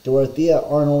family. Dorothea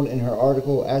Arnold, in her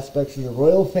article Aspects of the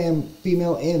Royal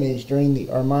Female Image During the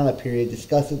Amarna Period,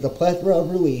 discusses a plethora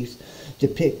of reliefs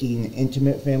depicting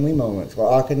intimate family moments.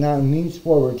 While Akhenaten leans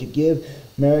forward to give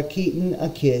Merketen a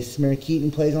kiss,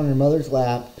 Merketen plays on her mother's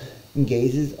lap and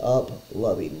gazes up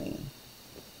lovingly.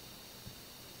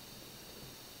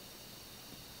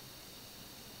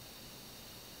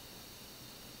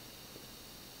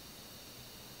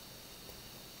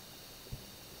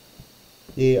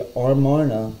 The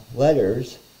Amarna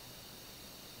letters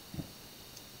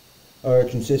are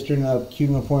consisting of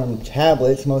cuneiform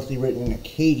tablets, mostly written in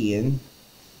Akkadian.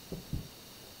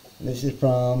 This is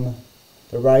from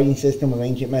the writing system of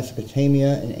ancient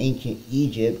Mesopotamia and ancient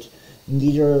Egypt. And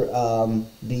these are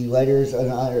the letters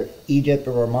of Egypt,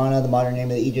 or Amarna, the modern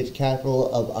name of Egypt's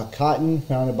capital of Akhenaten,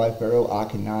 founded by Pharaoh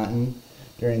Akhenaten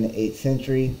during the 8th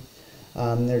century.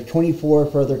 There are 24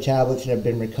 further tablets that have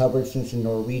been recovered since the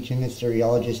Norwegian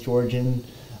Assyriologist Georgian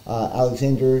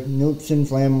Alexander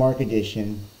Nilsson's landmark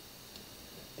edition.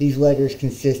 These letters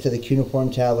consist of the cuneiform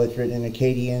tablets written in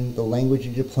Akkadian. The language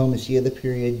of diplomacy of the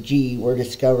period G were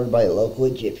discovered by local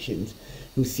Egyptians,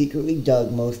 who secretly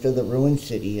dug most of the ruined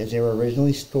city as they were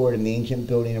originally stored in the ancient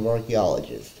building of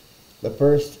archaeologists. The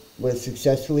first was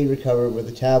successfully recovered with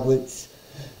the tablets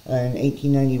in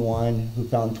 1891, who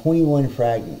found 21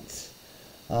 fragments.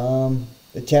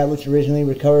 The tablets originally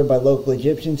recovered by local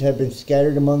Egyptians have been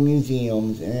scattered among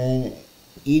museums in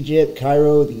Egypt,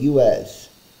 Cairo, the U.S.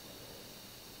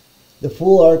 The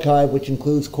full archive, which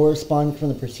includes correspondence from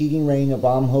the preceding reign of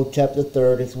Amenhotep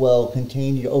III as well,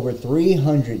 contained over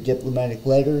 300 diplomatic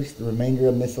letters, the remainder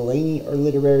of miscellany or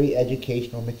literary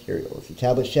educational materials. The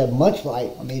tablets shed much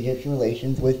light on the Egyptian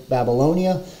relations with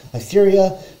Babylonia,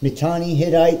 Assyria, Mitanni,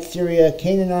 Hittite, Syria,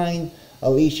 Canaanite,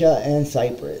 Alicia, and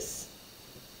Cyprus.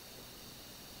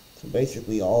 So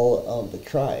basically all of the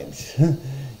tribes,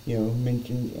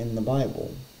 mentioned in the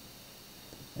Bible.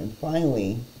 And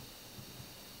finally,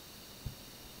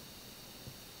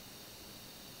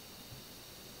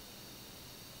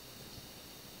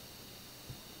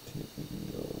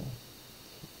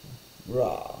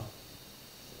 Ra.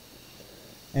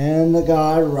 And the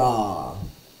god Ra.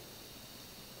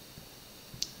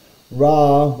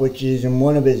 Ra, which is in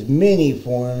one of his many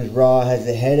forms, Ra has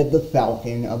the head of the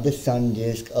falcon of the sun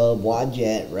disk of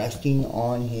Wadjet resting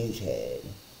on his head.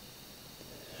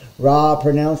 Ra,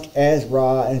 pronounced as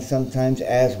Ra and sometimes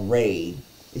as Re,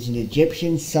 is an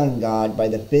Egyptian sun god. By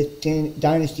the 5th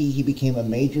dynasty, he became a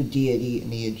major deity in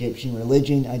the Egyptian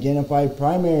religion, identified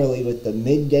primarily with the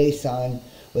midday sun,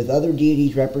 with other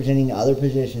deities representing other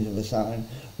positions of the sun.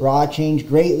 Ra changed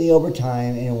greatly over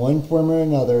time, and in one form or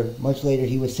another, much later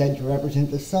he was said to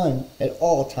represent the sun at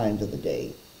all times of the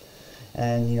day.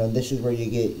 And, this is where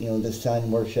you get, the sun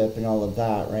worship and all of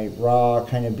that, right? Ra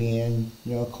kind of being,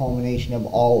 a culmination of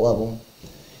all of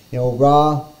them.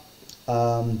 Ra,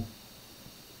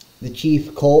 the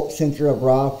chief cult center of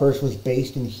Ra first was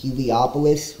based in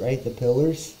Heliopolis, right? The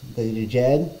pillars, the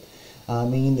Djed,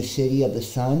 meaning the city of the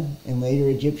sun. In later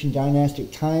Egyptian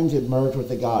dynastic times, it merged with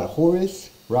the god Horus,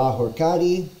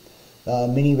 Ra-Horkati,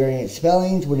 many variant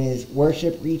spellings. When his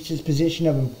worship reached his position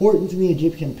of importance in the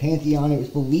Egyptian pantheon, it was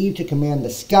believed to command the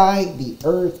sky, the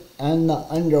earth, and the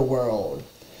underworld.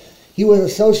 He was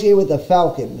associated with the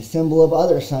falcon, the symbol of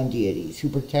other sun deities who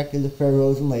protected the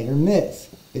pharaohs in later myths.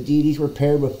 The deities were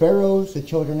paired with pharaohs. The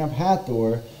children of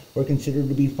Hathor were considered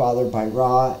to be fathered by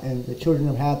Ra, and the children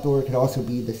of Hathor could also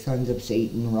be the sons of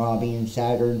Satan, Ra being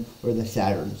Saturn, or the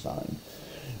Saturn son,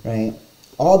 right?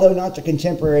 Although not the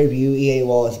contemporary view, E.A.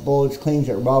 Wallace Bulge claims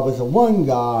that Ra was the one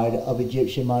god of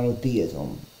Egyptian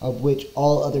monotheism, of which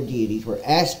all other deities were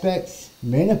aspects,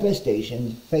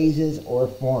 manifestations, phases, or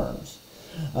forms.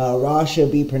 Ra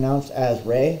should be pronounced as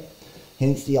Re,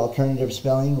 hence the alternative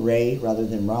spelling, Re, rather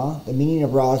than Ra. The meaning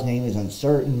of Ra's name is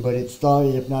uncertain, but it's thought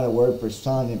that if not a word for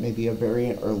sun, it may be a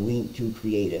variant or link to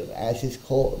creative. As his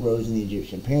cult rose in the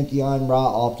Egyptian pantheon, Ra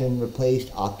often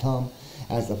replaced Atum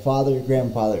as the father,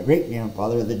 grandfather,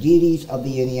 great-grandfather of the deities of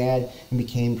the Ennead and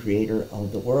became creator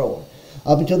of the world.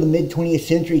 Up until the mid-20th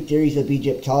century, theories of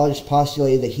Egyptologists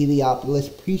postulated the Heliopolis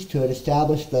priesthood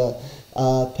established the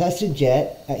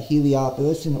Pesachjet at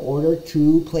Heliopolis in order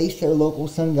to place their local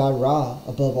sun god Ra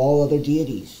above all other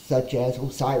deities, such as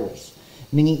Osiris.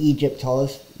 Many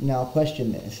Egyptologists now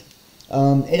question this.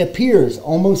 It appears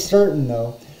almost certain,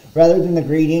 though, rather than the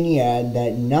Great Ennead,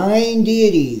 that 9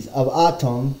 deities of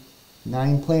Atum,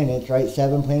 9 planets, right?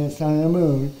 7 planets, sun, and a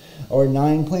moon, or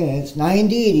 9 planets, 9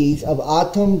 deities of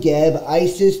Atum, Geb,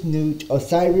 Isis, Nut,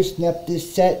 Osiris,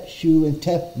 Nephthys, Set, Shu, and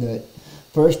Tefnut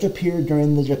first appeared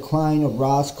during the decline of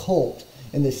Ra's cult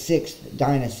in the 6th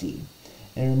dynasty.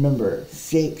 And remember, the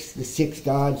 6th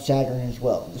god, Saturn as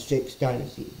well, the 6th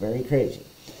dynasty, very crazy.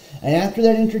 And after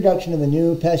that introduction of the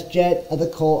new Pesachjet of the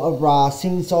cult of Ra,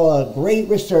 soon saw a great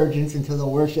resurgence until the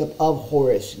worship of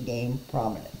Horus gained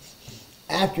prominence.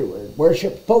 Afterward,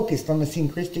 worship focused on the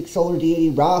syncretic solar deity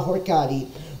Ra-Horkati,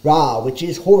 Ra, which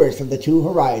is Horus of the two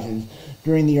horizons,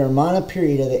 during the Amarna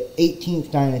period of the 18th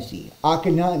dynasty.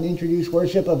 Akhenaten introduced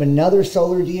worship of another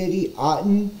solar deity,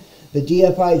 Aten. The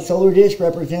deified solar disk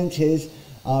represents his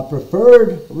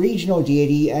preferred regional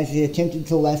deity as he attempted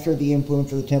to lessen the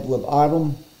influence of the Temple of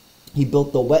Atum. He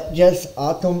built the Wetjes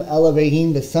Atum,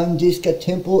 elevating the Sun Diska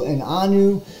temple in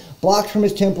Anu. Blocks from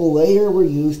his temple later were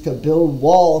used to build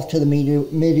walls to the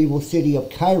medieval city of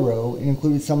Cairo and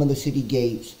included some of the city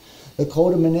gates. The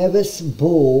cult of Menevis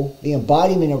Bull, the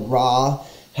embodiment of Ra,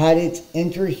 had its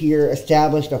enter here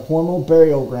established a formal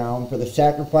burial ground for the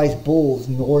sacrificed bulls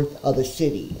north of the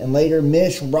city. And later,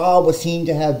 Miss Ra was seen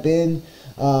to have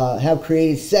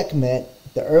created Sekhmet,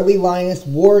 the early lioness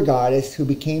war goddess who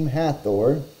became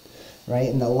Hathor, right,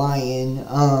 and the lion,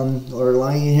 or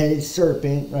lion-headed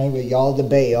serpent, right, with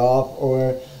Yaldabaoth,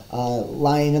 or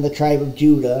lion of the tribe of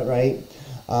Judah, right,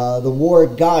 the war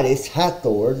goddess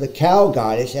Hathor, the cow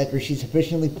goddess, after she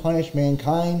sufficiently punished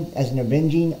mankind as an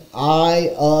avenging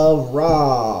Eye of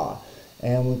Ra.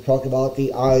 And we've talked about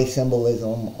the eye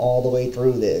symbolism all the way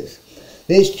through this.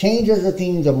 This changes the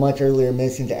themes of much earlier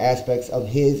myths into aspects of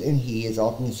his, and he is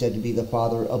often said to be the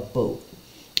father of both,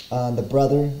 the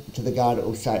brother to the god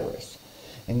Osiris,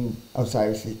 and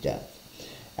Osiris' death.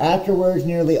 Afterwards,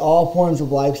 nearly all forms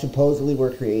of life supposedly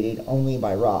were created only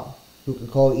by Ra, who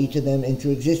could call each of them into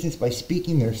existence by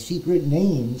speaking their secret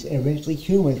names, and eventually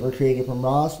humans were created from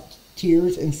Ra's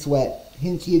tears and sweat.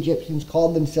 Hence the Egyptians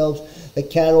called themselves the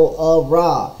cattle of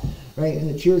Ra, right? And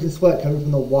the tears and sweat coming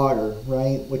from the water,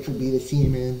 right? Which would be the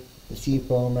semen, the sea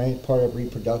foam, right? Part of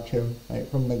reproduction, right?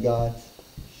 From the gods.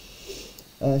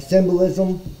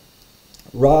 Symbolism.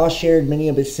 Ra shared many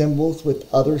of his symbols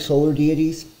with other solar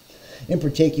deities. In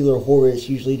particular, Horus,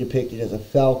 usually depicted as a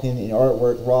falcon. In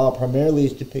artwork, Ra primarily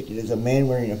is depicted as a man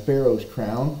wearing a pharaoh's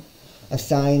crown. a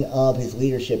sign of his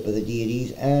leadership of the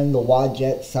deities, and the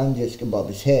Wadjet sun disk above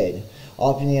his head.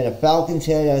 Often he had a falcon's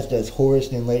head, as does Horus,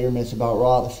 and in later myths about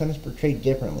Ra, the sun is portrayed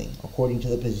differently, according to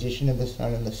the position of the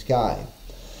sun in the sky.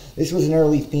 This was an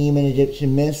early theme in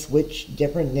Egyptian myths, which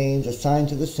different names assigned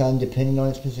to the sun depending on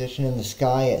its position in the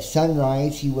sky. At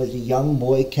sunrise, he was the young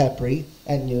boy Khepri.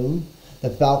 At noon, the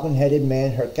falcon-headed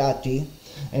man Herkati.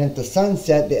 And at the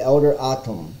sunset, the elder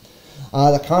Atum.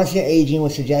 The constant aging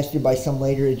was suggested by some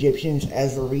later Egyptians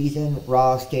as the reason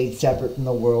Ra stayed separate from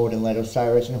the world and let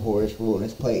Osiris and Horus rule in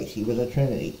his place. He was a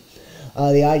trinity.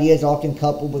 The idea is often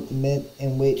coupled with the myth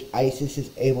in which Isis is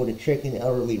able to trick an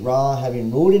elderly Ra,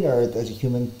 having ruled in earth as a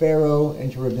human pharaoh,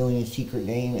 into revealing his secret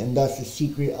name and thus the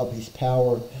secret of his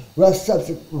power. Ra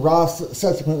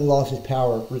subsequently lost his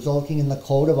power, resulting in the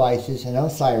cult of Isis and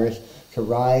Osiris to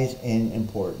rise in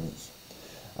importance.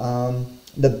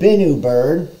 The Bennu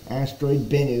bird, asteroid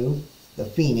Bennu, the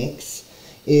phoenix,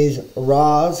 is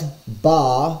Ra's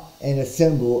Ba and a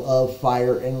symbol of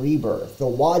fire and rebirth. The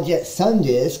Wadjet sun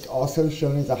disk, also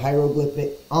shown as a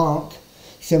hieroglyphic Ankh,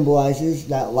 symbolizes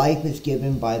that life is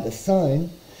given by the sun,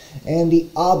 and the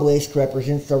obelisk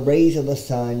represents the rays of the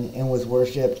sun and was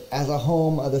worshipped as a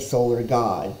home of the solar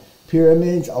god.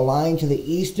 Pyramids aligned to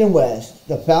the east and west,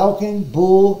 the falcon,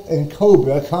 bull, and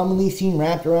cobra commonly seen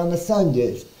wrapped around the sun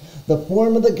disk. The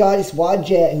form of the goddess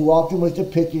Wadjet, who often was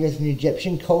depicted as an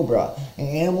Egyptian cobra, an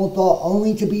animal thought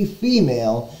only to be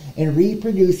female and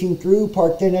reproducing through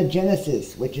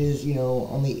parthenogenesis, which is,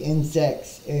 only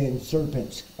insects and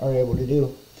serpents are able to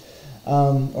do,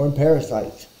 or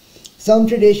parasites. Some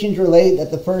traditions relate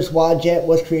that the first Wadjet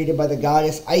was created by the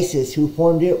goddess Isis, who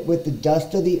formed it with the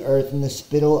dust of the earth and the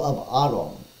spittle of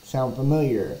Atum. Sound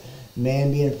familiar?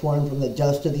 Man being formed from the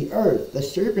dust of the earth, the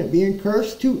serpent being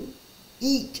cursed to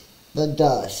eat the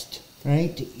dust,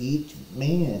 right? To eat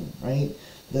man, right?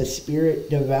 The spirit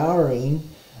devouring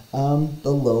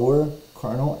the lower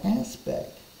carnal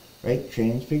aspect, right?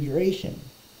 Transfiguration.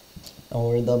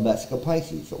 Or the Vesica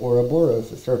Pisces, the Ouroboros,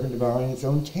 the serpent devouring its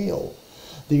own tail.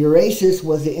 The Urasus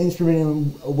was the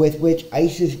instrument with which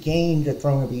Isis gained the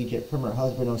throne of Egypt from her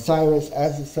husband Osiris.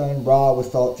 As the sun, Ra was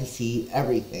thought to see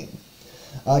everything.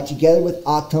 Together with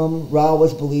Atum, Ra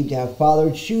was believed to have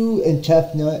fathered Shu and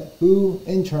Tefnut, who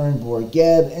in turn bore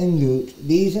Geb and Lut.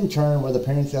 These in turn were the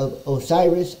parents of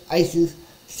Osiris, Isis,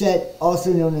 Set,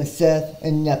 also known as Seth,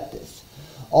 and Nephthys.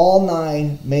 All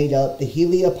 9 made up the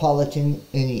Heliopolitan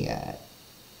Ennead.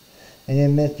 And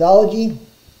in mythology,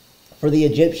 for the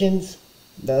Egyptians,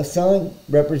 the sun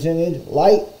represented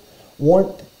light,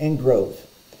 warmth, and growth.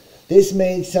 This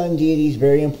made sun deities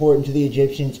very important to the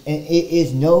Egyptians, and it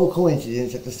is no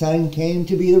coincidence that the sun came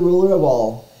to be the ruler of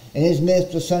all. In his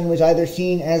myth, the sun was either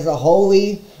seen as the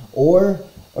holy or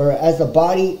as the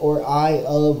body or eye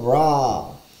of Ra.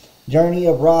 Journey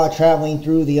of Ra traveling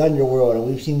through the underworld, and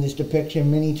we've seen this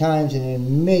depiction many times and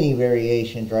in many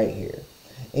variations right here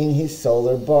in his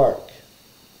solar bark.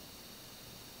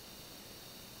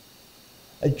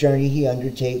 A journey he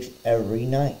undertakes every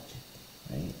night.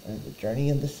 Right? The journey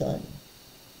of the sun.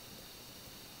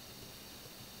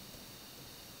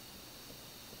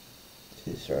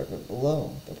 His serpent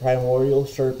below, the primordial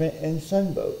serpent and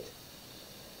sunboat.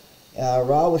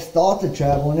 Ra was thought to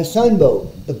travel in a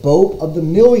sunboat, the boat of the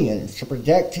millions, to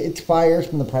protect its fires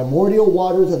from the primordial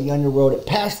waters of the underworld. It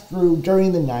passed through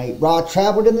during the night. Ra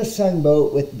traveled in the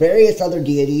sunboat with various other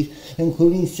deities,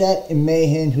 including Set and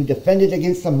Mehen, who defended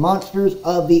against the monsters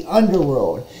of the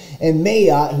underworld, and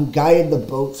Mayat, who guided the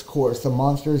boat's course. The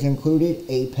monsters included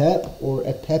Apep, or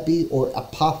Apepi, or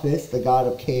Apophis, the god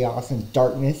of chaos and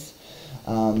darkness,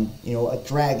 a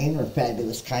dragon, or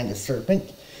fabulous kind of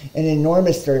serpent, an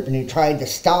enormous serpent who tried to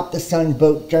stop the sun's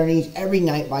boat journeys every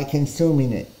night by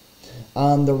consuming it.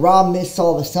 The Ra myth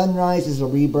saw the sunrise as a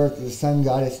rebirth of the sun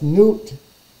goddess Nut,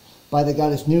 by the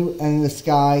goddess Nut and the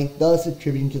sky, thus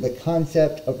attributing to the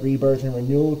concept of rebirth and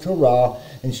renewal to Ra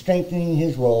and strengthening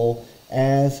his role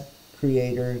as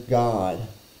creator god.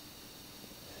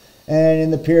 And in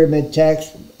the pyramid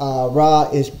text, Ra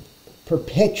is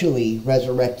perpetually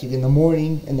resurrected in the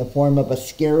morning in the form of a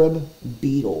scarab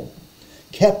beetle.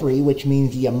 Khepri, which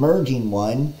means the emerging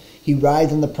one, he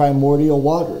rides on the primordial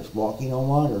waters, walking on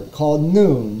water, called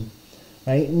Noon,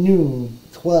 right? Noon,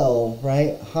 12,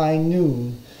 right? High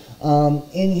noon.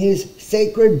 In his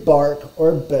sacred bark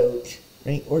or boat,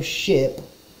 right? Or ship,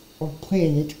 or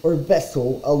planet, or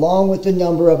vessel, along with a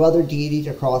number of other deities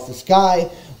across the sky,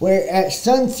 where at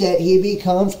sunset he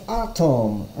becomes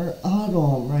Atum, or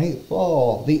Adam, right?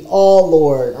 Fall, the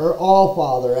All-Lord, or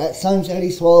All-Father. At sunset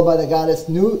he's swallowed by the goddess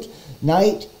Nut,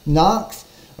 night, Nox,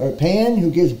 or Pan,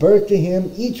 who gives birth to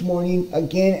him each morning,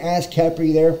 again as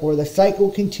Khepri. Therefore, the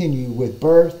cycle continues with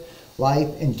birth, life,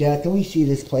 and death. And we see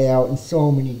this play out in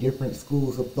so many different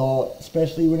schools of thought,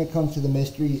 especially when it comes to the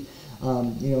mysteries,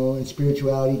 in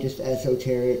spirituality, just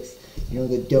esoterics.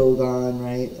 The Dogon,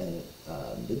 right?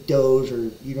 The Doge,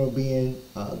 or being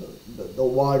the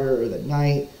water or the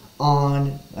night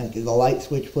on, like the light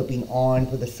switch flipping on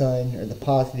for the sun, or the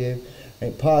positive,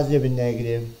 right? Positive and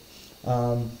negative.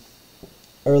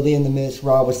 Early in the myth,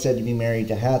 Ra was said to be married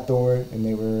to Hathor, and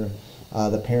they were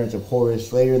the parents of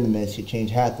Horus. Later in the myth, he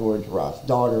changed Hathor to Ra's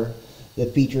daughter. The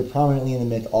feature prominently in the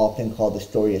myth, often called the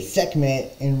story of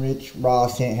Sekhmet, in which Ra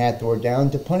sent Hathor down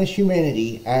to punish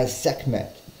humanity as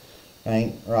Sekhmet.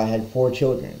 Right? Ra had 4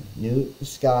 children: Nut, the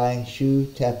sky; Shu,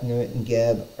 Tefnut, and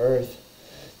Geb, earth.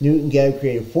 Nut and Geb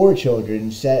created 4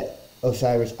 children: Set,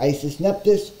 Osiris, Isis,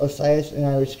 Nephthys. Osiris and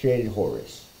Isis created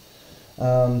Horus.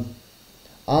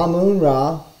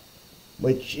 Amun-Ra,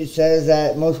 which it says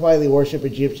that most widely worshipped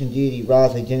Egyptian deity,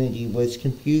 Ra's identity was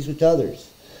confused with others.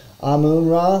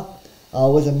 Amun-Ra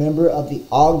was a member of the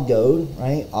Ogdod,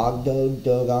 right? Ogdod,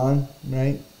 Dogon,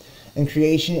 right? And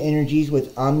creation energies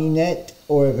with Amunet,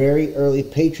 or a very early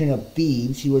patron of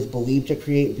Thebes. He was believed to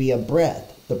create via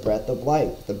breath, the breath of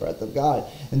life, the breath of God,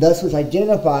 and thus was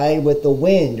identified with the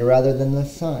wind rather than the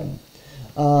sun.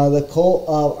 The cult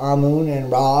of Amun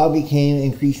and Ra became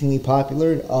increasingly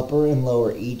popular in Upper and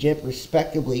Lower Egypt,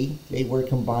 respectively. They were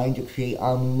combined to create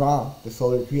Amun-Ra, the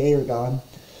solar creator god.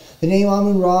 The name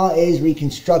Amun-Ra is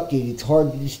reconstructed. It's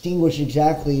hard to distinguish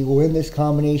exactly when this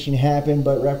combination happened,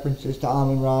 but references to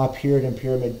Amun-Ra appeared in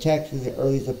pyramid texts as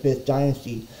early as the 5th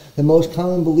dynasty. The most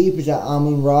common belief is that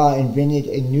Amun-Ra invented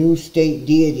a new state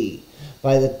deity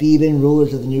by the Theban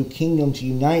rulers of the New Kingdom to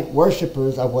unite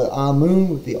worshippers of Amun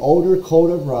with the older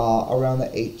cult of Ra around the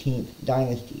 18th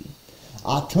dynasty.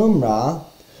 Atum-Ra,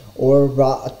 or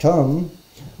Ra-Atum,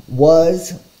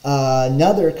 was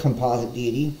another composite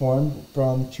deity formed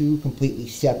from 2 completely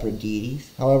separate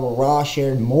deities. However, Ra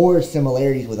shared more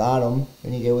similarities with Atum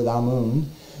than he did with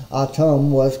Amun. Atum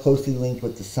was closely linked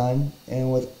with the sun and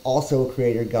was also a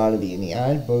creator god of the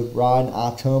Ennead. Both Ra and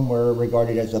Atum were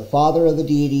regarded as the father of the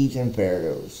deities and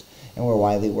pharaohs and were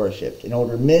widely worshipped. In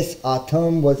older myths,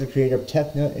 Atum was the creator of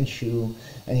Tefnut and Shu,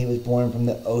 and he was born from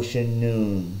the ocean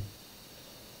Nun.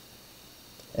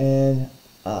 And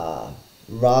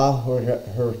Ra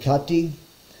Hurkati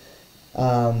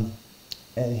and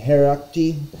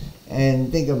Herakti,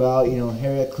 and think about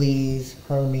Heracles,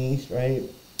 Hermes, right?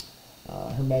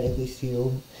 Hermetically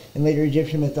sealed. In later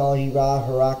Egyptian mythology, Ra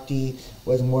Herakti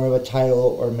was more of a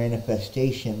title or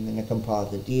manifestation than a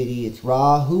composite deity. It's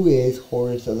Ra who is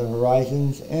Horus of the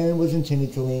horizons, and was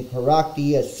intended to link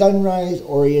Herakti, a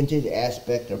sunrise-oriented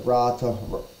aspect of Ra,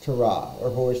 to Ra, or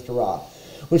Horus to Ra,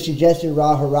 which suggested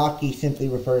Ra Herakti simply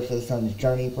refers to the sun's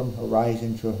journey from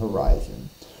horizon to horizon.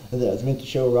 It was meant to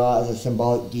show Ra as a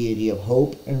symbolic deity of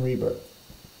hope and rebirth.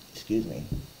 Excuse me.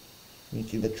 You can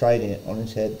see the trident on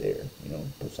his head there,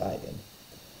 Poseidon.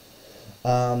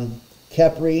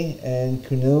 Khepri and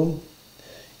Khnum.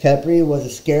 Khepri was a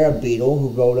scarab beetle who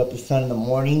rode up the sun in the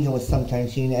mornings and was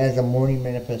sometimes seen as a morning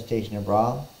manifestation of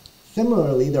Ra.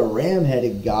 Similarly, the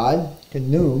ram-headed god,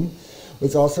 Khnum,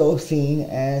 was also seen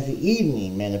as the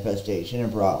evening manifestation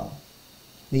of Ra.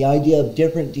 The idea of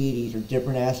different deities or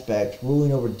different aspects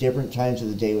ruling over different times of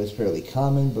the day was fairly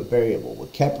common but variable,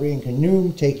 with Khepri and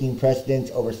Khnum taking precedence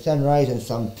over sunrise and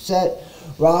sunset.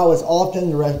 Ra was often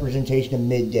the representation of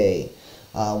midday,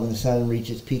 when the sun reached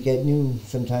its peak at noon.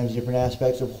 Sometimes different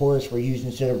aspects of Horus were used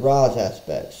instead of Ra's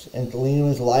aspects. In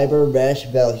Thelema's Liber Resh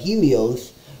Vel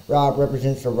Helios, Ra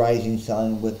represents the rising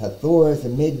sun, with Hathor as the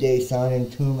midday sun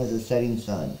and Tum as the setting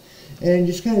sun. And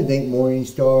just kind of think morning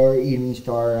star, evening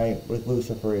star, right, with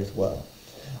Lucifer as well.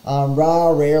 Ra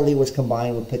rarely was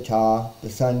combined with Ptah. The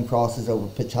sun crosses over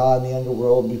Ptah in the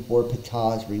underworld before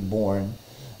Ptah is reborn.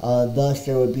 Thus,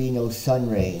 there would be no sun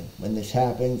ray when this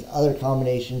happens. Other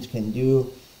combinations can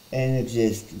do and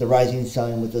exist. The rising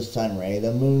sun with the sun ray,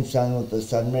 the moon sun with the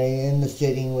sun ray, and the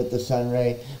setting with the sun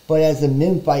ray. But as a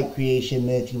Memphite creation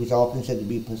myth, he was often said to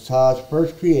be Ptah's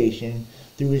first creation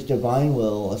through his divine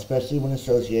will, especially when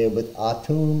associated with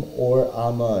Atum or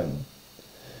Amun.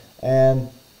 And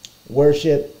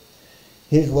worship.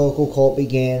 His local cult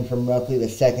began from roughly the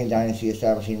 2nd dynasty,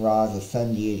 establishing Ra as a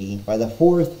sun deity. By the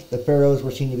 4th, the pharaohs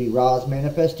were seen to be Ra's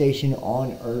manifestation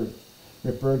on earth,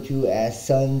 referred to as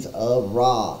sons of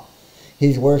Ra.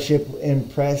 His worship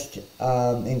increased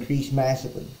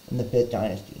massively in the 5th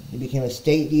dynasty. He became a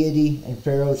state deity, and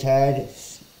pharaohs had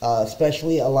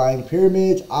specially aligned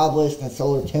pyramids, obelisks, and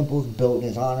solar temples built in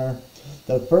his honor.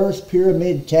 the first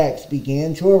pyramid texts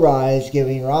began to arise,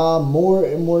 giving Ra more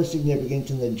and more significance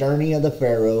in the journey of the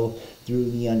pharaoh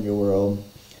through the underworld.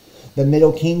 The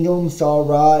Middle Kingdom saw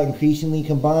Ra increasingly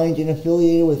combined and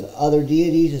affiliated with other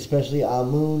deities, especially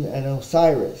Amun and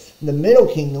Osiris. The Middle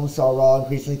Kingdom saw Ra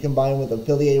increasingly combined with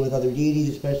affiliated with other deities,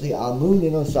 especially Amun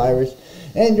and Osiris.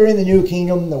 And during the New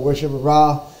Kingdom, the worship of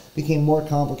Ra became more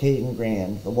complicated and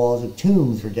grand. The walls of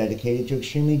tombs were dedicated to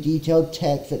extremely detailed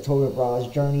texts that told of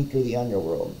Ra's journey through the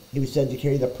underworld. He was said to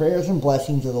carry the prayers and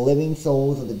blessings of the living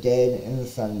souls of the dead and the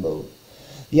sun both.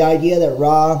 The idea that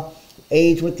Ra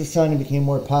aged with the sun and became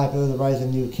more popular, the rise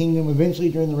of the New Kingdom. Eventually,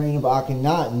 during the reign of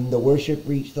Akhenaten, the worship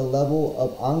reached the level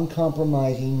of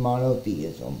uncompromising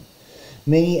monotheism.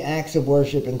 Many acts of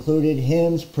worship included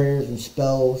hymns, prayers, and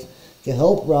spells to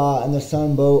help Ra and the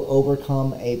sun both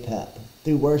overcome Apep.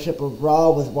 Through worship of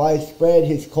Ra was widespread.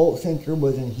 His cult center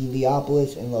was in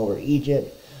Heliopolis in Lower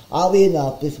Egypt. Oddly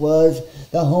enough, this was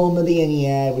the home of the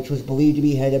Ennead, which was believed to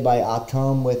be headed by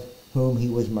Atum, with whom he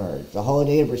was merged. The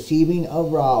holiday of receiving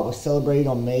of Ra was celebrated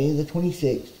on May the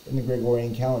 26th in the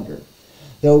Gregorian calendar.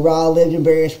 Though Ra lived in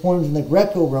various forms in the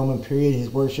Greco-Roman period, his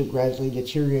worship gradually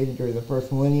deteriorated during the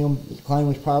first millennium. The decline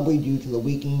was probably due to the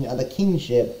weakening of the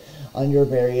kingship under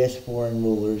various foreign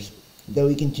rulers. Though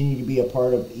he continued to be a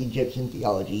part of Egyptian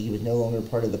theology, he was no longer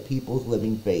part of the people's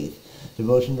living faith.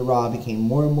 Devotion to Ra became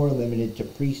more and more limited to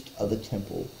priests of the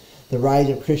temple. The rise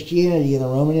of Christianity in the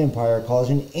Roman Empire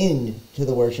caused an end to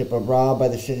the worship of Ra by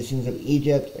the citizens of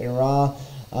Egypt, and Ra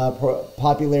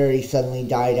popularity suddenly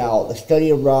died out. The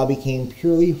study of Ra became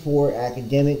purely for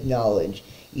academic knowledge,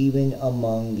 even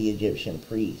among the Egyptian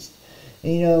priests.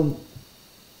 And,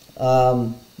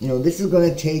 this is going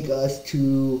to take us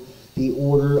to the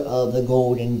Order of the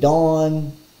Golden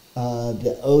Dawn,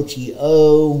 the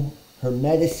OTO,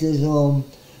 Hermeticism,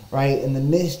 right, and the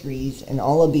mysteries and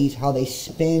all of these, how they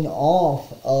spin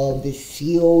off of the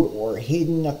sealed or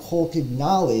hidden occulted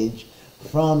knowledge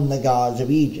from the gods of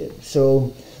Egypt.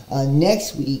 So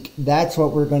next week, that's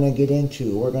what we're going to get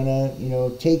into. We're going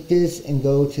to, take this and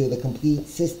go to the complete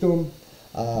system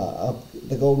of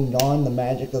the Golden Dawn, the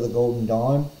magic of the Golden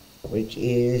Dawn, which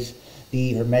is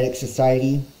the Hermetic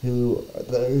Society,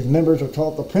 whose members are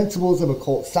taught the principles of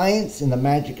occult science and the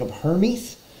magic of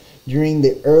Hermes. During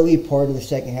the early part of the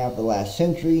second half of the last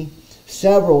century,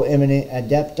 several eminent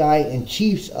adepti and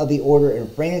chiefs of the order in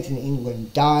France and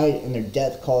England died, and their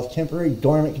death caused temporary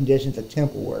dormant conditions of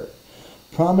temple work.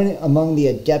 Prominent among the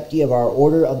adepti of our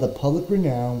order of the public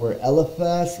renown were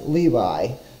Eliphas Levi,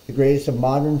 the greatest of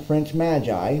modern French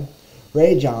magi;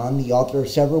 Réjean, the author of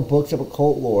several books of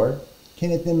occult lore;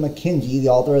 Kenneth M. Mackenzie, the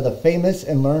author of the famous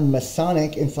and learned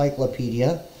Masonic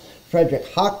Encyclopedia; Frederick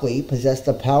Hockley possessed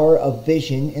the power of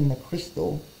vision in the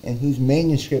crystal, and whose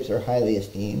manuscripts are highly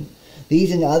esteemed.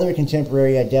 These and other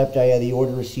contemporary adepti of the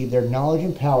order received their knowledge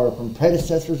and power from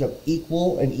predecessors of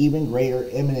equal and even greater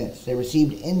eminence. They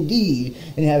received indeed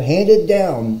and have handed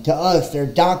down to us their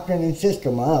doctrine and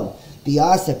system of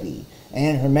theosophy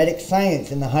and Hermetic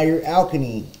science and the higher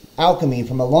alchemy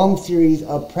from a long series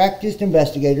of practiced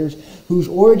investigators whose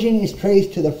origin is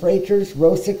traced to the Fraters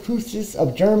Rosicrucius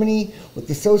of Germany, with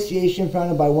association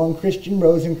founded by one Christian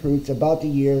Rosenkreutz about the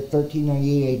year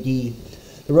 1398 AD.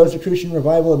 The Rosicrucian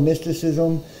revival of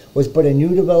mysticism was but a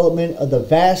new development of the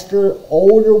vaster,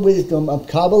 older wisdom of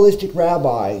Kabbalistic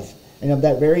rabbis and of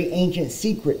that very ancient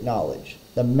secret knowledge,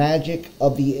 the magic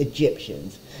of the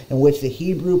Egyptians, in which the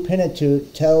Hebrew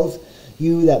Pentateuch tells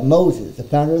you that Moses, the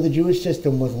founder of the Jewish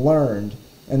system, was learned,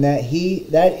 and that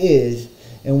is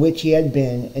in which he had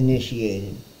been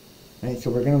initiated. Right, so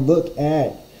we're going to look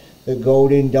at the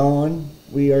Golden Dawn.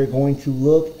 We are going to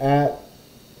look at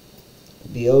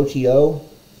the OTO,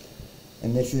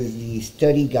 and this is the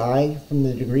study guide from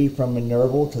the degree from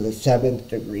Minerval to the 7th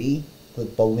degree,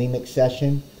 with bulimic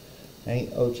session, right,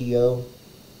 OTO,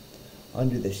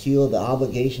 under the seal of the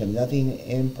obligation of nothing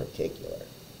in particular.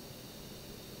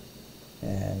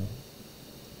 And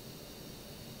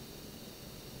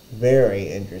very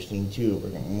interesting too.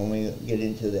 When we get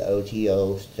into the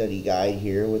OTO study guide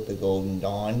here with the Golden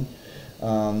Dawn, we're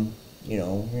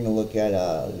going to look at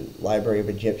a Library of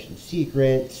Egyptian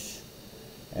Secrets,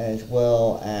 as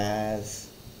well as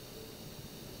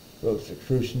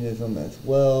Rosicrucianism as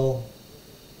well,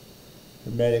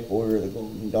 Hermetic Order of the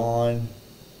Golden Dawn,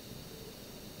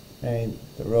 and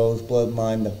the Rose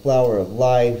Bloodline, the Flower of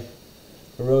Life,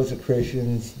 the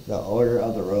Rosicrucians, the Order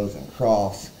of the Rose and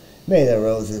Cross. May the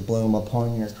roses bloom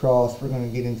upon your cross. We're going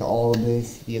to get into all of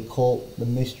this, the occult, the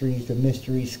mysteries, the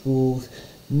mystery schools,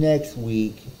 next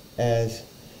week, as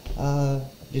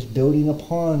just building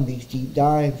upon these deep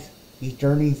dives. these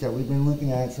journeys that we've been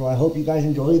looking at. So I hope you guys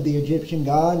enjoyed the Egyptian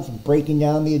gods, breaking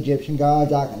down the Egyptian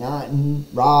gods, Akhenaten,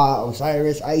 Ra,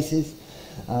 Osiris, Isis,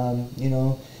 you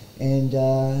know, and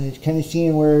it's kind of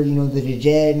seeing where, you know, the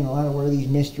Djed and a lot of where these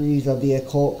mysteries of the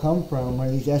occult come from,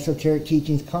 where these esoteric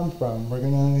teachings come from. We're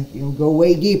going to, you know, go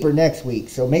way deeper next week.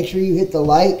 So make sure you hit the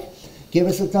like, give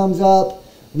us a thumbs up,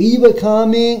 leave a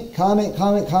comment.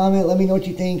 Let me know what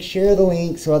you think. Share the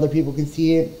link so other people can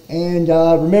see it. And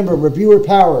remember, reviewer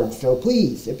powered. So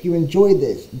please, if you enjoyed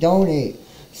this, donate,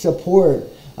 support,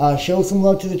 show some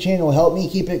love to the channel. Help me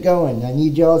keep it going. I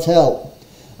need y'all's help.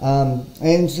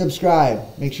 And subscribe.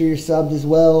 Make sure you're subbed as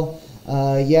well.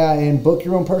 Yeah, and book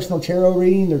your own personal tarot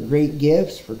reading. They're great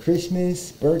gifts for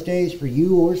Christmas, birthdays, for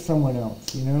you or someone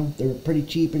else. You know, they're pretty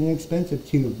cheap and inexpensive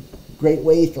too. Great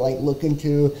ways to like look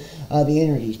into the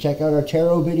energies. Check out our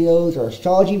tarot videos, our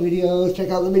astrology videos. Check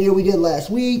out the video we did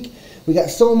last week. We got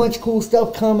so much cool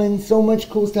stuff coming, so much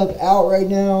cool stuff out right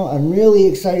now. I'm really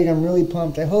excited. I'm really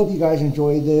pumped. I hope you guys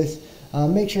enjoyed this.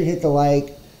 Make sure to hit the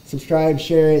like, subscribe,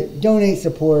 share it, donate,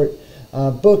 support,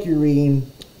 book your reading,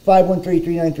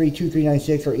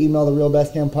 513-393-2396, or email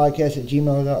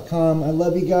therealbestdampodcast@gmail.com. I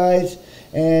love you guys,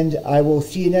 and I will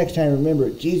see you next time. Remember,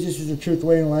 Jesus is the truth,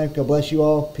 way, and life. God bless you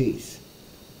all. Peace.